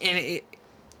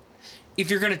 if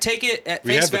you're going to take it at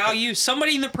face value,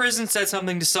 somebody in the prison said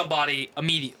something to somebody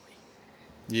immediately.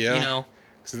 Yeah. You know?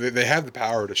 So they have the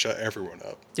power to shut everyone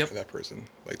up in that prison.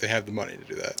 Like, they have the money to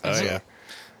do that. Oh, yeah.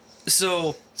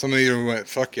 So... Somebody either went,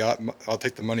 fuck yeah, I'll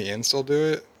take the money and still do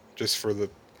it, just for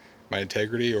my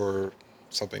integrity, or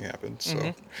something happened. So,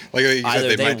 like you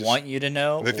Either said, they want you to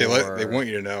know, they want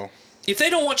you to know. If they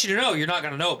don't want you to know, you're not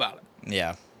going to know about it.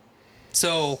 Yeah.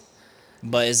 So...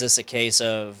 But is this a case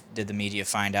of, did the media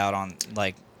find out on,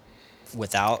 like,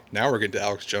 without? Now we're getting to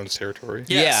Alex Jones territory.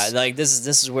 Yes. Yeah, like, this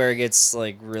is where it gets,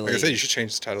 like, really... Like I said, you should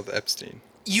change the title to Epstein.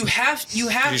 You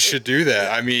should do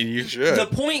that. I mean, you should. The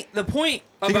point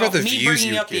about me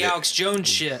bringing up the Alex Jones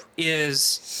shit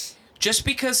is just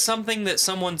because something that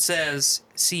someone says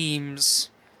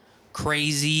seems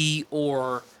crazy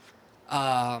or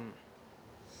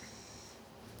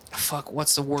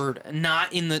what's the word?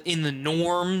 Not in the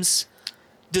norms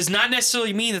does not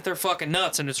necessarily mean that they're fucking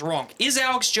nuts and it's wrong. Is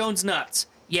Alex Jones nuts?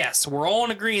 Yes, we're all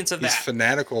in agreement of that. He's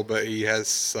fanatical, but he has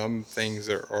some things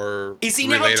that are Is he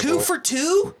relatable. now 2 for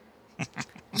 2?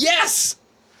 Yes!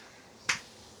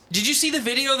 Did you see the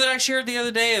video that I shared the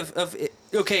other day of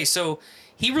okay, so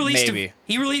he released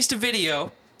a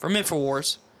video from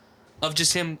InfoWars of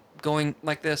just him going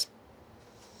like this.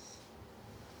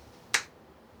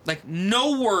 Like,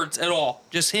 no words at all.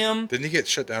 Just him. Didn't he get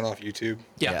shut down off YouTube?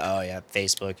 Yeah. Oh, yeah.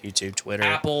 Facebook, YouTube, Twitter.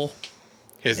 Apple.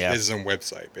 His own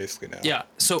website, basically, now. Yeah.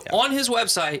 So, on his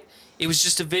website, it was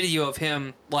just a video of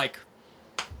him, like,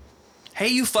 hey,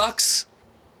 you fucks.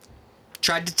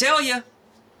 Tried to tell you.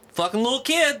 Fucking little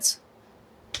kids.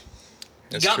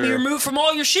 That's You got true. me removed from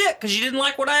all your shit because you didn't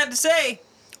like what I had to say.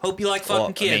 Hope you like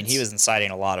fucking kids. I mean, he was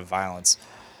inciting a lot of violence,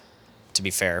 to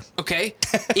be fair. Okay.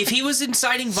 If he was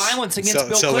inciting violence against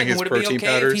Bill selling Clinton, his would it be protein okay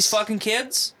powders? if he's fucking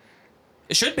kids?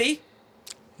 It should be.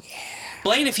 Yeah.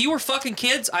 Blaine, if you were fucking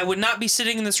kids, I would not be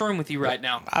sitting in this room with you right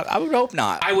now. I would hope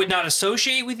not. I would not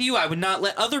associate with you. I would not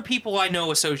let other people I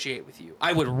know associate with you.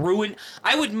 I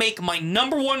would make my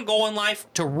number one goal in life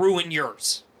to ruin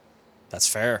yours. That's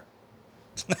fair.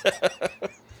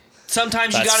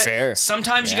 Sometimes That's you gotta fair.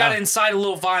 Sometimes you Yeah. gotta incite a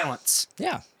little violence.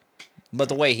 Yeah. But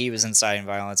the way he was inciting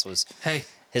violence was... Hey.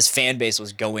 His fan base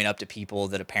was going up to people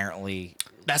that apparently...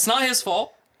 That's not his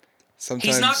fault. Sometimes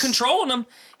He's not controlling them.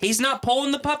 He's not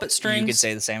pulling the puppet strings. You could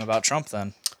say the same about Trump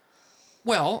then.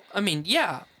 Well, I mean,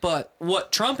 yeah, but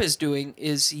what Trump is doing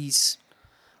is he's,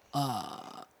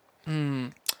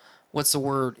 what's the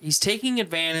word? He's taking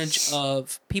advantage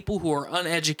of people who are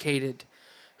uneducated,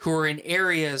 who are in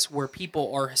areas where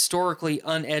people are historically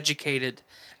uneducated,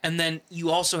 and then you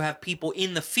also have people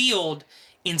in the field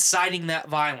inciting that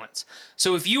violence.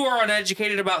 So if you are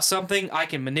uneducated about something, I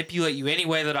can manipulate you any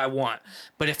way that I want.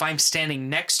 But if I'm standing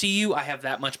next to you, I have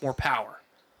that much more power.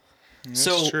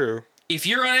 That's true. If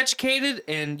you're uneducated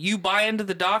and you buy into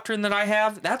the doctrine that I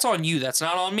have, that's on you. That's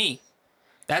not on me.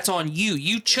 That's on you.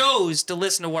 You chose to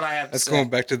listen to what I have to That's say. going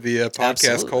back to the podcast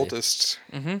Absolutely. cultists.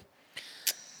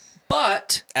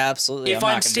 But Absolutely. if I'm I'm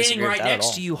not gonna standing disagree with right that at next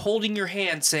all. to you, holding your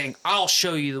hand, saying, I'll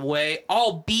show you the way,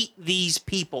 I'll beat these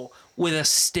people with a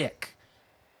stick.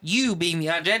 You, being the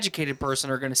uneducated person,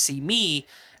 are going to see me,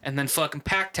 and then fucking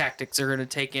pack tactics are going to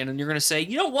take in, and you're going to say,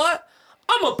 you know what?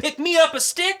 I'm gonna pick me up a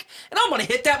stick and I'm gonna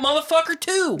hit that motherfucker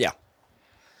too. Yeah.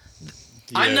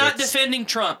 I'm not that's- defending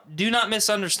Trump. Do not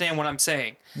misunderstand what I'm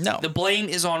saying. No. The blame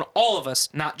is on all of us,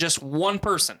 not just one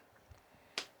person.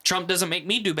 Trump doesn't make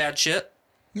me do bad shit.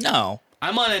 No.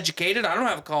 I'm uneducated. I don't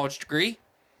have a college degree.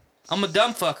 I'm a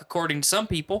dumb fuck according to some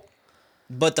people.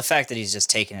 But the fact that he's just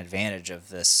taking advantage of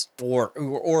this, or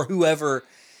whoever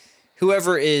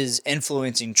is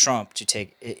influencing Trump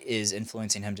is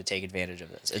influencing him to take advantage of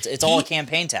this. It's all a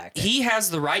campaign tactic. He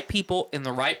has the right people in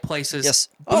the right places. Yes.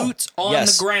 Boots on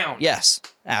yes. the ground. Yes,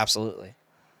 absolutely.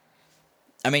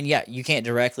 I mean, yeah, you can't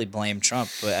directly blame Trump,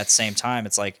 but at the same time,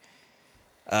 it's like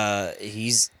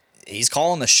he's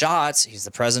calling the shots. He's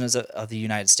the president of the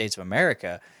United States of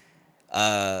America.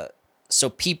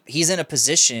 So he's in a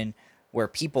position where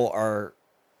people are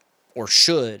or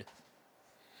should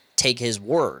take his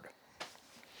word.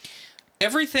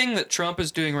 Everything that Trump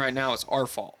is doing right now is our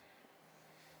fault.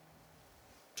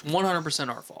 It's 100%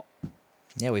 our fault.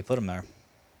 Yeah, we put him there.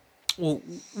 Well,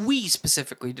 we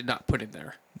specifically did not put him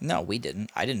there. No, we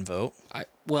didn't. I didn't vote.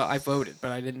 I voted,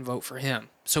 but I didn't vote for him.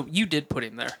 So you did put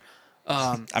him there.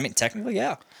 I mean, technically,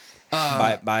 yeah.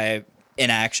 By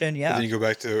inaction, yeah. Then you go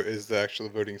back to, is the actual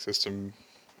voting system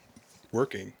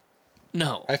working?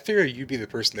 No. I figure you'd be the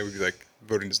person that would be like,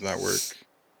 voting does not work.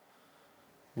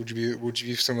 Would you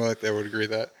be someone like that would agree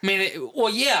with that? I mean,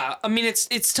 yeah. I mean,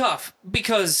 it's tough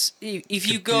because if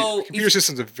you go... Computer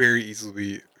systems are very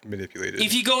easily manipulated.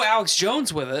 If you go Alex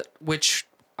Jones with it, which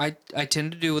I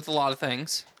tend to do with a lot of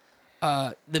things,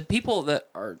 the people that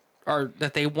are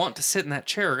that they want to sit in that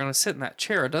chair are going to sit in that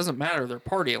chair. It doesn't matter their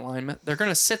party alignment. They're going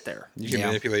to sit there. You can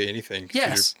manipulate anything.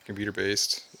 Yes. Computer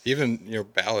based, even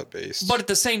ballot based. But at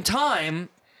the same time,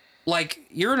 like,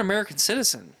 you're an American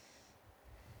citizen.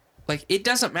 Like, it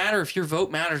doesn't matter if your vote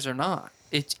matters or not.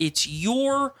 It's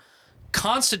your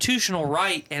constitutional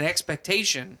right and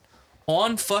expectation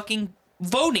on fucking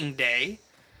voting day,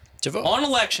 to vote. on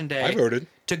election day, I voted.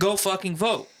 to go fucking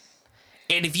vote.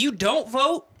 And if you don't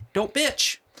vote, don't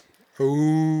bitch.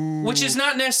 Ooh. Which is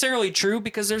not necessarily true,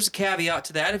 because there's a caveat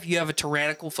to that. If you have a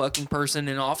tyrannical fucking person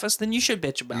in office, then you should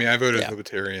bitch about I mean, it. I voted Yeah.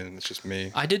 Libertarian. It's just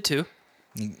me. I did too.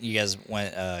 You guys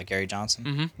went Gary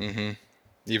Johnson? Mm-hmm.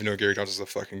 Even though Gary Johnson's a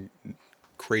fucking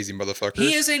crazy motherfucker.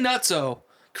 He is a nutso.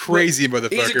 crazy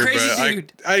motherfucker. He's a crazy but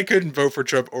dude. I couldn't vote for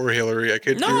Trump or Hillary. I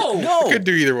couldn't. No. I could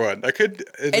do either one. I could.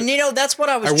 And that's what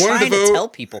I was I wanted trying to to vote. tell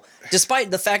people. Despite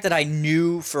the fact that I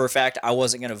knew for a fact I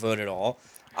wasn't going to vote at all,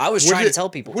 I was Would trying it- to tell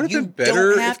people. Would it you have been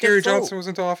better don't have if Gary to vote. Johnson was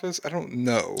into office? I don't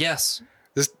know. Yes.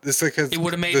 This like It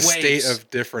would've made the state waves. of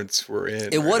difference we're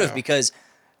in. It right would have, now. because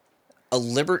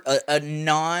a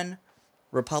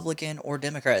non-Republican or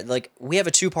Democrat, like, we have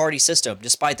a two-party system,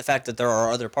 despite the fact that there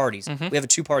are other parties. Mm-hmm. We have a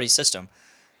two-party system.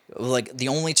 Like, the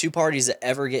only two parties that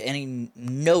ever get any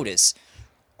notice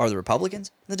are the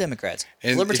Republicans and the Democrats.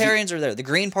 And if you- Libertarians are there. The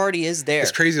Green Party is there.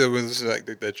 It's crazy though when this is like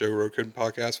that Joe Rogan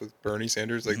podcast with Bernie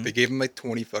Sanders. Mm-hmm. Like they gave him like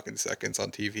 20 fucking seconds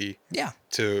on TV Yeah.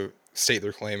 to state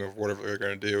their claim of whatever they're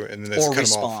going to do, and then they Or just cut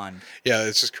respond. them off. Yeah,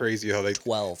 it's just crazy how they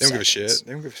 12 They don't give a seconds. shit.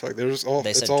 They don't give a fuck. There's all.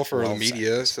 They It's said all for the 12 media.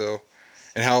 seconds. So,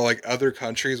 and how like other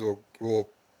countries will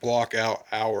block out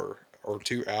hour or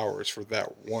 2 hours for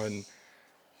that one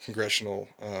congressional,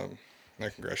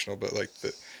 not congressional, but like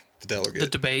the delegate. The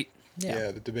debate.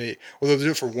 Yeah, the debate. Well, they'll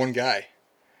do it for one guy.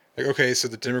 Like, okay, so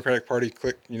the Democratic Party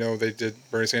they did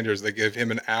Bernie Sanders. They give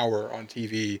him an hour on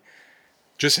TV,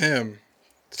 just him,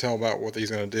 to tell about what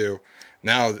he's going to do.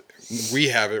 Now we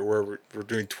have it where we're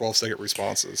doing 12-second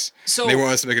responses. So- And they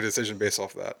want us to make a decision based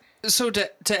off of that. So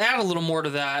to add a little more to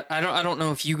that, I don't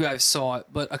know if you guys saw it,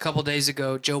 but a couple days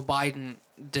ago, Joe Biden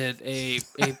did a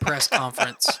press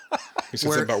conference. He said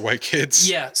Where- something about white kids.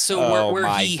 Yeah, so Oh where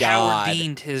my he God. Howard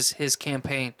Deaned his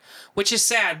campaign, which is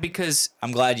sad because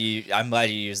I'm glad you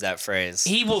used that phrase.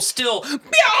 he will still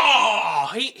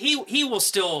he will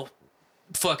still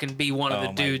fucking be one of Oh the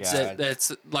my dudes God.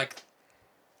 that's like,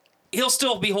 he'll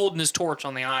still be holding his torch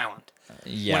on the island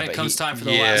yeah, when it but comes he- time for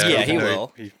the Yeah, last. Yeah, vote. he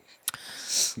will.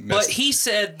 But he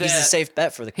said that He's a safe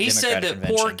bet for the he said Democratic that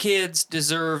poor convention, kids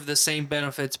deserve the same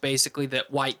benefits basically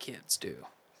that white kids do.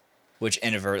 which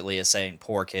inadvertently is saying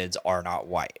poor kids are not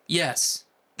white. Yes.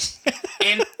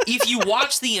 And if you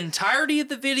watch the entirety of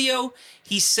the video,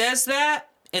 he says that,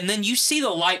 and then you see the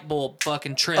light bulb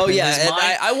fucking trip Oh, in yeah, his and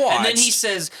mind. I And then he watched.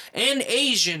 says, and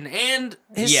Asian, and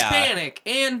Hispanic,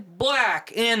 and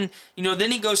black, and,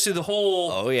 then he goes through the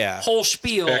whole Oh, yeah. whole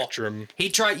spiel. Spectrum. He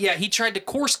tried to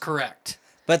course correct.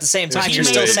 But at the same time, He you're made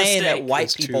still a saying that mistake. white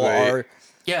It's too people late. are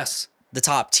Yes. the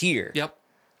top tier. Yep.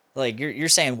 Like, you're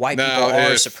saying white Now, people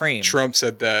are if supreme. Trump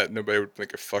said that, nobody would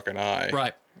blink a fucking eye.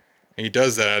 Right. And he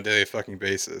does that on a daily fucking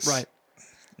basis. Right.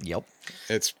 Yep.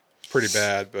 It's pretty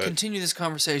bad, but Continue this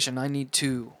conversation. I need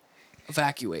to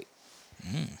evacuate.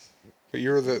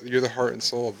 you're the heart and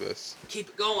soul of this. Keep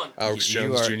it going. Alex You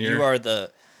Jones are, Jr.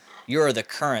 you are the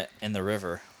current in the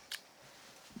river.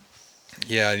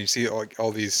 Yeah, and you see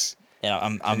all these. Yeah,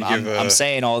 Can you give I'm a-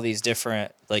 saying all these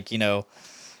different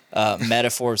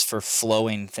metaphors for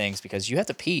flowing things because you have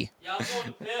to pee. Yeah, I'm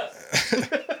going to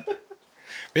piss.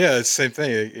 Yeah, it's the same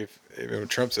thing. If when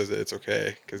Trump says it, it's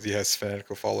okay because he has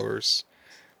fanatical followers,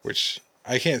 which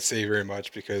I can't say very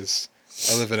much because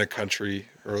I live in a country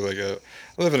I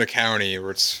live in a county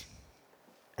where it's.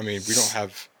 I mean, we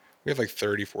have like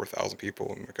 34,000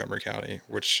 people in Montgomery County,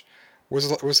 which what's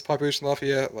the population of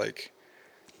Lafayette, like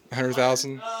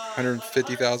 100,000,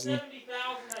 150,000.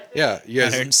 Yeah, you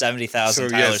guys. 170,000. So,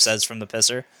 Tyler yes. says from the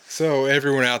pisser. So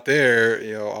everyone out there,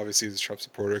 obviously is a Trump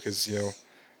supporter because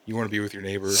you want to be with your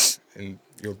neighbor and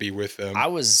you'll be with them. I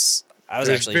was There's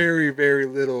actually very, very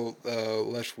little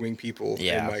left-wing people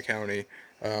Yeah. in my county.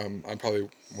 I'm probably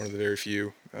one of the very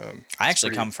few. I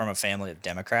actually come from a family of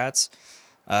Democrats.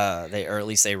 Or at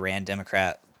least they ran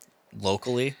Democrat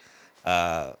locally.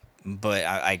 But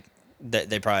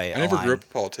they probably I never align. grew up in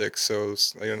politics, so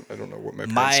I don't know what my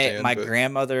parents stand. My but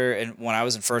grandmother, and when I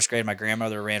was in first grade, my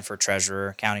grandmother ran for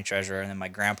county treasurer, and then my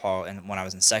grandpa, and when I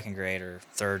was in second grade or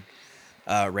third,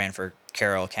 ran for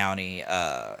Carroll County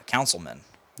councilman.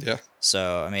 Yeah.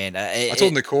 So I mean, I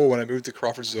told Nicole when I moved to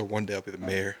Crawfordsville one day I'll be the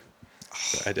mayor.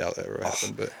 But I doubt that ever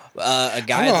happened. But a I don't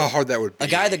guy know how hard that would be. a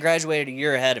guy that graduated a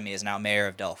year ahead of me is now mayor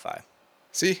of Delphi.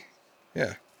 See,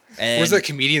 yeah. And, Where's that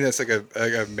comedian that's like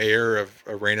a mayor of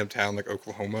a random town like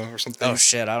Oklahoma or something? Oh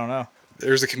shit, I don't know.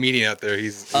 There's a comedian out there.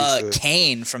 He's the,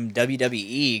 Kane from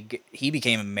WWE, he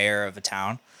became a mayor of a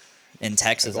town in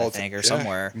Texas, I think, or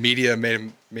somewhere. Media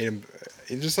made him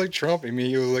just like Trump. I mean,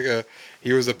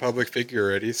 he was a public figure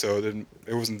already, so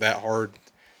it wasn't that hard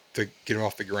to get him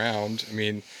off the ground. I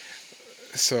mean,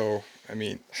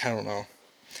 I don't know.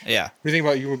 Yeah. What do you think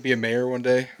about you would be a mayor one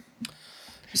day?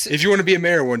 If you want to be a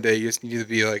mayor one day, you just need to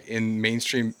be like in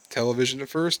mainstream television at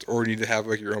first, or you need to have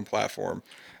like your own platform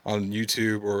on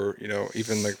YouTube or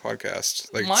even like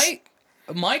podcasts. Like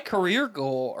My career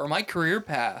goal or my career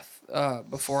path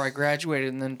before I graduated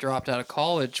and then dropped out of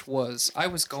college was I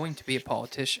was going to be a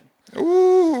politician.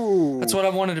 Ooh, That's what I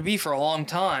wanted to be for a long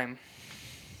time.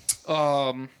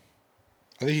 I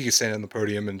think you could stand on the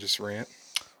podium and just rant.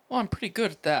 Well, I'm pretty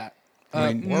good at that.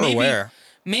 I mean, We're aware.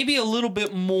 Maybe a little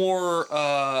bit more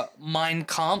Mein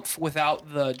Kampf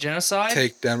without the genocide.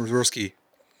 Take down Rorski.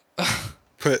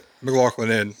 Put McLaughlin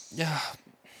in. Yeah.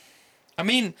 I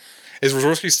mean, Is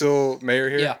Rorski still mayor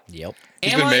here? yeah. Yep.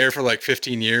 He's Am been I- mayor for like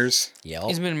 15 years. Yep.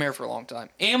 He's been mayor for a long time.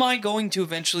 Am I going to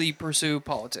eventually pursue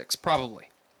politics? Probably.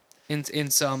 In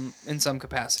some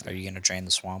capacity. Are you gonna drain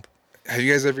the swamp? Have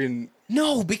you guys ever even...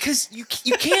 No, because you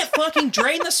can't fucking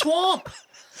drain the swamp.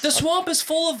 The swamp is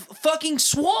full of fucking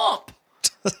swamp.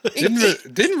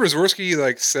 Didn't Rorski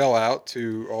like sell out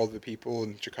to all the people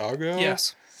in Chicago?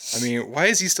 Yes. I mean, why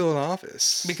is he still in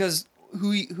office? Because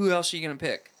who else are you gonna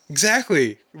pick?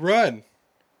 Exactly. Run.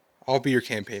 I'll be your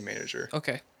campaign manager.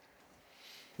 Okay.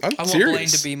 I'm I want serious. Blaine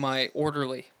to be my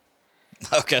orderly.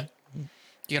 Okay.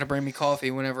 You gotta bring me coffee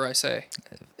whenever I say.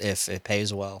 If it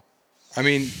pays well. I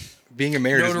mean, being a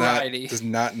mayor Notoriety. does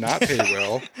not pay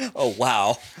well. Oh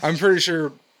wow. I'm pretty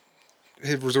sure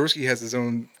Rorski has his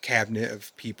own cabinet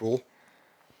of people.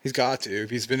 He's got to. If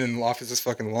he's been in office this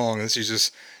fucking long, this is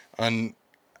just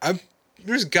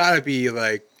there's got to be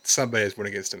like somebody that's went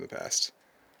against him in the past.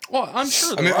 Well, I'm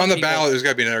sure. I mean, on the ballot, there's got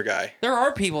to be another guy. there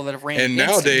are people that have ran. And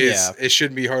against him. nowadays, Yeah. it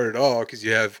shouldn't be hard at all because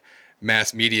you have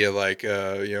mass media like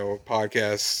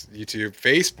podcasts, YouTube,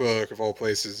 Facebook, of all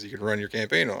places you can run your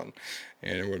campaign on,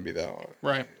 and it wouldn't be that hard.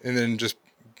 Right. And then just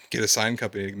get a sign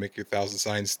company to make you 1,000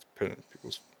 signs. Put it in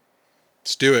people's.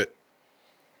 Just do it.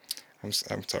 I'm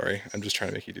sorry. I'm just trying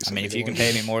to make you do I something. mean, if you can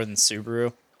pay me more than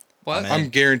Subaru, What? I'm I'm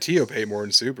guarantee you'll pay more than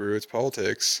Subaru. It's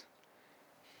politics.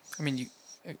 I mean,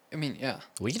 yeah.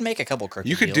 we can make a couple crooked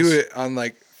You could deals. do it on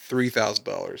like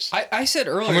 $3,000. I said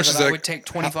earlier much that is I that- would take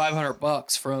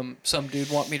 $2,500 from some dude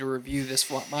want me to review this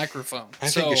microphone. I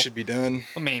think it should be done.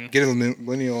 I mean, Get a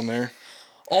millennial in there.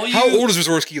 all you. How old is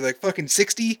Rorski? Like fucking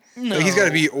 60? No. Like, he's got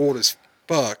to be old as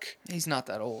fuck. He's not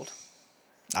that old.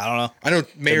 I don't know. I know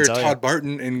Mayor tell ya. Todd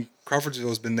Barton in Crawfordsville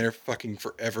has been there fucking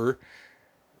forever.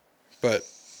 But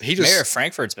he just Mayor of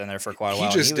Frankfurt's been there for quite a he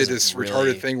while. just was did this really-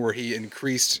 retarded thing where he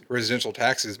increased residential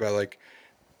taxes by like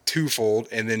twofold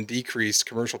and then decreased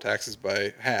commercial taxes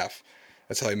by half.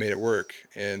 That's how he made it work,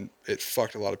 and it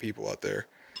fucked a lot of people out there.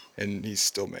 And he's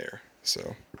still mayor,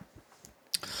 so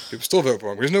people still vote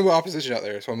for him. There's no opposition out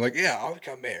there, so I'm like, yeah, I'll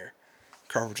become mayor,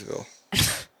 Crawfordsville.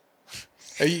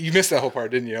 You missed that whole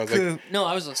part, didn't you? I was like, No,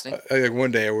 I was listening. like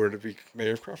one day I wanted to be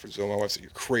mayor of Crawfordsville. My wife said,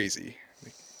 "You're crazy." I'm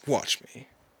like, watch me.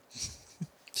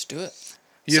 Just do it.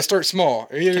 You gotta start small.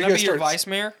 Can I be your vice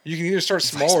mayor? You can either start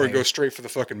small or go straight for the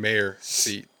fucking mayor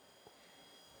seat.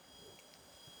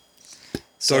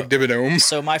 Doug Dibadome.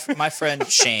 So my friend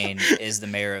Shane is the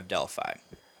mayor of Delphi.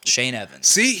 Shane Evans.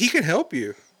 See, he can help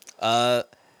you.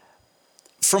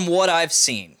 From what I've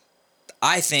seen,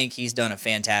 I think he's done a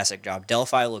fantastic job.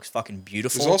 Delphi looks fucking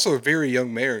beautiful. There's also a very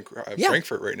young mayor in Yeah.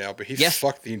 Frankfurt right now, but he Yeah.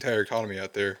 fucked the entire economy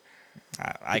out there.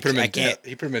 I He put him in can't debt.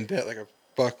 He put him in debt like a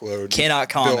buckload.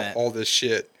 Cannot Built comment. all this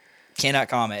shit. cannot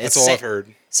comment. That's It's all I've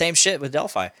heard. Same shit with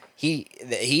Delphi. He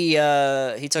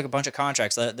took a bunch of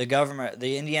contracts. The government,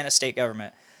 the Indiana state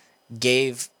government,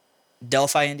 gave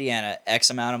Delphi, Indiana, X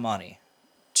amount of money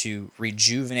to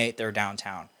rejuvenate their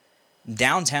downtown.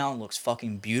 Downtown looks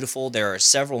fucking beautiful. There are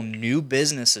several new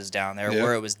businesses down there Yeah.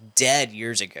 where it was dead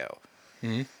years ago.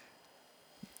 Mhm.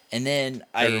 And then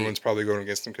Everyone's probably going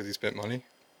against him because he spent money.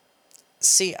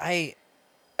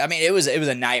 I mean, it was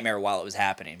a nightmare while it was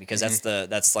happening because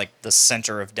that's like the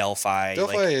center of Delphi.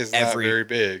 Delphi like is not very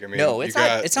big. I mean, No, you it's not-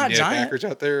 got it's not Indiana giant. Packers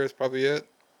out there. That's probably it.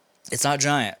 It's not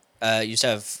giant. It used to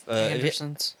have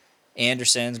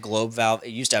Anderson's, Globe Valve.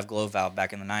 It used to have Globe Valve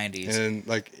back in the 90s. And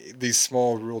like these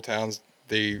small rural towns,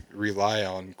 they rely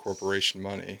on corporation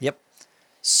money. Yep.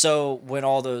 So when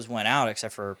all those went out,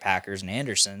 except for Packers and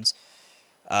Andersons,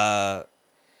 the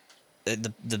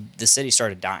city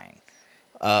started dying.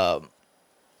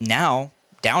 Now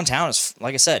downtown is,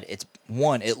 like I said, it's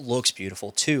one, it looks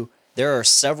beautiful. Two, there are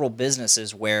several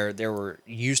businesses where there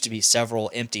used to be several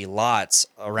empty lots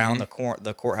around the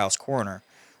courthouse corner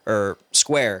or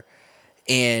square,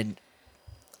 and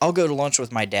I'll go to lunch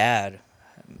with my dad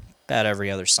about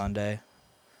every other Sunday,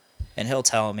 and he'll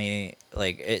tell me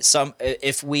like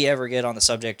if we ever get on the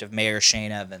subject of Mayor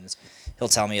Shane Evans, he'll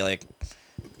tell me like,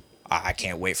 I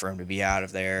can't wait for him to be out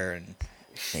of there, and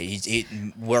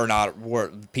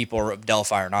people of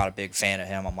Delphi are not a big fan of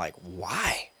him. I'm like,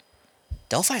 why?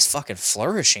 Delphi's fucking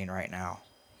flourishing right now.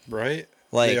 Right?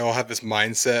 Like, they all have this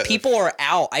mindset. People are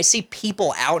out. I see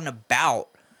people out and about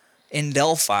in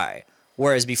Delphi.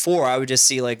 Whereas before, I would just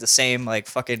see like the same like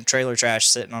fucking trailer trash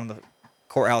sitting on the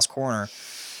courthouse corner.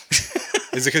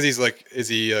 Is it because is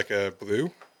he like a blue?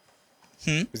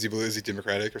 Is he blue? Is he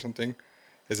Democratic or something?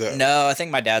 No, I think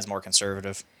my dad's more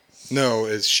conservative. No,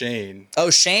 is Shane. Oh,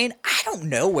 Shane? I don't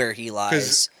know where he lies.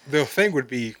 Because the thing would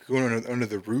be going under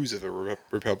the ruse of a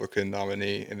Republican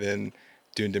nominee and then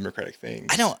doing Democratic things.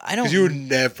 I don't. Because you would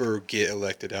never get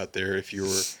elected out there if you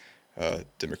were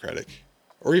Democratic,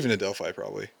 or even in Delphi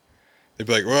probably. They'd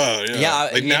be like, well,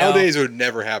 like nowadays it would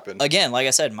never happen. Again, like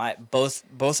I said, both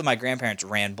of my grandparents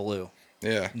ran blue.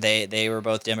 Yeah. They were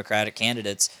both Democratic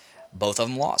candidates. Both of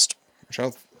them lost.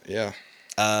 Yeah.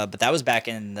 But that was back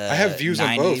in the I have views 90s.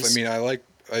 on both. I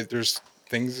mean, there's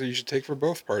things that you should take for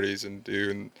both parties and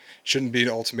do, and shouldn't be an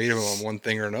ultimatum on one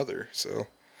thing or another. So,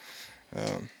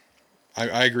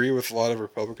 I agree with a lot of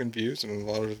Republican views and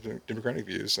a lot of Democratic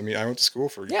views. I mean, I went to school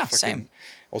for same.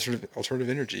 alternative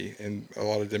energy, and a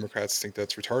lot of Democrats think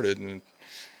that's retarded. And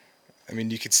I mean,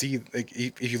 you could see, like,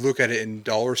 if you look at it in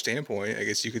dollar standpoint, I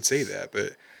guess you could say that,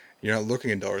 but you're not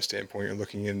looking in dollar standpoint. You're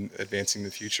looking in advancing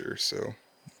the future. So.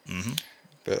 Mm-hmm.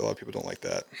 But a lot of people don't like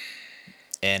that.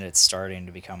 And it's starting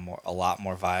to become a lot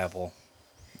more viable.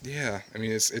 Yeah, I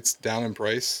mean it's down in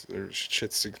price. There's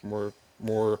shit's more.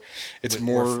 It's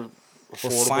more affordable.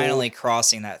 We're finally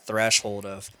crossing that threshold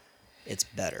of it's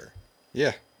better.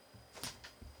 Yeah.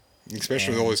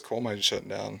 Especially with all these coal mines shutting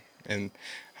down, and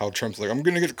how Trump's like, I'm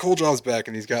gonna get coal jobs back,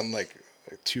 and he's gotten like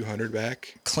 200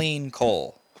 back. Clean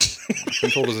coal.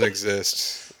 Clean coal doesn't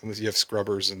exist. Unless you have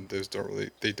scrubbers, and those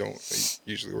they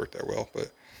usually work that well.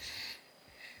 But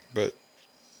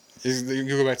you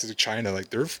go back to China, like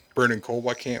they're burning coal.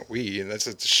 Why can't we? And that's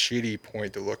a shitty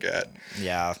point to look at.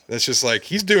 Yeah. That's just like,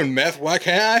 he's doing meth. Why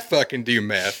can't I fucking do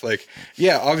meth? Like,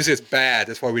 yeah, obviously it's bad.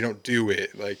 That's why we don't do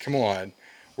it. Like, come on,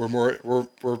 we're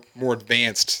more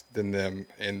advanced than them.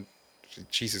 And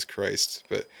Jesus Christ,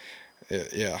 but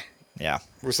yeah. Yeah.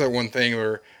 What's that one thing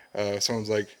where someone's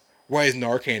like, why is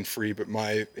Narcan free, but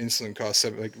my insulin costs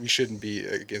 $7? Like, we shouldn't be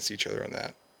against each other on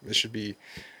that. It should be,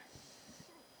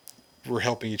 we're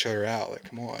helping each other out. Like,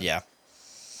 come on. Yeah.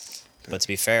 But to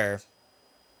be fair,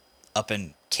 up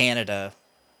in Canada,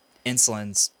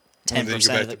 insulin's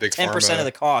 10% of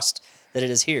the cost that it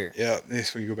is here. Yeah,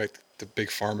 this when you go back to Big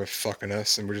Pharma fucking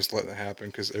us, and we're just letting it happen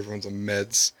because everyone's on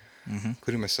meds,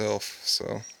 including myself.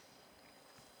 So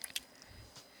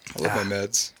I love my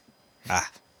meds.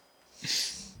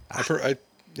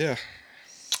 Yeah.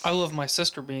 I love my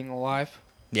sister being alive.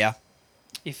 Yeah.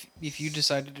 If you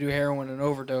decide to do heroin and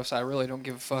overdose, I really don't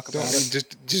give a fuck about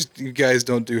it. Just you guys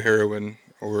don't do heroin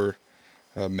or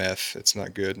meth. It's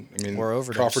not good. I mean, Or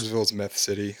overdose. Crawfordsville's meth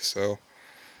city, so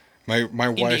my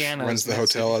wife Indiana runs is the meth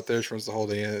hotel city. out there. She runs the whole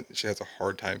day in it. She has a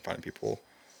hard time finding people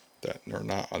that are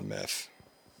not on meth,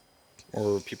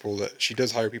 or people that she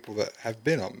does hire people that have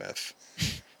been on meth,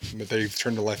 but they've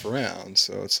turned their life around.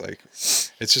 So it's like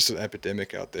it's just an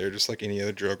epidemic out there, just like any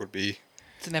other drug would be.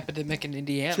 It's an epidemic in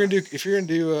Indiana. If you're gonna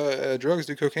do drugs,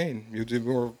 do cocaine. You'll do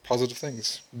more positive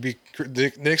things. Be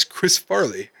the next Chris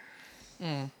Farley.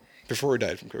 Before he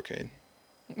died from cocaine.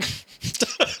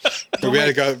 But we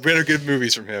had good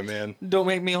movies from him, man. Don't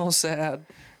make me all sad.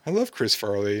 I love Chris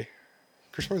Farley.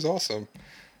 Chris Farley's awesome.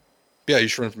 Yeah, you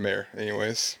should run for mayor.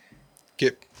 Anyways,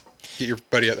 get your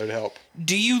buddy out there to help.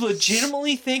 Do you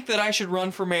legitimately think that I should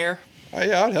run for mayor?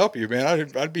 Yeah, I'd help you,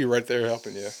 man. I'd be right there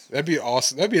helping you. That'd be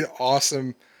awesome. That'd be an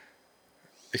awesome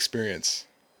experience.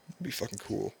 It'd be fucking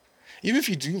cool. Even if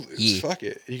you do lose, fuck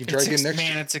it. You can try again next year.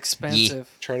 Man, it's expensive.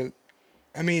 Try to.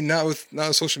 I mean, not with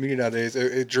social media nowadays.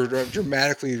 It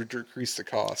dramatically decreased the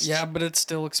cost. Yeah, but it's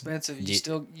still expensive. You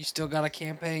still got a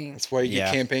campaign. That's why you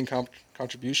get campaign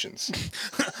contributions.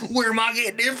 Where am I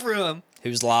getting it from?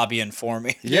 Who's lobbying for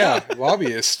me? Yeah,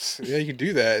 lobbyists. Yeah, you can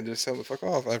do that and just tell them to fuck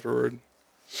off afterward.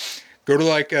 Go to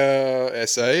like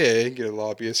SIA, get a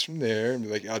lobbyist from there, and be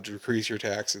like, "I'll decrease your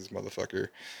taxes, motherfucker,"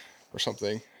 or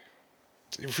something.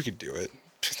 If we could do it,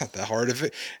 it's not that hard.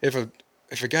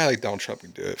 If a guy like Donald Trump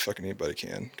can do it, fucking anybody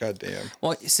can. God damn.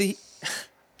 Well, you see,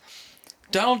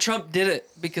 Donald Trump did it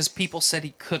because people said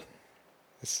he couldn't.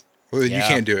 Well, you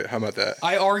can't do it. How about that?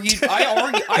 I argued.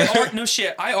 No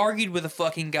shit. I argued with a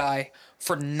fucking guy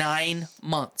for 9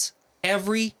 months,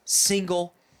 every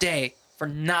single day for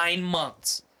 9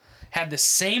 months. Had the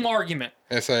same argument.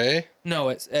 SIA? No,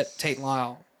 it's at Tate and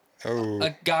Lyle. Oh.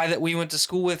 A guy that we went to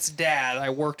school with's dad. I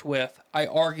worked with. I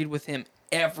argued with him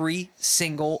every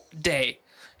single day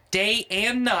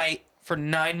and night for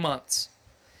 9 months.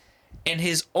 And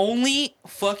his only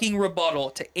fucking rebuttal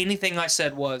to anything I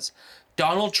said was,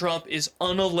 Donald Trump is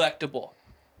unelectable.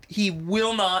 He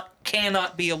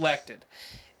cannot be elected.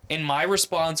 And my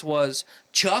response was,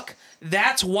 Chuck,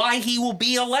 that's why he will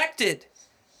be elected.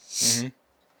 Mm-hmm.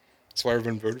 That's why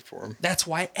everyone voted for him. That's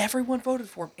why everyone voted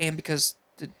for him. And because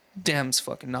the Dems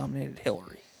fucking nominated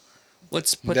Hillary.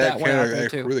 Let's put that one out there,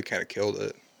 too. Really kind of killed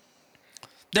it.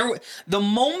 The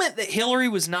moment that Hillary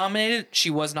was nominated, she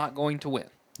was not going to win.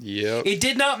 Yep. It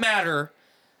did not matter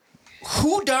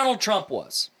who Donald Trump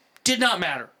was. Did not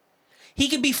matter. He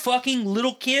could be fucking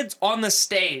little kids on the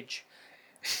stage,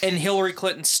 and Hillary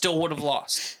Clinton still would have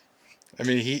lost. I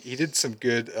mean, he did some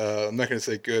good. I'm not gonna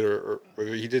say good, or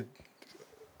he did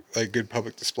like good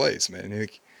public displays, man.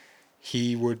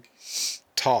 He would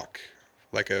talk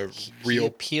like a real. He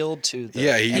appealed to the.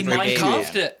 Yeah, He like, Mein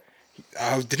Kampfed it.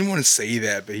 I didn't want to say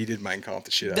that, but he did Mein Kampf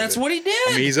the shit out of it. That's what he did.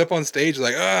 I mean, he's up on stage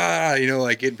like,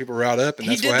 like getting people riled up, and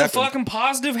that's what happened. He did the fucking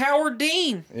positive Howard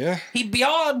Dean. Yeah. He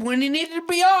beyawed when he needed to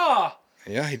beyaw.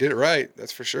 Yeah, he did it right.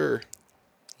 That's for sure.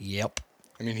 Yep.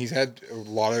 I mean, he's had a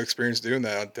lot of experience doing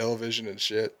that on television and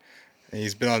shit. And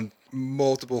he's been on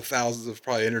multiple thousands of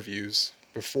probably interviews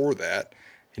before that.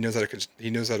 He knows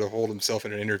how to hold himself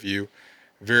in an interview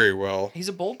very well. He's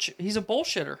a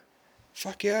bullshitter.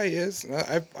 Fuck yeah, he is.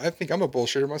 I think I'm a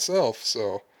bullshitter myself,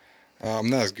 so I'm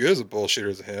not as good as a bullshitter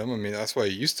as him. I mean, that's what I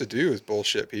used to do is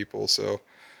bullshit people. So,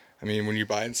 I mean, when you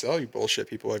buy and sell, you bullshit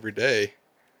people every day.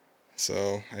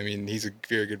 So, I mean, he's a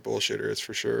very good bullshitter, it's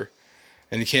for sure.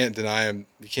 And you can't deny him.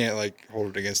 You can't like hold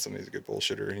it against him. He's a good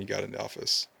bullshitter, and he got into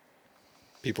office.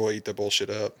 People eat the bullshit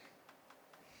up.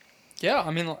 Yeah,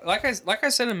 I mean, like I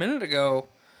said a minute ago,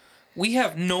 we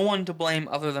have no one to blame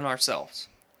other than ourselves.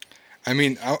 I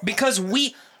mean, because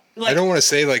we. Like, I don't want to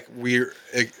say like we're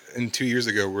in 2 years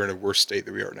ago we're in a worse state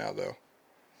than we are now, though.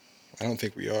 I don't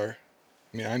think we are.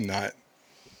 I mean, I'm not.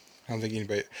 I don't think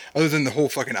anybody, other than the whole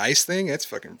fucking ICE thing, that's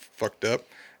fucking fucked up.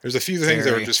 There's a few things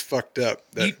that are just fucked up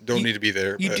that don't need to be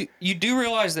there. You do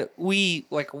realize that we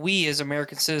as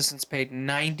American citizens paid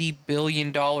 $90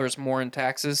 billion more in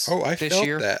taxes this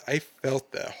year? I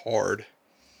felt that hard.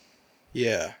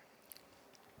 Yeah.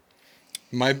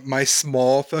 My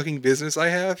small fucking business I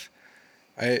have,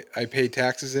 I paid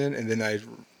taxes in, and then I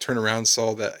turned around and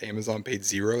saw that Amazon paid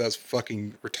 $0. That's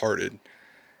fucking retarded.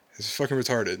 It's fucking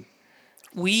retarded.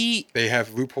 They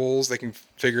have loopholes they can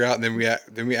figure out, and then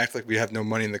we act like we have no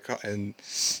money in the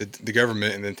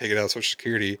government, and then take it out of Social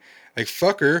Security. Like,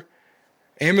 fucker,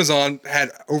 Amazon had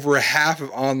over a half of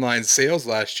online sales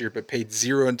last year, but paid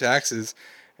 $0 in taxes.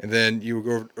 And then you would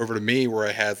go over to me where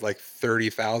I had like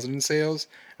 30,000 in sales,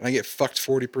 and I get fucked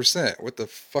 40%. What the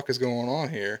fuck is going on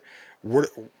here? What?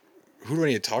 Who do I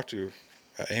need to talk to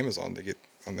at Amazon to get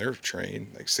on their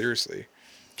train? Like, seriously.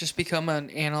 Just become an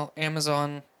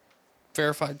Amazon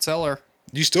verified seller.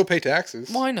 You still pay taxes.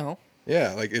 Well, I know.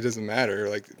 Yeah, like, it doesn't matter.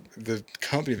 Like, the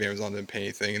company of Amazon didn't pay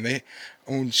anything, and they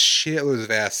own shitloads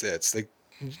of assets. Like,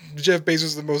 Jeff Bezos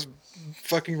is the most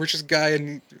fucking richest guy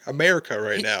in America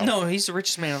right now. No, he's the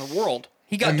richest man in the world.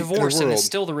 He got In the divorced and is world.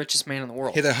 still the richest man in the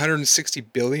world. He had 160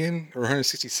 billion or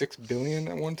 166 billion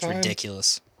at one time.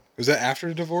 Ridiculous. Was that after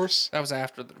the divorce? That was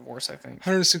after the divorce, I think.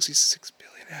 166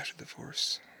 billion after the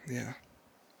divorce. Yeah.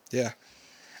 Yeah.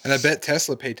 And I bet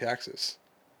Tesla paid taxes.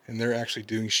 And they're actually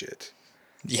doing shit.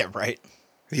 Yeah, right.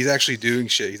 He's actually doing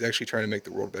shit. He's actually trying to make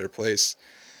the world a better place.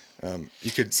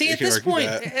 You could See, you at could this argue point,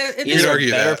 that. at You this- could Either a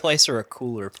argue better that. place or a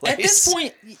cooler place. At this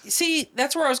point, see,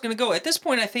 that's where I was going to go. At this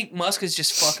point, I think Musk is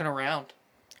just fucking around.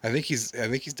 I think he's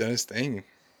done his thing.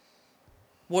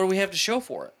 What do we have to show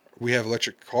for it? We have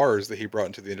electric cars that he brought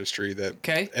into the industry that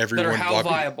Okay, everyone that are how lobbied-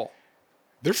 viable?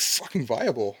 They're fucking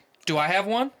viable. Do I have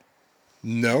one?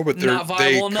 No, but Not they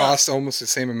viable enough. cost almost the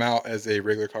same amount as a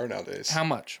regular car nowadays. How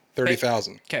much?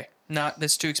 30,000. Okay,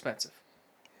 that's too expensive.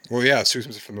 Well, yeah, it's too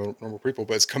expensive for normal people,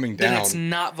 but it's coming Then down. it's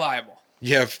not viable.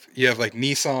 You have like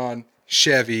Nissan,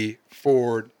 Chevy,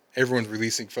 Ford. Everyone's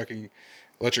releasing fucking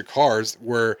electric cars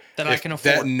where That I if can that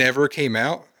afford. never came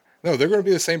out. No, they're going to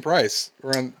be the same price,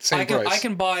 around the same price. I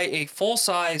can buy a full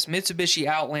size Mitsubishi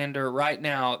Outlander right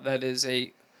now that is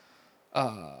a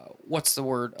what's the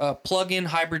word? A plug-in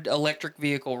hybrid electric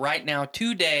vehicle right now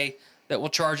today that will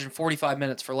charge in 45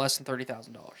 minutes for less than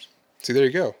 $30,000. See, there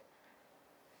you go.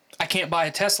 I can't buy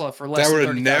a Tesla for less That than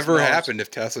would $30,000. have never happened if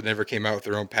Tesla never came out with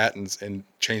their own patents and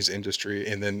changed the industry,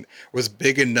 and then was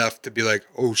big enough to be like,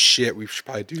 "Oh shit, we should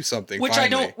probably do something." Which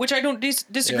finally. I don't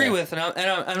disagree Yeah. with, and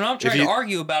I'm not trying you- to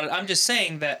argue about it. I'm just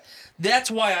saying that's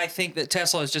why I think that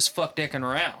Tesla is just fuck dicking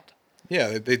around.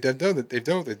 Yeah, they've done what they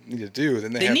need to do.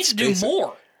 Then They have need to do SpaceX.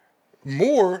 more.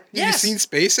 More? Yes. Have you seen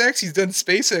SpaceX? He's done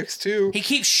SpaceX too. He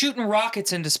keeps shooting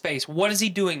rockets into space. What is he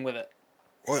doing with it?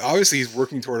 Well, obviously he's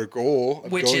working toward a goal.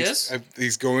 Of Which going, is?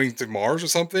 he's going to Mars or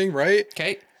something, right?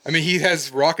 Okay. I mean, he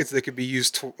has rockets that could be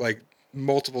used like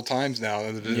multiple times now,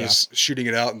 and they're just shooting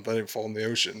it out and letting it fall in the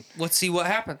ocean. Let's see what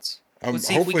happens. Let's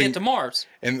see if we hopefully- get to Mars.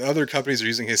 And other companies are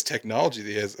using his technology that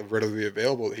he has readily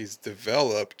available that he's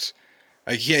developed.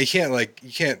 Like, you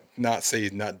can't not say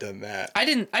he's not done that. I'm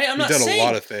He's not done saying a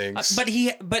lot of things.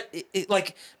 but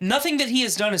like nothing that he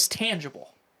has done is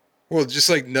tangible. Well, just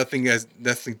like nothing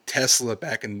Tesla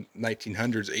back in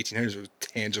 1900s, 1800s was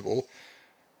tangible.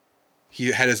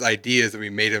 He had his ideas that we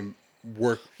made him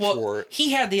work Well, for.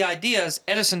 he had the ideas.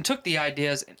 Edison took the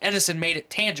ideas, and Edison made it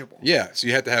tangible. Yeah, so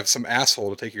you had to have some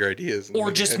asshole to take your ideas. And Or then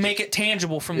you just had to- make it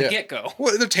tangible from the get-go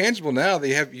Well, they're tangible now.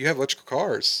 You have electrical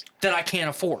cars. that I can't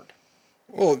afford.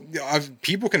 Well,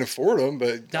 people can afford them,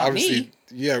 but Not obviously, me.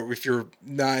 yeah, if you're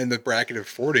not in the bracket of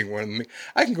affording one, I mean,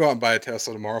 I can go out and buy a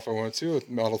Tesla tomorrow if I want to. With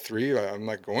Model 3, I'm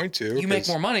not going to. You make 'cause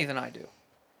more money than I do.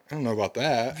 I don't know about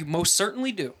that. You most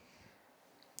certainly do.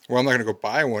 Well, I'm not gonna go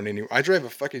buy one anymore. I drive a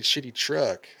fucking shitty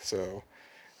truck, so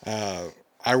the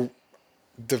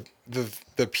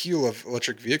appeal of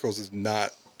electric vehicles has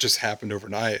not just happened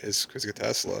overnight. It's because of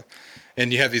Tesla,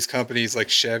 and you have these companies like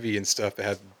Chevy and stuff that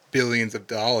have billions of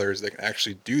dollars that can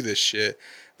actually do this shit,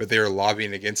 but they are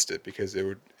lobbying against it because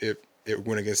it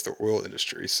went against the oil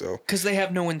industry. So Because they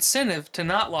have no incentive to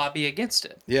not lobby against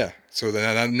it. yeah, so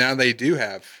then now they do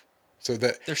have, so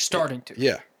that They're starting to.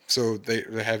 yeah. So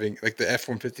they're having like the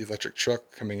F-150 electric truck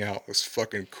coming out looks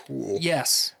fucking cool.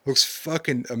 Yes. Looks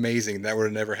fucking amazing. That would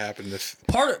have never happened if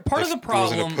Part of if the there wasn't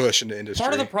problem a push in the industry.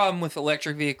 Part of the problem with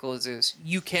electric vehicles is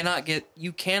you cannot get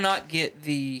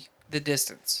the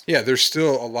distance. Yeah, there's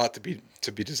still a lot to be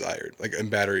desired. Like in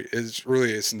battery,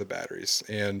 it's in the batteries,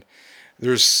 and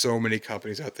there's so many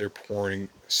companies out there pouring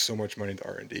so much money into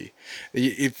R&D.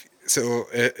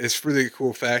 It's really a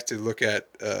cool fact to look at.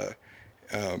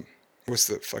 What's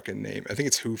the fucking name? I think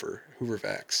it's Hoover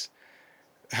Vax.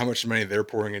 How much money they're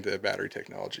pouring into battery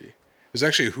technology. There's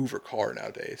actually a Hoover car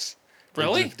nowadays.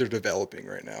 Really? They're developing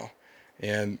right now.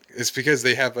 And it's because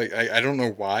they have like, I don't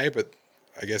know why, but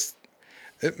I guess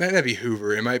it might not be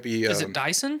Hoover. It might be. Is it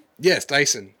Dyson? Yes,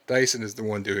 Dyson. Dyson is the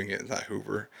one doing it, not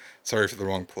Hoover. Sorry for the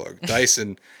wrong plug.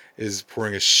 Dyson is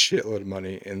pouring a shitload of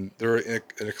money, and they're in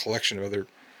a collection of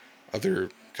other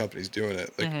companies doing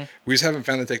it. Like we just haven't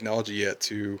found the technology yet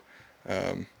to,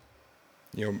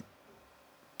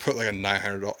 put like a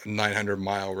 900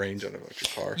 mile range on an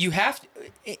electric car. You have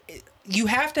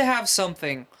to have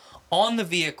something on the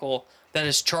vehicle that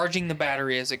is charging the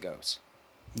battery as it goes.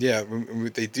 Yeah,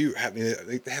 they do have.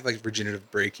 They have like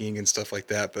regenerative braking and stuff like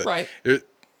that, but Right.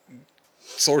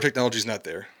 solar technology is not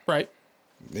there. Right.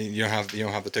 You don't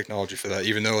have the technology for that.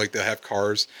 Even though like they have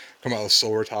cars come out with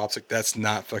solar tops, like that's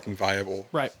not fucking viable.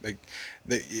 Right. Like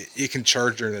it can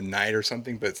charge during the night or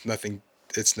something, but it's nothing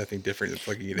different than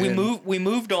plugging it in. We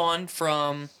moved on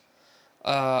from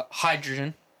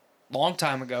hydrogen long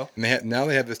time ago. And now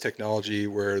they have this technology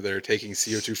where they're taking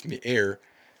CO2 from the air.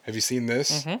 Have you seen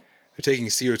this? Mm-hmm. They're taking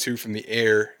CO2 from the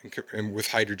air and with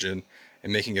hydrogen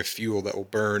and making a fuel that will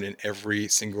burn in every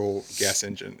single gas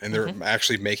engine. And they're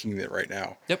actually making it right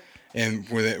now. Yep. And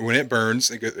when it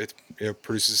burns, it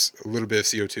produces a little bit of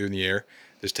CO2 in the air.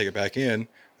 They just take it back in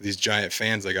with these giant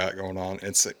fans they got going on.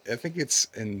 And I think it's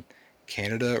in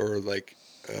Canada or like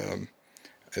I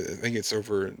think it's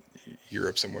over in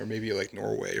Europe somewhere, maybe like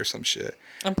Norway or some shit.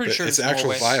 I'm pretty sure it's it's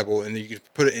actually Norway. viable, and you can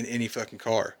put it in any fucking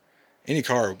car. Any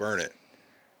car will burn it.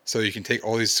 So you can take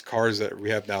all these cars that we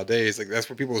have nowadays. Like that's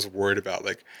what people was worried about.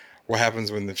 Like what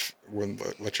happens when the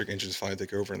electric engines finally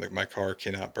take over and like my car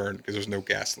cannot burn because there's no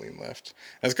gasoline left.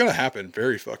 That's gonna happen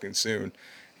very fucking soon.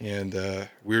 And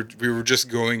we were just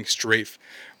going straight.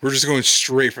 We're just going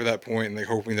straight for that point and like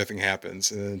hoping nothing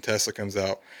happens. And then Tesla comes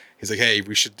out. He's like, hey,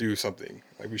 we should do something.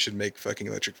 Like we should make fucking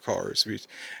electric cars.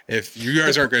 If you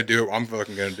guys aren't going to do it, I'm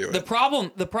fucking going to do it. The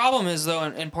problem is though,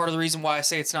 and part of the reason why I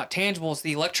say it's not tangible is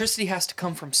the electricity has to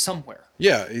come from somewhere.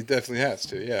 Yeah, it definitely has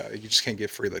to. Yeah, you just can't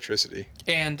get free electricity.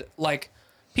 And like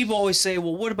people always say,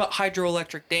 well, what about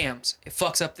hydroelectric dams? It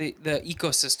fucks up the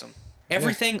ecosystem.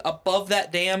 Everything above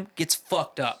that dam gets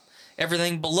fucked up.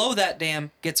 Everything below that dam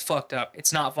gets fucked up.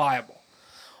 It's not viable.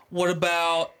 What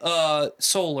about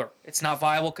solar? It's not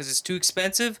viable because it's too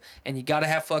expensive, and you got to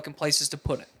have fucking places to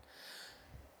put it.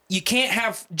 You can't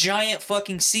have giant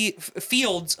fucking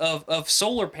fields of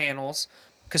solar panels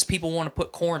because people want to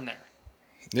put corn there.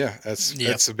 Yeah,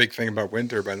 that's a big thing about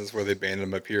wind turbines. That's why they banned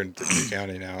them up here in Dixie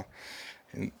County now.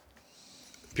 And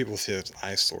people say it's an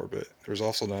eyesore, but there's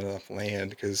also not enough land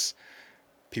because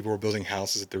people are building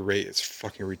houses at the rate it's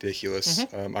fucking ridiculous.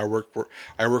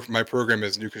 Mm-hmm. My program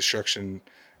is new construction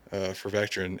for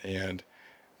Vectren, and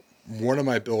one of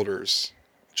my builders,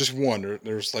 just one,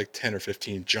 there's like 10 or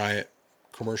 15 giant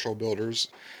commercial builders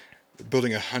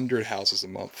building 100 houses a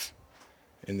month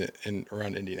in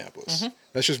around Indianapolis. Mm-hmm.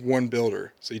 That's just one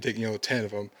builder. So you take 10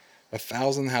 of them,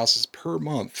 1,000 houses per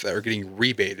month that are getting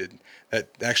rebated that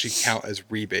actually count as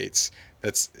rebates.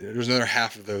 There's another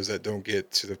half of those that don't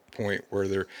get to the point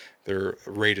where they're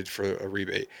rated for a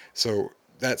rebate. So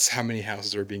that's how many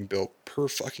houses are being built per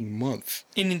fucking month.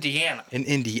 In Indiana. In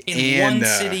Indiana. In one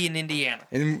city in Indiana.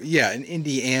 In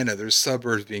Indiana, there's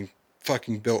suburbs being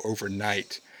fucking built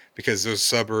overnight because those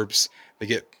suburbs,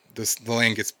 the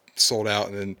land gets sold out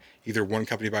and then either one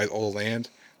company buys all the land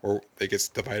or it gets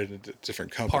divided into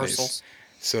different companies. Parcels.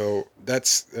 So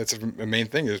that's a main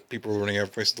thing is people are running out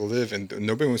of places to live, and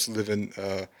nobody wants to live in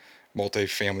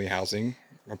multi-family housing,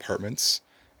 apartments,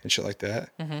 and shit like that.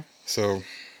 Mm-hmm. So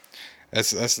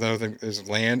that's another thing. There's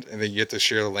land, and then you get to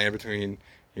share the land between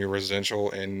residential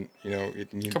and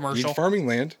commercial. You need farming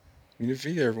land. You need to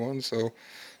feed everyone. So,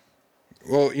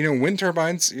 well, wind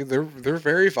turbines they're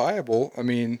very viable. I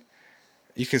mean,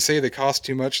 you can say they cost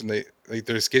too much, and they're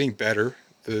just getting better.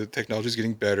 The technology's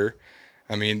getting better.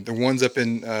 I mean, the ones up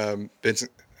in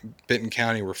Benton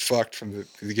County were fucked from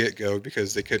the get-go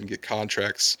because they couldn't get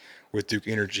contracts with Duke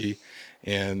Energy.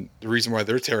 And the reason why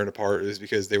they're tearing apart is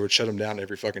because they would shut them down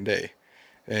every fucking day.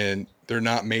 And they're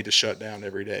not made to shut down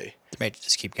every day. They're made to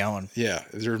just keep going. Yeah,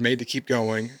 they're made to keep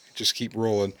going, just keep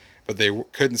rolling. But they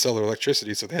couldn't sell their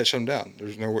electricity, so they had to shut them down.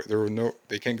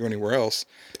 They can't go anywhere else.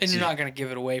 And you're not going to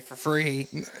give it away for free.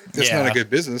 That's not a good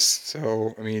business.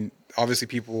 So, I mean, obviously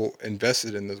people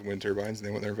invested in those wind turbines and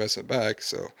they want their investment back.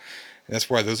 So, and that's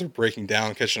why those are breaking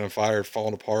down, catching on fire,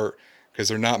 falling apart, because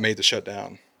they're not made to shut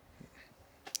down.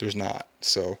 There's not.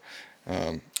 So,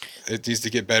 it needs to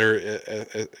get better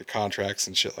at contracts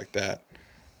and shit like that.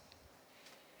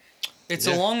 It's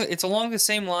along the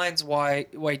same lines why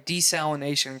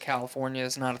desalination in California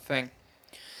is not a thing.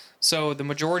 So the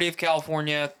majority of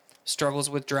California struggles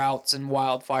with droughts and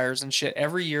wildfires and shit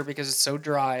every year because it's so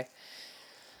dry.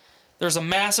 There's a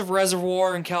massive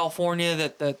reservoir in California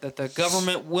that the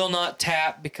government will not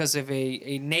tap because of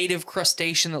a native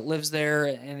crustacean that lives there,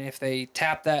 and if they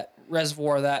tap that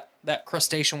reservoir, that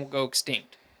crustacean will go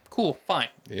extinct. Cool, fine.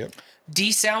 Yep.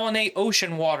 Desalinate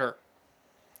ocean water.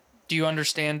 Do you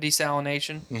understand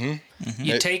desalination? Mm-hmm.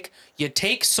 Mm-hmm. You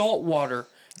take salt water,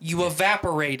 you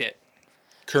evaporate it.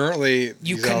 Currently,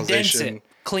 you condense it,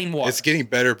 clean water. It's getting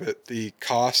better, but the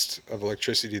cost of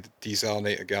electricity to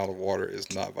desalinate a gallon of water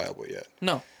is not viable yet.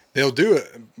 No. They'll do it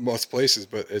in most places,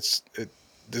 but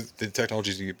the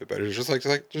technologies need to get better.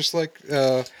 Just like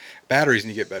batteries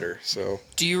need to get better. So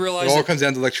Do you it realize all that comes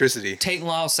down to electricity. Tate &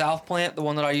 Lyle South plant, the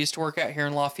one that I used to work at here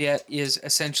in Lafayette, is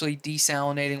essentially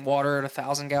desalinating water at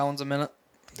 1,000 gallons a minute?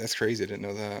 That's crazy. I didn't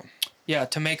know that. Yeah,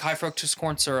 to make high fructose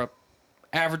corn syrup,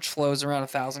 average flow is around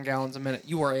 1,000 gallons a minute.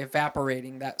 You are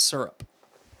evaporating that syrup.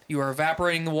 You are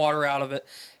evaporating the water out of it,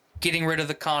 getting rid of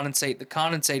the condensate. The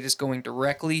condensate is going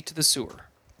directly to the sewer.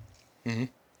 Mm-hmm.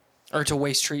 Or to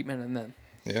waste treatment and then,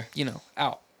 Yeah.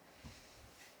 Out.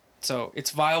 So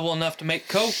it's viable enough to make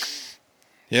Coke.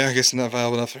 Yeah, I guess not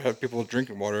viable enough to have people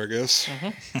drinking water, I guess.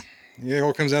 Mm-hmm. Yeah, it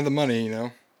all comes down to money, Yeah,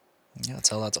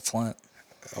 tell that to Flint.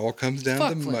 It all comes down Fuck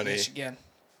to Flint, money. Michigan.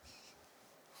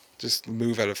 Just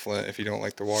move out of Flint if you don't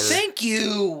like the water. Thank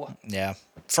you. Yeah,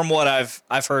 from what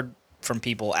I've heard from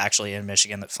people actually in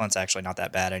Michigan that Flint's actually not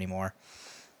that bad anymore,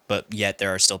 but yet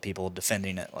there are still people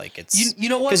defending it like it's You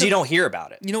know what? because you don't hear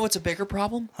about it. You know what's a bigger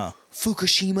problem? Huh.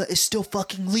 Fukushima is still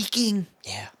fucking leaking.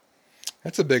 Yeah.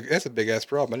 That's a big ass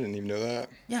problem. I didn't even know that.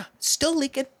 Yeah, still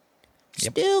leaking.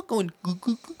 Yep. Still going. Goo,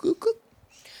 goo, goo, goo, goo.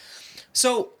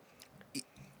 So,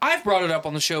 I've brought it up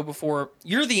on the show before.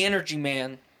 You're the energy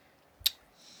man.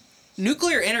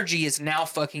 Nuclear energy is now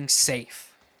fucking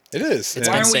safe. It is. It's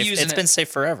Why been aren't we safe. using It's it? been safe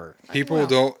forever. People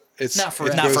don't. It's Not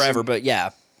forever. it Not goes- forever, but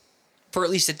yeah. For at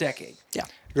least a decade. Yeah.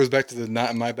 It goes back to the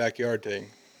not in my backyard thing.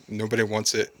 Nobody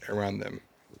wants it around them.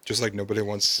 Just like nobody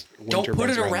wants wind Don't put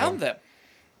turbines it around them.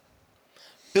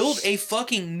 Build a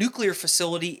fucking nuclear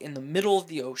facility in the middle of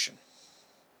the ocean.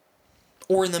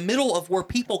 Or in the middle of where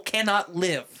people cannot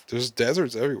live. There's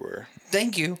deserts everywhere.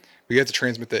 Thank you. We have to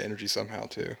transmit that energy somehow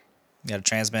too. You got to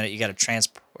transmit it. You got to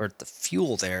transport the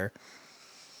fuel there.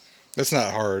 That's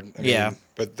not hard. I Yeah. mean,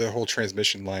 but the whole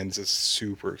transmission lines is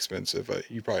super expensive.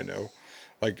 You probably know.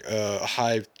 Like a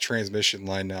high transmission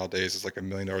line nowadays is like $1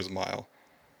 million a mile,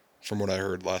 from what I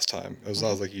heard last time. That was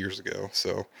like years ago.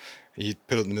 So you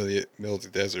put it in the middle of the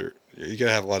desert. You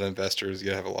gotta have a lot of investors. You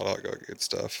gotta have a lot of good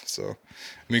stuff. So,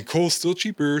 I mean, coal's still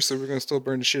cheaper, so we're gonna still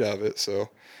burn the shit out of it. So,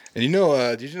 and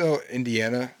did you know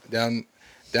Indiana down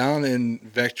in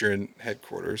Vectren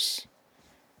headquarters,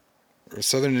 or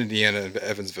southern Indiana in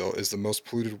Evansville, is the most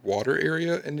polluted water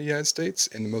area in the United States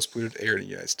and the most polluted air in the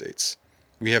United States.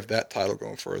 We have that title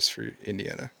going for us for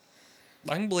Indiana.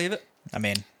 I can believe it. I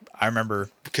mean, I remember.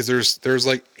 Because there's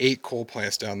like 8 coal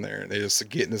plants down there, and they just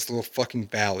get in this little fucking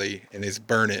valley, and they just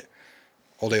burn it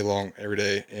all day long, every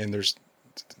day, and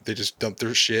they just dump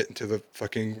their shit into the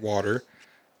fucking water,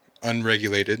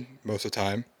 unregulated most of the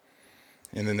time,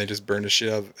 and then they just burn the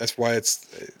shit out. That's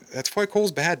why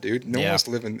coal's bad, dude. No one Yeah. wants to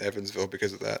live in Evansville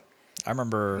because of that. I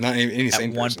remember Not any at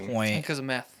sane one person. point. Because of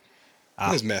meth.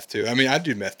 There's meth too. I mean, I'd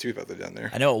do meth too if I lived down there.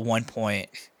 I know at one point,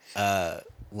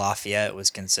 Lafayette was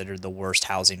considered the worst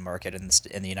housing market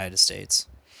in the United States.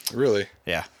 Really?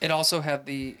 Yeah. It also had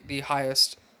the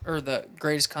highest or the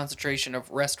greatest concentration of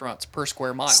restaurants per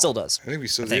square mile. Still does. I think we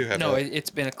still I do think- have No, that. it's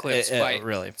been eclipsed by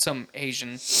really. some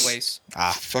Asian place.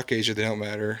 Fuck Asia, they don't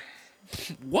matter.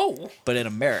 Whoa. But in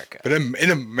America. But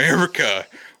in America,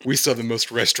 we still have the most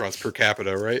restaurants per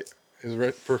capita, right? Is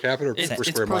it per capita or It's per per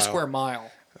square mile? square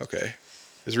mile. Okay.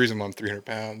 There's a reason why I'm 300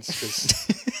 pounds, because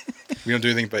we don't do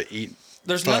anything but eat.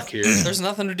 There's Fuck nothing. here. There's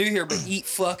nothing to do here but eat,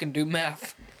 fuck, and do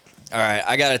math. All right,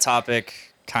 I got a topic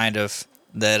kind of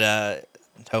that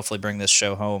hopefully bring this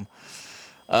show home.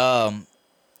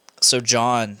 So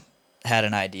John had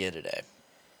an idea today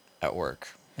at work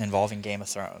involving Game of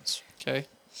Thrones. Okay.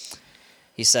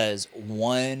 He says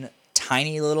one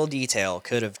tiny little detail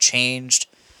could have changed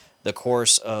the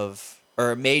course of,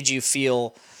 or made you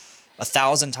feel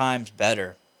 1,000 times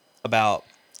better about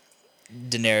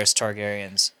Daenerys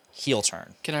Targaryen's heel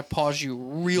turn. Can I pause you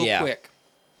real Yeah. quick?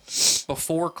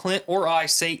 Before Clint or I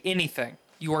say anything,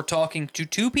 you are talking to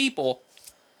two people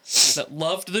that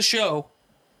loved the show,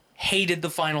 hated the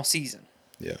final season.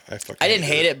 Yeah, I didn't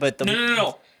hate it, but the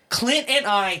No. Clint and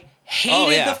I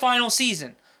hated yeah. the final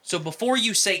season. So before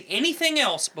you say anything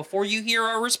else, before you hear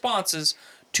our responses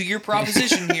to your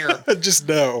proposition here, Just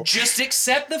know. just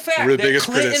accept the fact We're the that biggest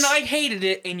Clint critics. and I hated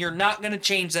it, and you're not going to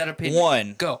change that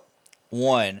opinion. Go.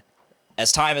 One,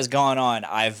 as time has gone on,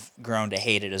 I've grown to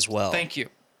hate it as well. Thank you.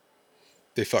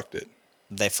 They fucked it.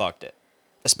 They fucked it.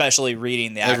 Especially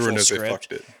reading the Everyone actual knows they script.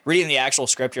 fucked it. Reading the actual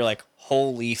script, you're like,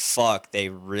 holy fuck, they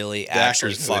really The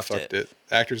actually actors know fucked they fucked it.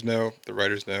 The actors know. The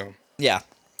writers know. Yeah.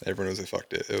 Everyone knows they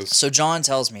fucked it. It was So John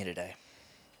tells me today.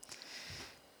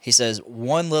 He says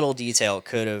one little detail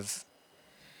could have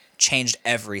changed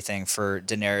everything for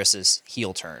Daenerys'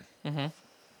 heel turn. Mm-hmm.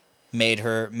 Made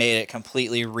it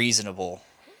completely reasonable.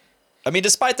 I mean,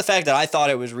 despite the fact that I thought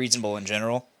it was reasonable in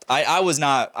general, I was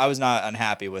not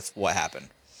unhappy with what happened.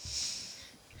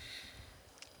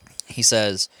 He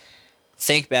says,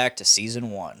 think back to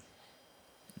season 1.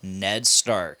 Ned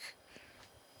Stark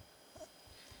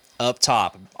up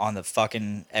top on the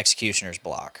fucking executioner's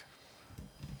block,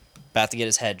 about to get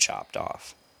his head chopped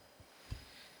off.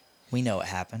 We know what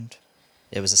happened.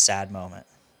 It was a sad moment.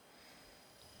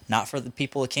 Not for the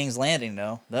people of King's Landing,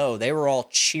 though. No, they were all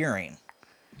cheering.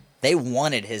 They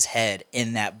wanted his head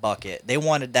in that bucket. They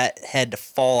wanted that head to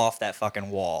fall off that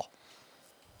fucking wall,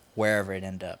 wherever it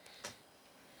ended up.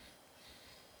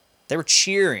 They were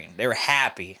cheering. They were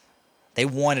happy. They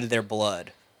wanted their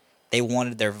blood. They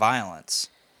wanted their violence.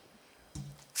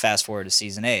 Fast forward to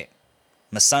season 8.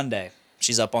 Missandei,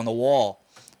 she's up on the wall.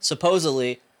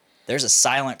 Supposedly, there's a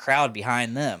silent crowd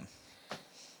behind them.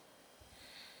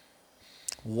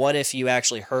 What if you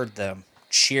actually heard them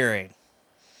cheering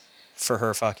for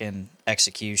her fucking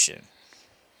execution?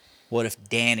 What if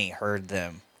Dany heard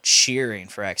them cheering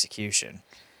for execution?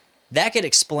 That could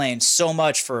explain so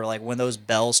much for like when those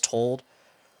bells tolled.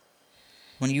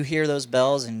 When you hear those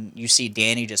bells and you see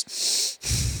Dany just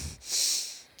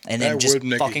and then just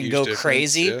fucking go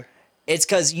crazy, yeah. It's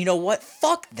because, you know what?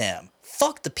 Fuck them.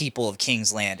 Fuck the people of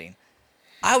King's Landing.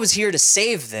 I was here to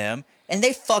save them, and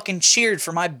they fucking cheered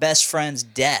for my best friend's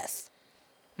death.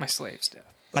 My slave's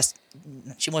death.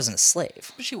 She wasn't a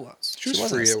slave. But she was. She was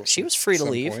free. She was free to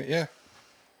leave. Point, yeah.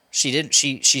 She didn't.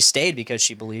 She stayed because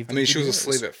she believed. I mean, she was a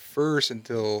slave at first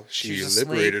until she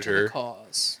liberated her. The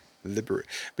cause. But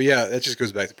yeah, that just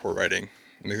goes back to poor writing.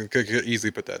 I mean, could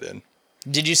easily put that in.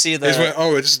 Did you see the? They just went,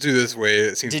 oh, just do this way.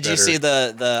 It seems. Did better. you see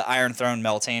the Iron Throne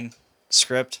melting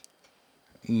script?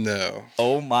 No.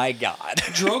 Oh my God.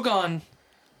 Drogon.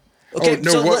 Okay, oh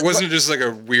no! so wasn't it just like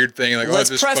a weird thing? Like, let's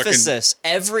this preface fucking... this.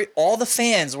 All the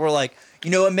fans were like,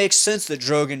 you know, it makes sense that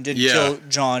Drogon didn't kill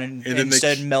Jon and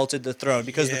instead melted the throne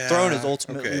because the throne is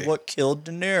ultimately what killed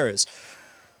Daenerys.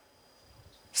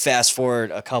 Fast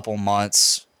forward a couple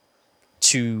months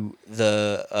to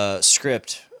the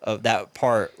script of that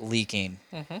part leaking,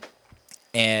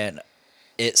 and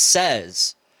it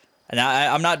says, and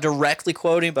I'm not directly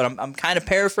quoting, but I'm kind of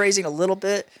paraphrasing a little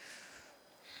bit.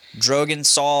 Drogon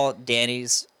saw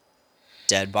Dany's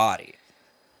dead body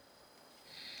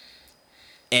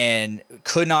and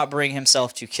could not bring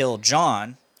himself to kill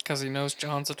Jon because he knows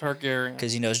Jon's a Targaryen.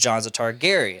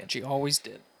 She always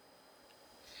did.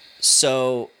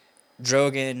 So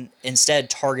Drogon instead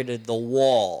targeted the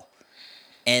wall,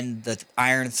 and the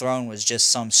Iron Throne was just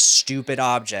some stupid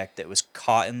object that was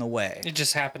caught in the way. It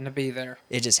just happened to be there.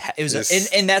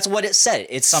 And that's what it said.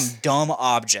 It's some dumb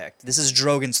object. This is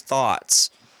Drogon's thoughts.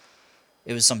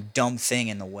 It was some dumb thing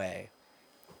in the way.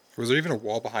 Was there even a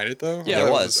wall behind it though? Yeah,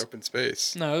 it was. Open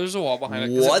space. No, there was a wall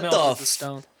behind it.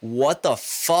 What the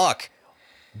fuck,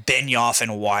 Benioff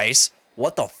and Weiss?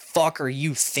 What the fuck are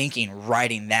you thinking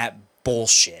writing that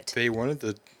bullshit? They wanted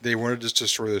to just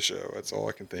destroy the show. That's all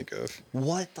I can think of.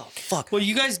 What the fuck? Well,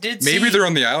 you guys did Maybe they're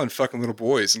on the island fucking little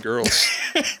boys and girls.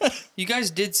 You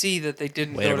guys did see that they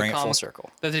didn't Way go to to bring it full Comic.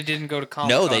 circle. That they didn't go to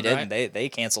Comic-Con. No, they didn't. Right? They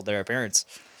canceled their appearance.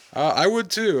 I would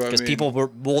too. Because people were,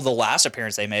 the last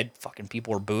appearance they made, fucking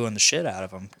people were booing the shit out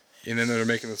of them. And then they're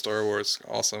making the Star Wars.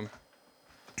 Awesome.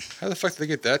 How the fuck did they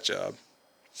get that job?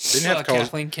 They didn't have college.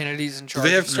 Kathleen Kennedy's in charge. Do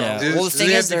they have, do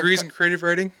they have degrees in creative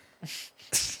writing?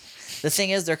 The thing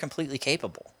is, they're completely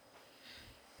capable.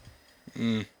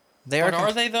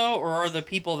 Are they though, or are the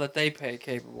people that they pay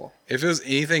capable? If it was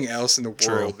anything else in the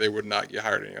world, they would not get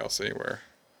hired anywhere else anywhere.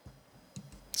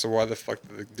 So why the fuck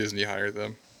did Disney hire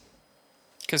them?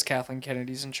 Because Kathleen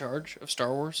Kennedy's in charge of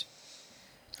Star Wars.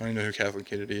 I don't even know who Kathleen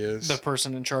Kennedy is. The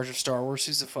person in charge of Star Wars.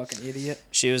 She's a fucking idiot.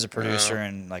 She was a producer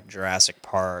in like Jurassic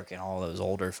Park and all those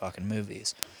older fucking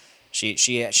movies.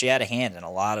 She had a hand in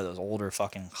a lot of those older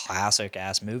fucking classic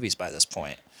ass movies by this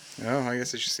point. Oh, I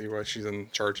guess I should see why she's in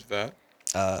charge of that.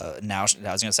 Now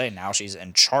I was gonna say now she's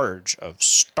in charge of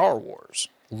Star Wars.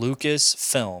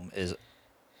 Lucasfilm is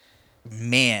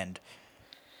manned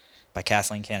by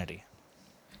Kathleen Kennedy.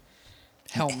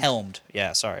 Helmed.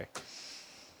 Yeah, sorry.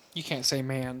 You can't say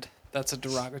manned. That's a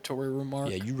derogatory remark.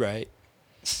 Yeah, you're right.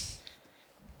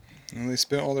 And they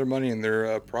spent all their money in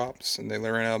their props, and they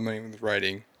ran out of money with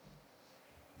writing.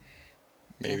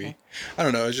 Maybe. I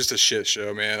don't know. It's just a shit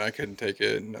show, man. I couldn't take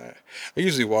it. And I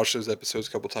usually watch those episodes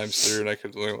a couple times through, and I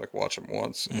could only like watch them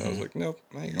once. And I was like, nope.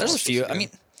 I ain't gonna There's a watch few. this again. I mean,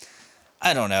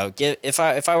 I don't know. If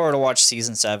I were to watch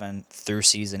season 7 through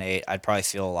season 8, I'd probably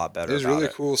feel a lot better. There's about really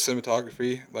it. cool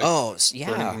cinematography. Like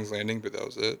yeah. King's Landing, but that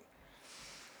was it.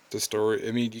 The story.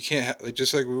 I mean, you can't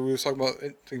just like we were talking about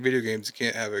like video games. You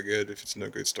can't have it good if it's no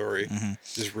good story. It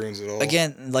just ruins it all.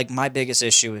 Again, like my biggest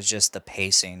issue is just the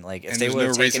pacing. Like if they would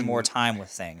have taken more time with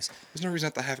things. There's no reason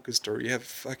not to have a good story. You have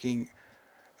fucking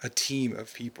a team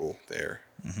of people there.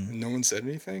 Mm-hmm. And no one said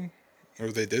anything, or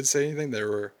if they did say anything, they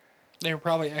were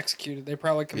probably executed. They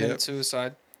probably committed Yep.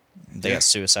 suicide. They got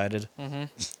suicided.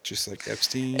 just like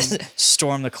Epstein.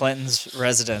 Storm the Clintons'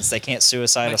 residence. They can't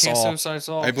suicide They us can't all. suicide us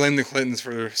all. I blame the Clintons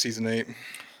for season 8.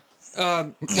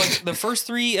 Like the first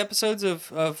 3 episodes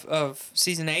of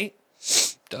season 8,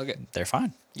 dug it. They're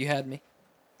fine. You had me.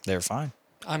 They're fine.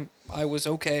 I was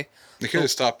okay. They could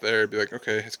have stopped there and be like,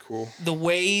 okay, it's cool. The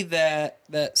way that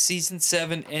season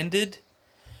 7 ended,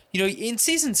 you know, in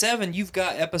season 7 you've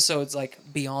got episodes like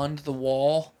Beyond the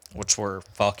Wall. Which were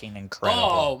fucking incredible.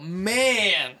 Oh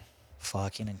man.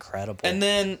 Fucking incredible. And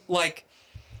then like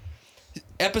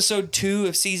episode 2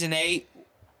 of season 8,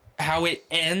 how it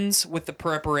ends with the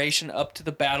preparation up to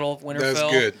the Battle of Winterfell.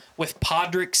 That's good. With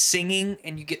Podrick singing,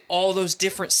 and you get all those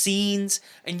different scenes,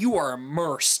 and you are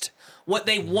immersed. What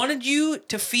they wanted you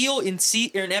to feel in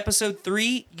episode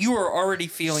 3, you are already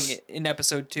feeling it in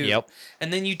episode 2. Yep.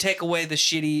 And then you take away the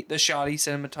shoddy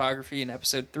cinematography in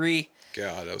episode 3.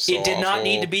 God, that was so It did not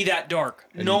need awful. to be that dark.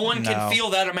 No one No. can feel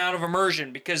that amount of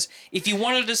immersion, because if you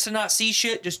wanted us to not see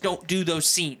shit, just don't do those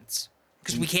scenes,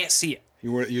 because we can't see it.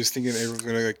 You was thinking everyone's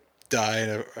gonna like die in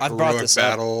a I've brought heroic this up.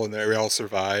 battle, and they all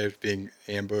survived being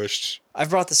ambushed. I've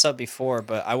brought this up before,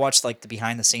 but I watched like the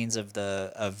behind the scenes of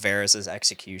Varys'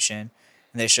 execution,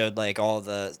 and they showed like all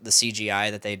the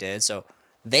CGI that they did. So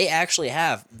they actually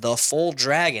have the full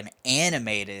dragon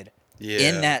animated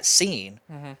in that scene,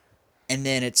 and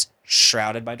then it's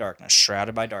shrouded by darkness,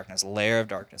 layer of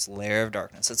darkness, layer of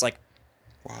darkness. It's like,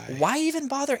 why even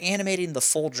bother animating the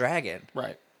full dragon?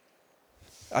 Right.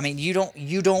 I mean, you don't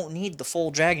need the full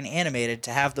dragon animated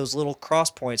to have those little cross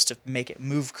points to make it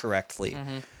move correctly.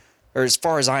 Or as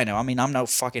far as I know. I mean, I'm no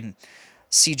fucking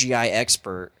CGI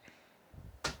expert,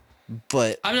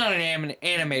 but I'm not an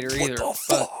animator either. what the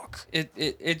fuck?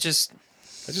 It just...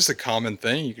 That's just a common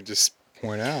thing you could just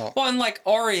point out. Well, and like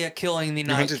Arya killing the You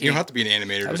Night don't King. have to be an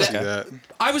animator to was do okay. that.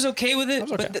 I was okay with it,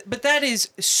 was okay. but that is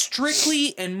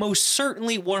strictly and most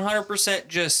certainly 100%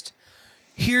 just,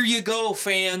 here you go,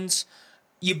 fans.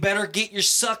 You better get your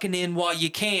sucking in while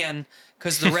you can,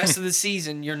 because the rest of the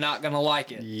season you're not going to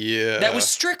like it. Yeah. That was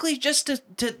strictly just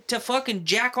to fucking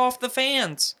jack off the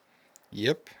fans.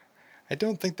 Yep. I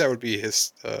don't think that would be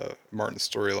his Martin's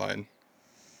storyline.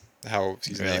 How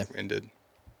season 8 ended.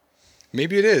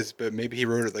 Maybe it is, but maybe he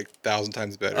wrote it like 1,000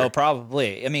 times better. Oh,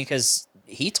 probably. I mean, because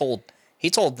he told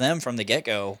them from the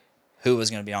get-go who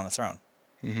was going to be on the throne.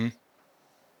 Mm-hmm.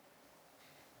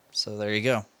 So there you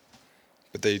go.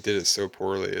 But they did it so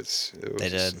poorly. It was They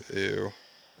just, ew.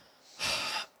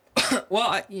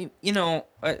 Well,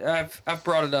 I've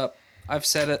brought it up. I've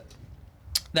said it.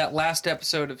 That last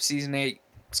episode of season 8,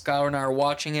 Skylar and I are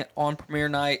watching it on premiere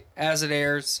night as it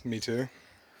airs. Me too.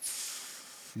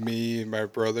 Me and my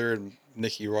brother and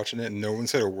Nikki were watching it, and no one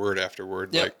said a word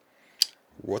afterward. Yep. Like,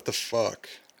 what the fuck?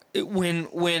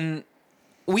 When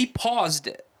we paused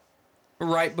it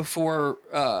right before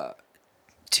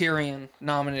Tyrion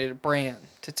nominated Bran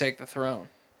to take the throne,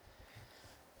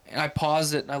 and I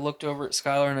paused it and I looked over at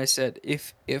Skylar and I said,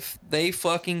 if they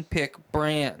fucking pick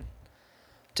Bran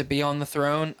to be on the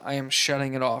throne, I am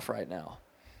shutting it off right now.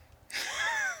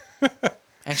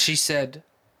 And she said,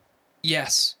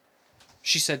 yes.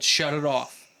 She said, shut it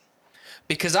off.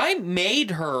 Because I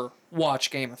made her watch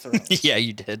Game of Thrones. Yeah,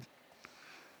 you did.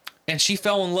 And she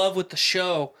fell in love with the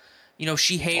show. You know,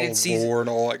 she hated All season... lore and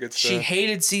all that good She stuff.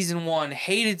 hated season 1,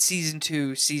 hated season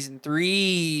 2, season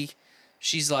 3.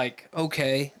 She's like,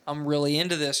 okay, I'm really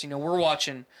into this. You know, we're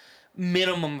watching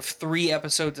minimum of 3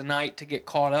 episodes a night to get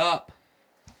caught up.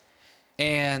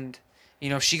 And, you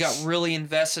know, she got really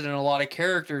invested in a lot of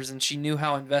characters, and she knew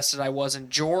how invested I was in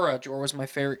Jorah. Jorah was my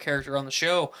favorite character on the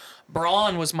show.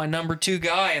 Bronn was my number 2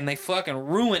 guy, and they fucking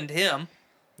ruined him.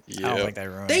 Yeah. I don't think they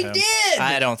ruined They him. did!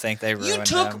 I don't think they ruined You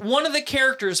took him. one of the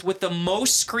characters with the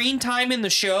most screen time in the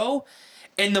show,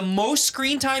 and the most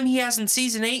screen time he has in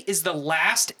season 8 is the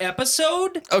last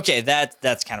episode? Okay,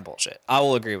 that's kind of bullshit. I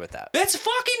will agree with that. That's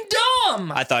fucking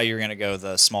dumb! I thought you were going to go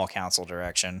the small council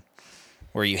direction,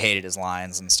 where you hated his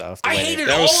lines and stuff. The I way they- hated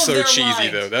That all was of so their cheesy,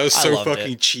 lines. though. That was I so loved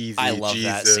fucking it. cheesy. I love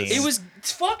that Jesus. scene. It was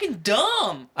fucking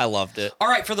dumb. I loved it. All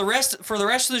right, for the rest of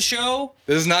the show,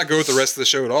 That does not go with the rest of the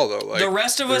show at all, though. Like, the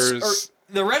rest of us, there's-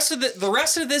 or the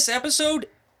rest of this episode,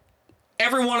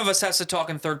 every one of us has to talk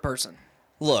in third person.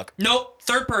 Look, Nope,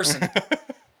 third person.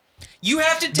 You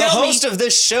have to the tell host me. of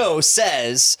this show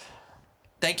says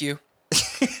Thank you.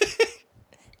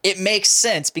 it makes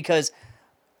sense because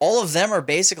all of them are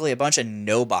basically a bunch of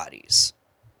nobodies.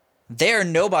 They're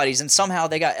nobodies, and somehow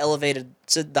they got elevated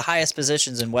to the highest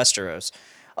positions in Westeros.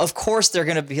 Of course, they're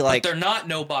going to be like, They're not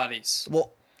nobodies.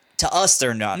 well, To us,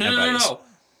 they're not nobodies. No.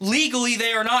 Legally,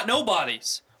 they are not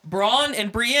nobodies. Bronn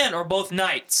and Brienne are both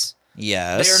knights.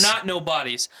 Yes. They are not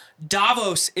nobodies.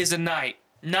 Davos is a knight,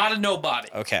 not a nobody.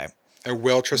 Okay. A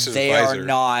well-trusted They advisor. are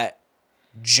not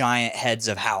giant heads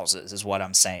of houses, is what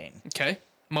I'm saying. Okay.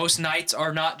 Most knights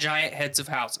are not giant heads of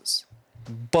houses.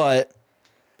 But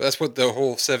That's what the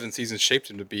whole 7 seasons shaped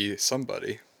him to be,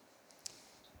 somebody.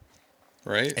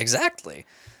 Right? exactly.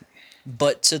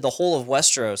 But to the whole of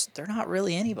Westeros, they're not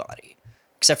really anybody.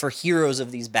 Except for heroes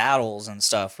of these battles and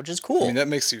stuff, which is cool. I mean, that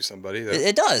makes you somebody.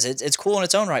 It does. It's cool in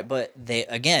its own right, but they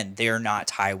are not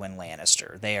Tywin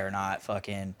Lannister. They are not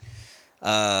fucking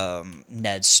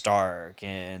Ned Stark,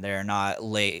 and they're not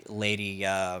Lady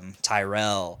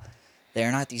Tyrell.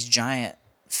 They're not these giant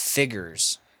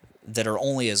figures that are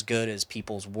only as good as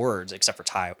people's words, except for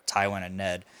Tywin and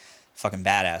Ned, fucking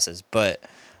badasses. But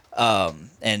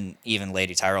and even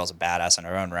Lady Tyrell's a badass in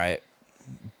her own right.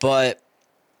 But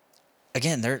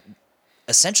again, they're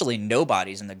essentially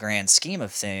nobodies in the grand scheme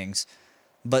of things,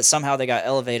 but somehow they got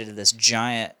elevated to this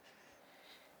giant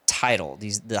title,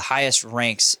 the highest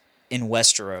ranks in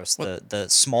Westeros, the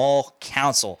small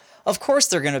council. Of course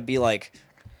they're going to be like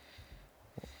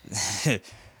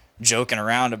joking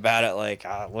around about it, like,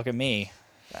 look at me.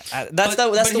 That's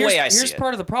the way I see it. Here's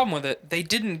part of the problem with it. They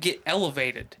didn't get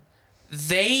elevated.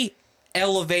 They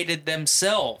elevated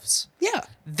themselves. Yeah.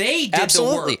 They did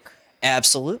Absolutely. the work.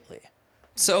 Absolutely.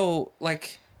 So,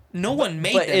 like, no one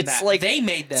made But them it's that. like They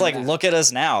made them It's like, that. look at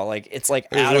us now. Like, it's like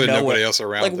There's out really of nowhere. nobody else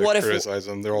around like, to what if criticize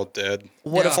them. They're all dead.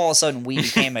 what if Yeah. all of a sudden we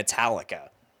became Metallica?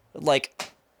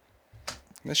 Like,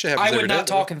 That shit happens I every would day, not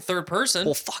though. talk in third person.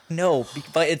 well, fuck no,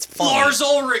 but it's funny. Lars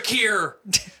Ulrich here.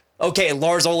 Okay,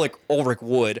 Lars Ulrich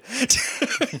would.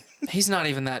 He's not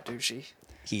even that douchey.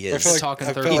 He I is. feel like, talking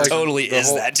I third feel person. like Totally the is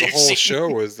whole, that The whole douchey. show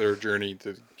was their journey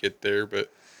to get there,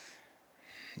 but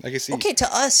I can see. Okay,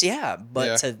 to us, yeah,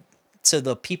 but Yeah. to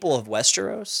the people of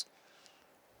Westeros,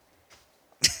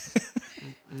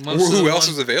 Who else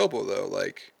was available though?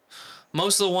 Like,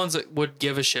 Most of the ones that would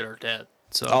give a shit are dead.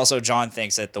 So also John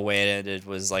thinks that the way it ended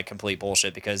was like complete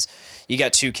bullshit because you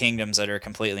got two kingdoms that are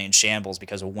completely in shambles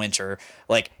because of winter.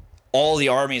 Like, all the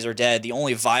armies are dead. The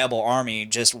only viable army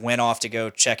just went off to go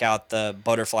check out the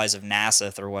butterflies of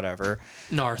Nasseth or whatever.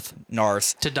 Narth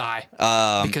Narth. to die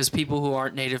because people who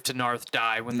aren't native to Narth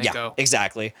die when they Yeah, go.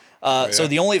 exactly. yeah. So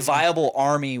the only viable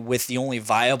army with the only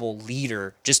viable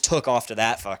leader just took off to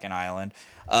that fucking island.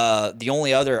 The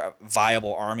only other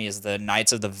viable army is the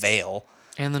Knights of the Vale.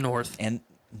 And the North. And,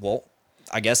 well,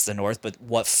 I guess the North, but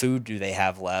what food do they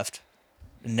have left?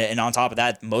 And on top of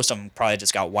that, most of them probably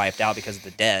just got wiped out because of the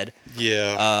dead.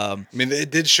 yeah. I mean, it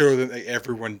did show that like,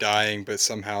 everyone dying, but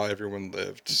somehow everyone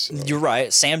lived. So. You're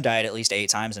right. Sam died at least 8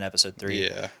 times in episode 3.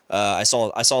 Yeah. I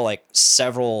saw like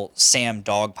several Sam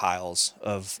dog piles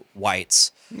of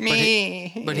whites But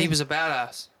he was a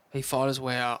badass. He fought his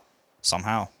way out.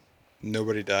 somehow.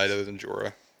 Nobody died other than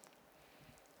Jorah.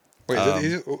 Wait,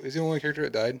 is he the only character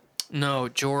that died? No,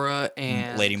 Jorah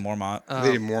and Lady Mormont.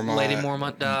 Lady Mormont. Lady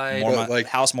Mormont died. Mormont, like,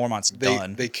 House Mormont's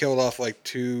done. They killed off like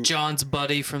 2. John's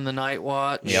buddy from the Night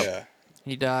Watch. Yep. Yeah.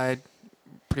 He died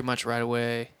pretty much right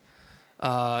away.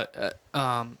 Derek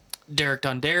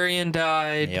Dondarrion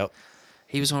died. Yep.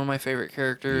 He was one of my favorite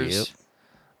characters. Yep.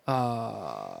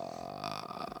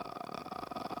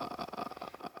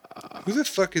 Who the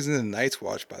fuck is in the Night's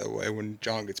Watch, by the way, when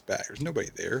Jon gets back? There's nobody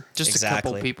there. Just a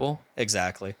couple Exactly. people.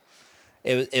 Exactly.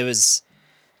 It was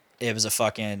a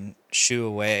fucking shoo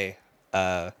away.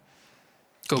 Go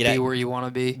Get be out- where you want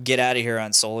to be. Get out of here,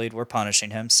 Unsullied. We're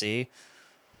punishing him. See,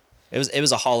 it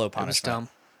was a hollow It was punishment. dumb.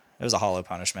 It was a hollow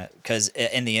punishment because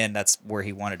in the end, that's where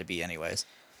he wanted to be, anyways.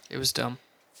 It was dumb.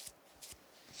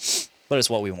 But it's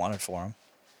what we wanted for him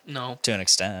No. to an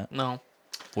extent. No.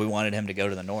 We wanted him to go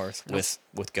to the north with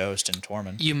Ghost and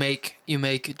Tormund. You make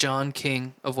Jon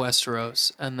king of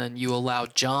Westeros, and then you allow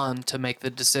Jon to make the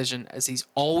decision, as he's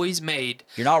always made,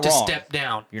 You're not to wrong. step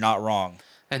down You're not wrong.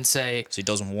 and say, So he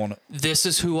doesn't want it. "This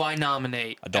is who I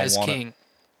nominate I don't as want it. king.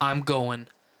 I'm going.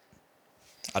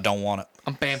 I don't want it.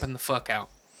 I'm bamping the fuck out."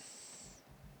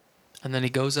 And then he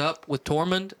goes up with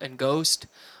Tormund and Ghost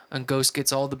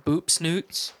gets all the boop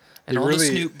snoots and They all really-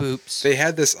 the snoot boops. They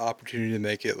had this opportunity to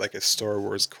make it like a Star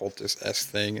Wars cultist-esque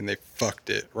thing, and they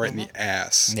fucked it right in the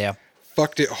ass. Yeah.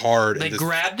 Fucked it hard. They and just-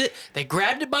 grabbed it. They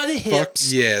grabbed it by the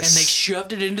hips. yes. And they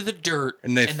shoved it into the dirt.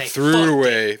 and they fucked threw it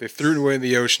away. They threw it away in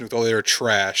the ocean with all their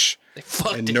trash, They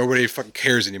fucked and it. nobody fucking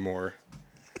cares anymore.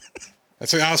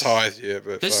 That's how I see it.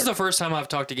 But This is fuck. the first time I've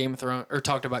talked about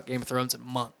Game of Thrones in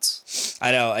months.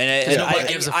 I know, and nobody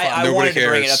gives a fuck. I Nobody wanted to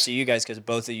bring it cares. up to you guys because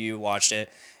both of you watched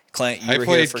it. Clint, you I were here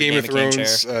played for Game of King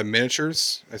Thrones Chair.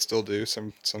 miniatures. I still do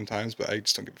sometimes, but I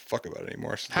just don't give a fuck about it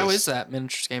anymore. So How this- is that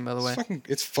miniatures game, by the way?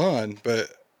 It's fun,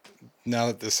 but now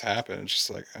that this happened, it's just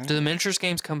like Do the miniatures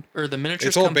games come, or the miniatures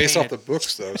it's all come based off the painted?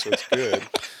 books though, so it's good.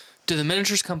 Do the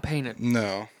miniatures come painted?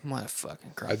 No, What a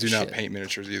fucking crock I do of not shit. paint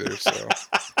miniatures either. So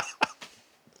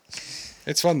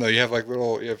it's fun though. You have like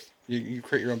you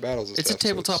create your own battles. And It's a stuff, so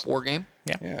tabletop war game,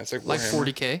 Yeah, it's like like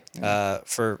Warhammer. 40K.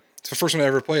 For It's the first one I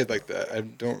ever played like that. I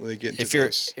don't really get into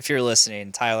if you're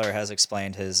listening, Tyler has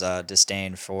explained his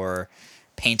disdain for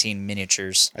painting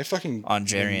miniatures I fucking on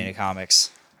Journey into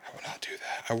Comics. I will not do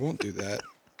that. I won't do that.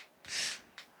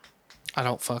 I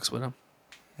don't fucks with them.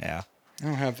 Yeah. I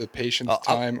don't have the patience, I'll-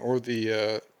 time, or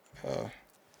the.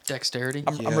 Dexterity.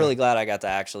 I'm really glad I got to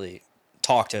actually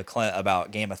talk to Clint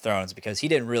about Game of Thrones because he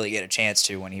didn't really get a chance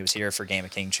to when he was here for Game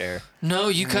of King Chair. No,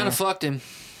 you kind of fucked him.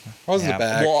 I was in the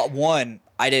back. Well, one,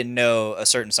 I didn't know a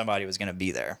certain somebody was going to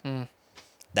be there.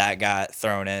 That got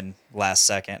thrown in last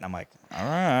second, and I'm like, all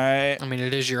right. I mean,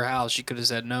 it is your house. You could have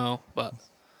said no, but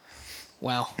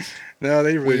wow. No,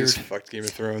 they really Weird. just fucked Game of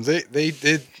Thrones. They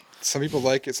did. Some people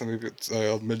like it. Some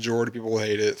people, majority of people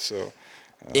hate it. So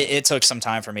It took some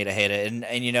time for me to hate it,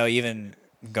 and you know, even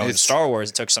going to It's- Star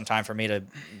Wars, it took some time for me to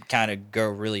kind of go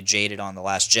really jaded on The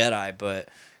Last Jedi, but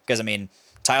because I mean,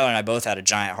 Tyler and I both had a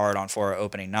giant hard on for our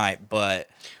opening night, but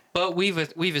we've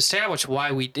established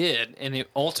why we did, and it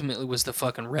ultimately was the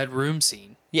fucking Red Room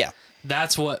scene. yeah,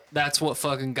 That's what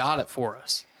fucking got it for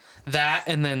us. That,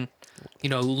 and then, you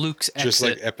know, Luke's exit. just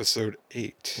like episode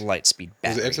 8. Lightspeed Was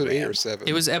battery it episode 8 or ram. 7?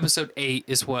 It was episode 8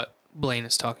 is what Blaine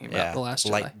is talking about. Yeah, The Last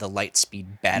Jedi. the Lightspeed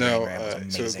battery No. ram was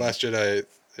So amazing. Last Jedi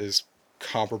is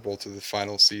comparable to the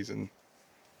final season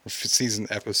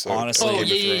episode. Honestly, of Oh, Game of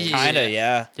yeah, yeah, Thrones. yeah. Kinda,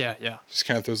 yeah. Yeah. Just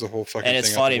kind of throws the whole fucking And it's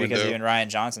thing funny out the because window. even Ryan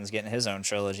Johnson's getting his own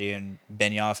trilogy, and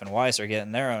Benioff and Weiss are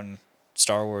getting their own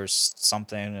Star Wars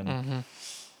something, and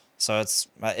so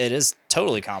it is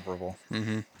totally comparable.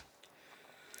 Mm-hmm.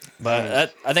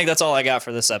 But I think that's all I got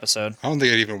for this episode. I don't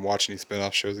think I'd even watch any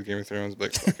spin-off shows of Game of Thrones,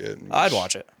 but fuck it. I'd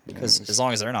watch it because as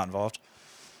long as they're not involved.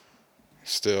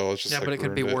 Still, it's just Yeah, like but it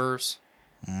could be ruined worse.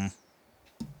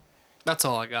 That's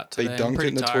all I got today. They I'm dunked it pretty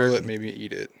in the tired. toilet, maybe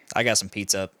eat it. I got some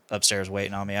pizza upstairs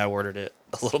waiting on me. I ordered it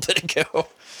a little bit ago.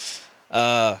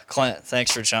 Clint,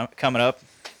 thanks for coming up.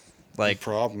 Like, No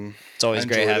problem. it's always I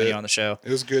great enjoyed having it. you on the show.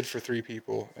 It was good for 3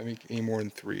 people. I mean, any more than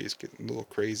 3 is getting a little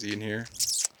crazy in here.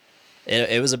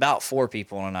 It was about 4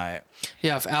 people tonight.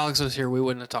 Yeah, if Alex was here, we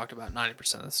wouldn't have talked about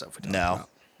 90% of the stuff we talked No, about.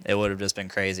 it would have just been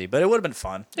crazy, but it would have been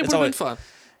fun. It It's would have been always fun.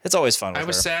 It's always fun with I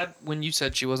was her. sad when you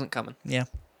said she wasn't coming. Yeah.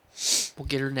 We'll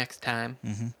get her next time.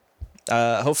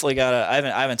 Hopefully I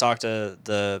haven't talked to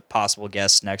the possible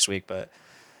guests next week, but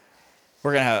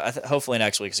we're gonna have hopefully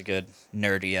next week's a good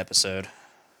nerdy episode.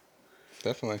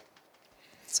 Definitely.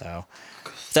 So,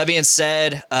 with that being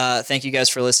said, thank you guys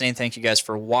for listening. Thank you guys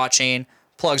for watching.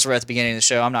 Plugs were at the beginning of the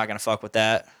show. I'm not gonna fuck with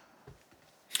that.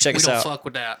 Check We us don't out. fuck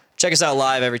with that. Check us out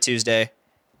live every Tuesday.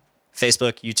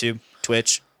 Facebook, YouTube,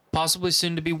 Twitch. Possibly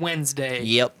soon to be Wednesday.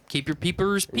 Yep. Keep your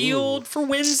peepers peeled for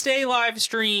Wednesday live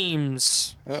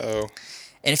streams. Uh-oh.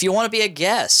 And if you want to be a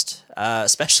guest,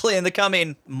 especially in the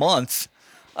coming month,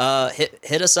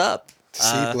 hit us up. To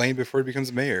see Blaine before he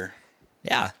becomes mayor.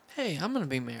 Yeah. Hey, I'm gonna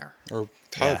be mayor. Or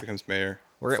Tyler Yeah. becomes mayor.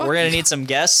 We're Fuck going you. to need some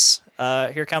guests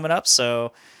here coming up.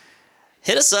 So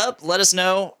hit us up. Let us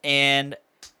know. And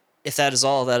if that is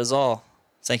all, that is all.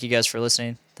 Thank you guys for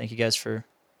listening. Thank you guys for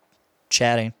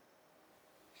chatting.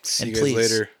 See And you guys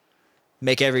please, later.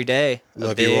 Make every day a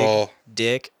Love you big all.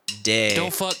 dick day.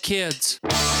 Don't fuck kids.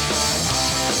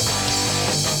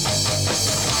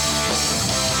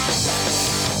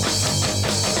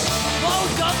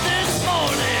 Woke up this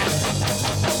morning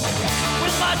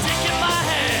with my dick in my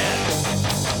hand.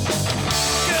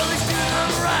 Girl is to the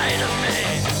right of me,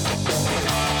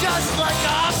 just like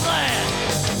I planned.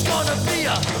 It's gonna be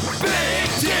a big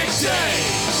dick day.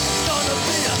 It's gonna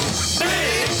be a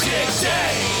big dick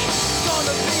day. It's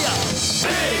gonna be a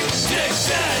big dick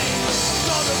day. It's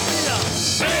gonna be a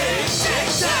big dick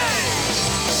day.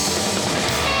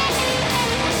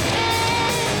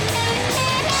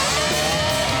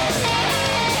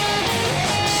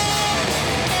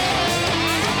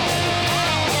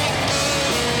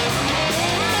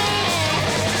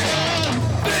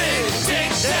 Big dick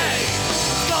day.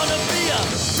 It's gonna be a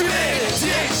big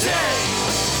dick day.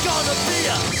 It's gonna be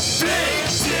a big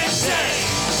dick day.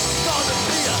 It's gonna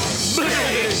be a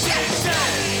big dick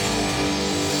day.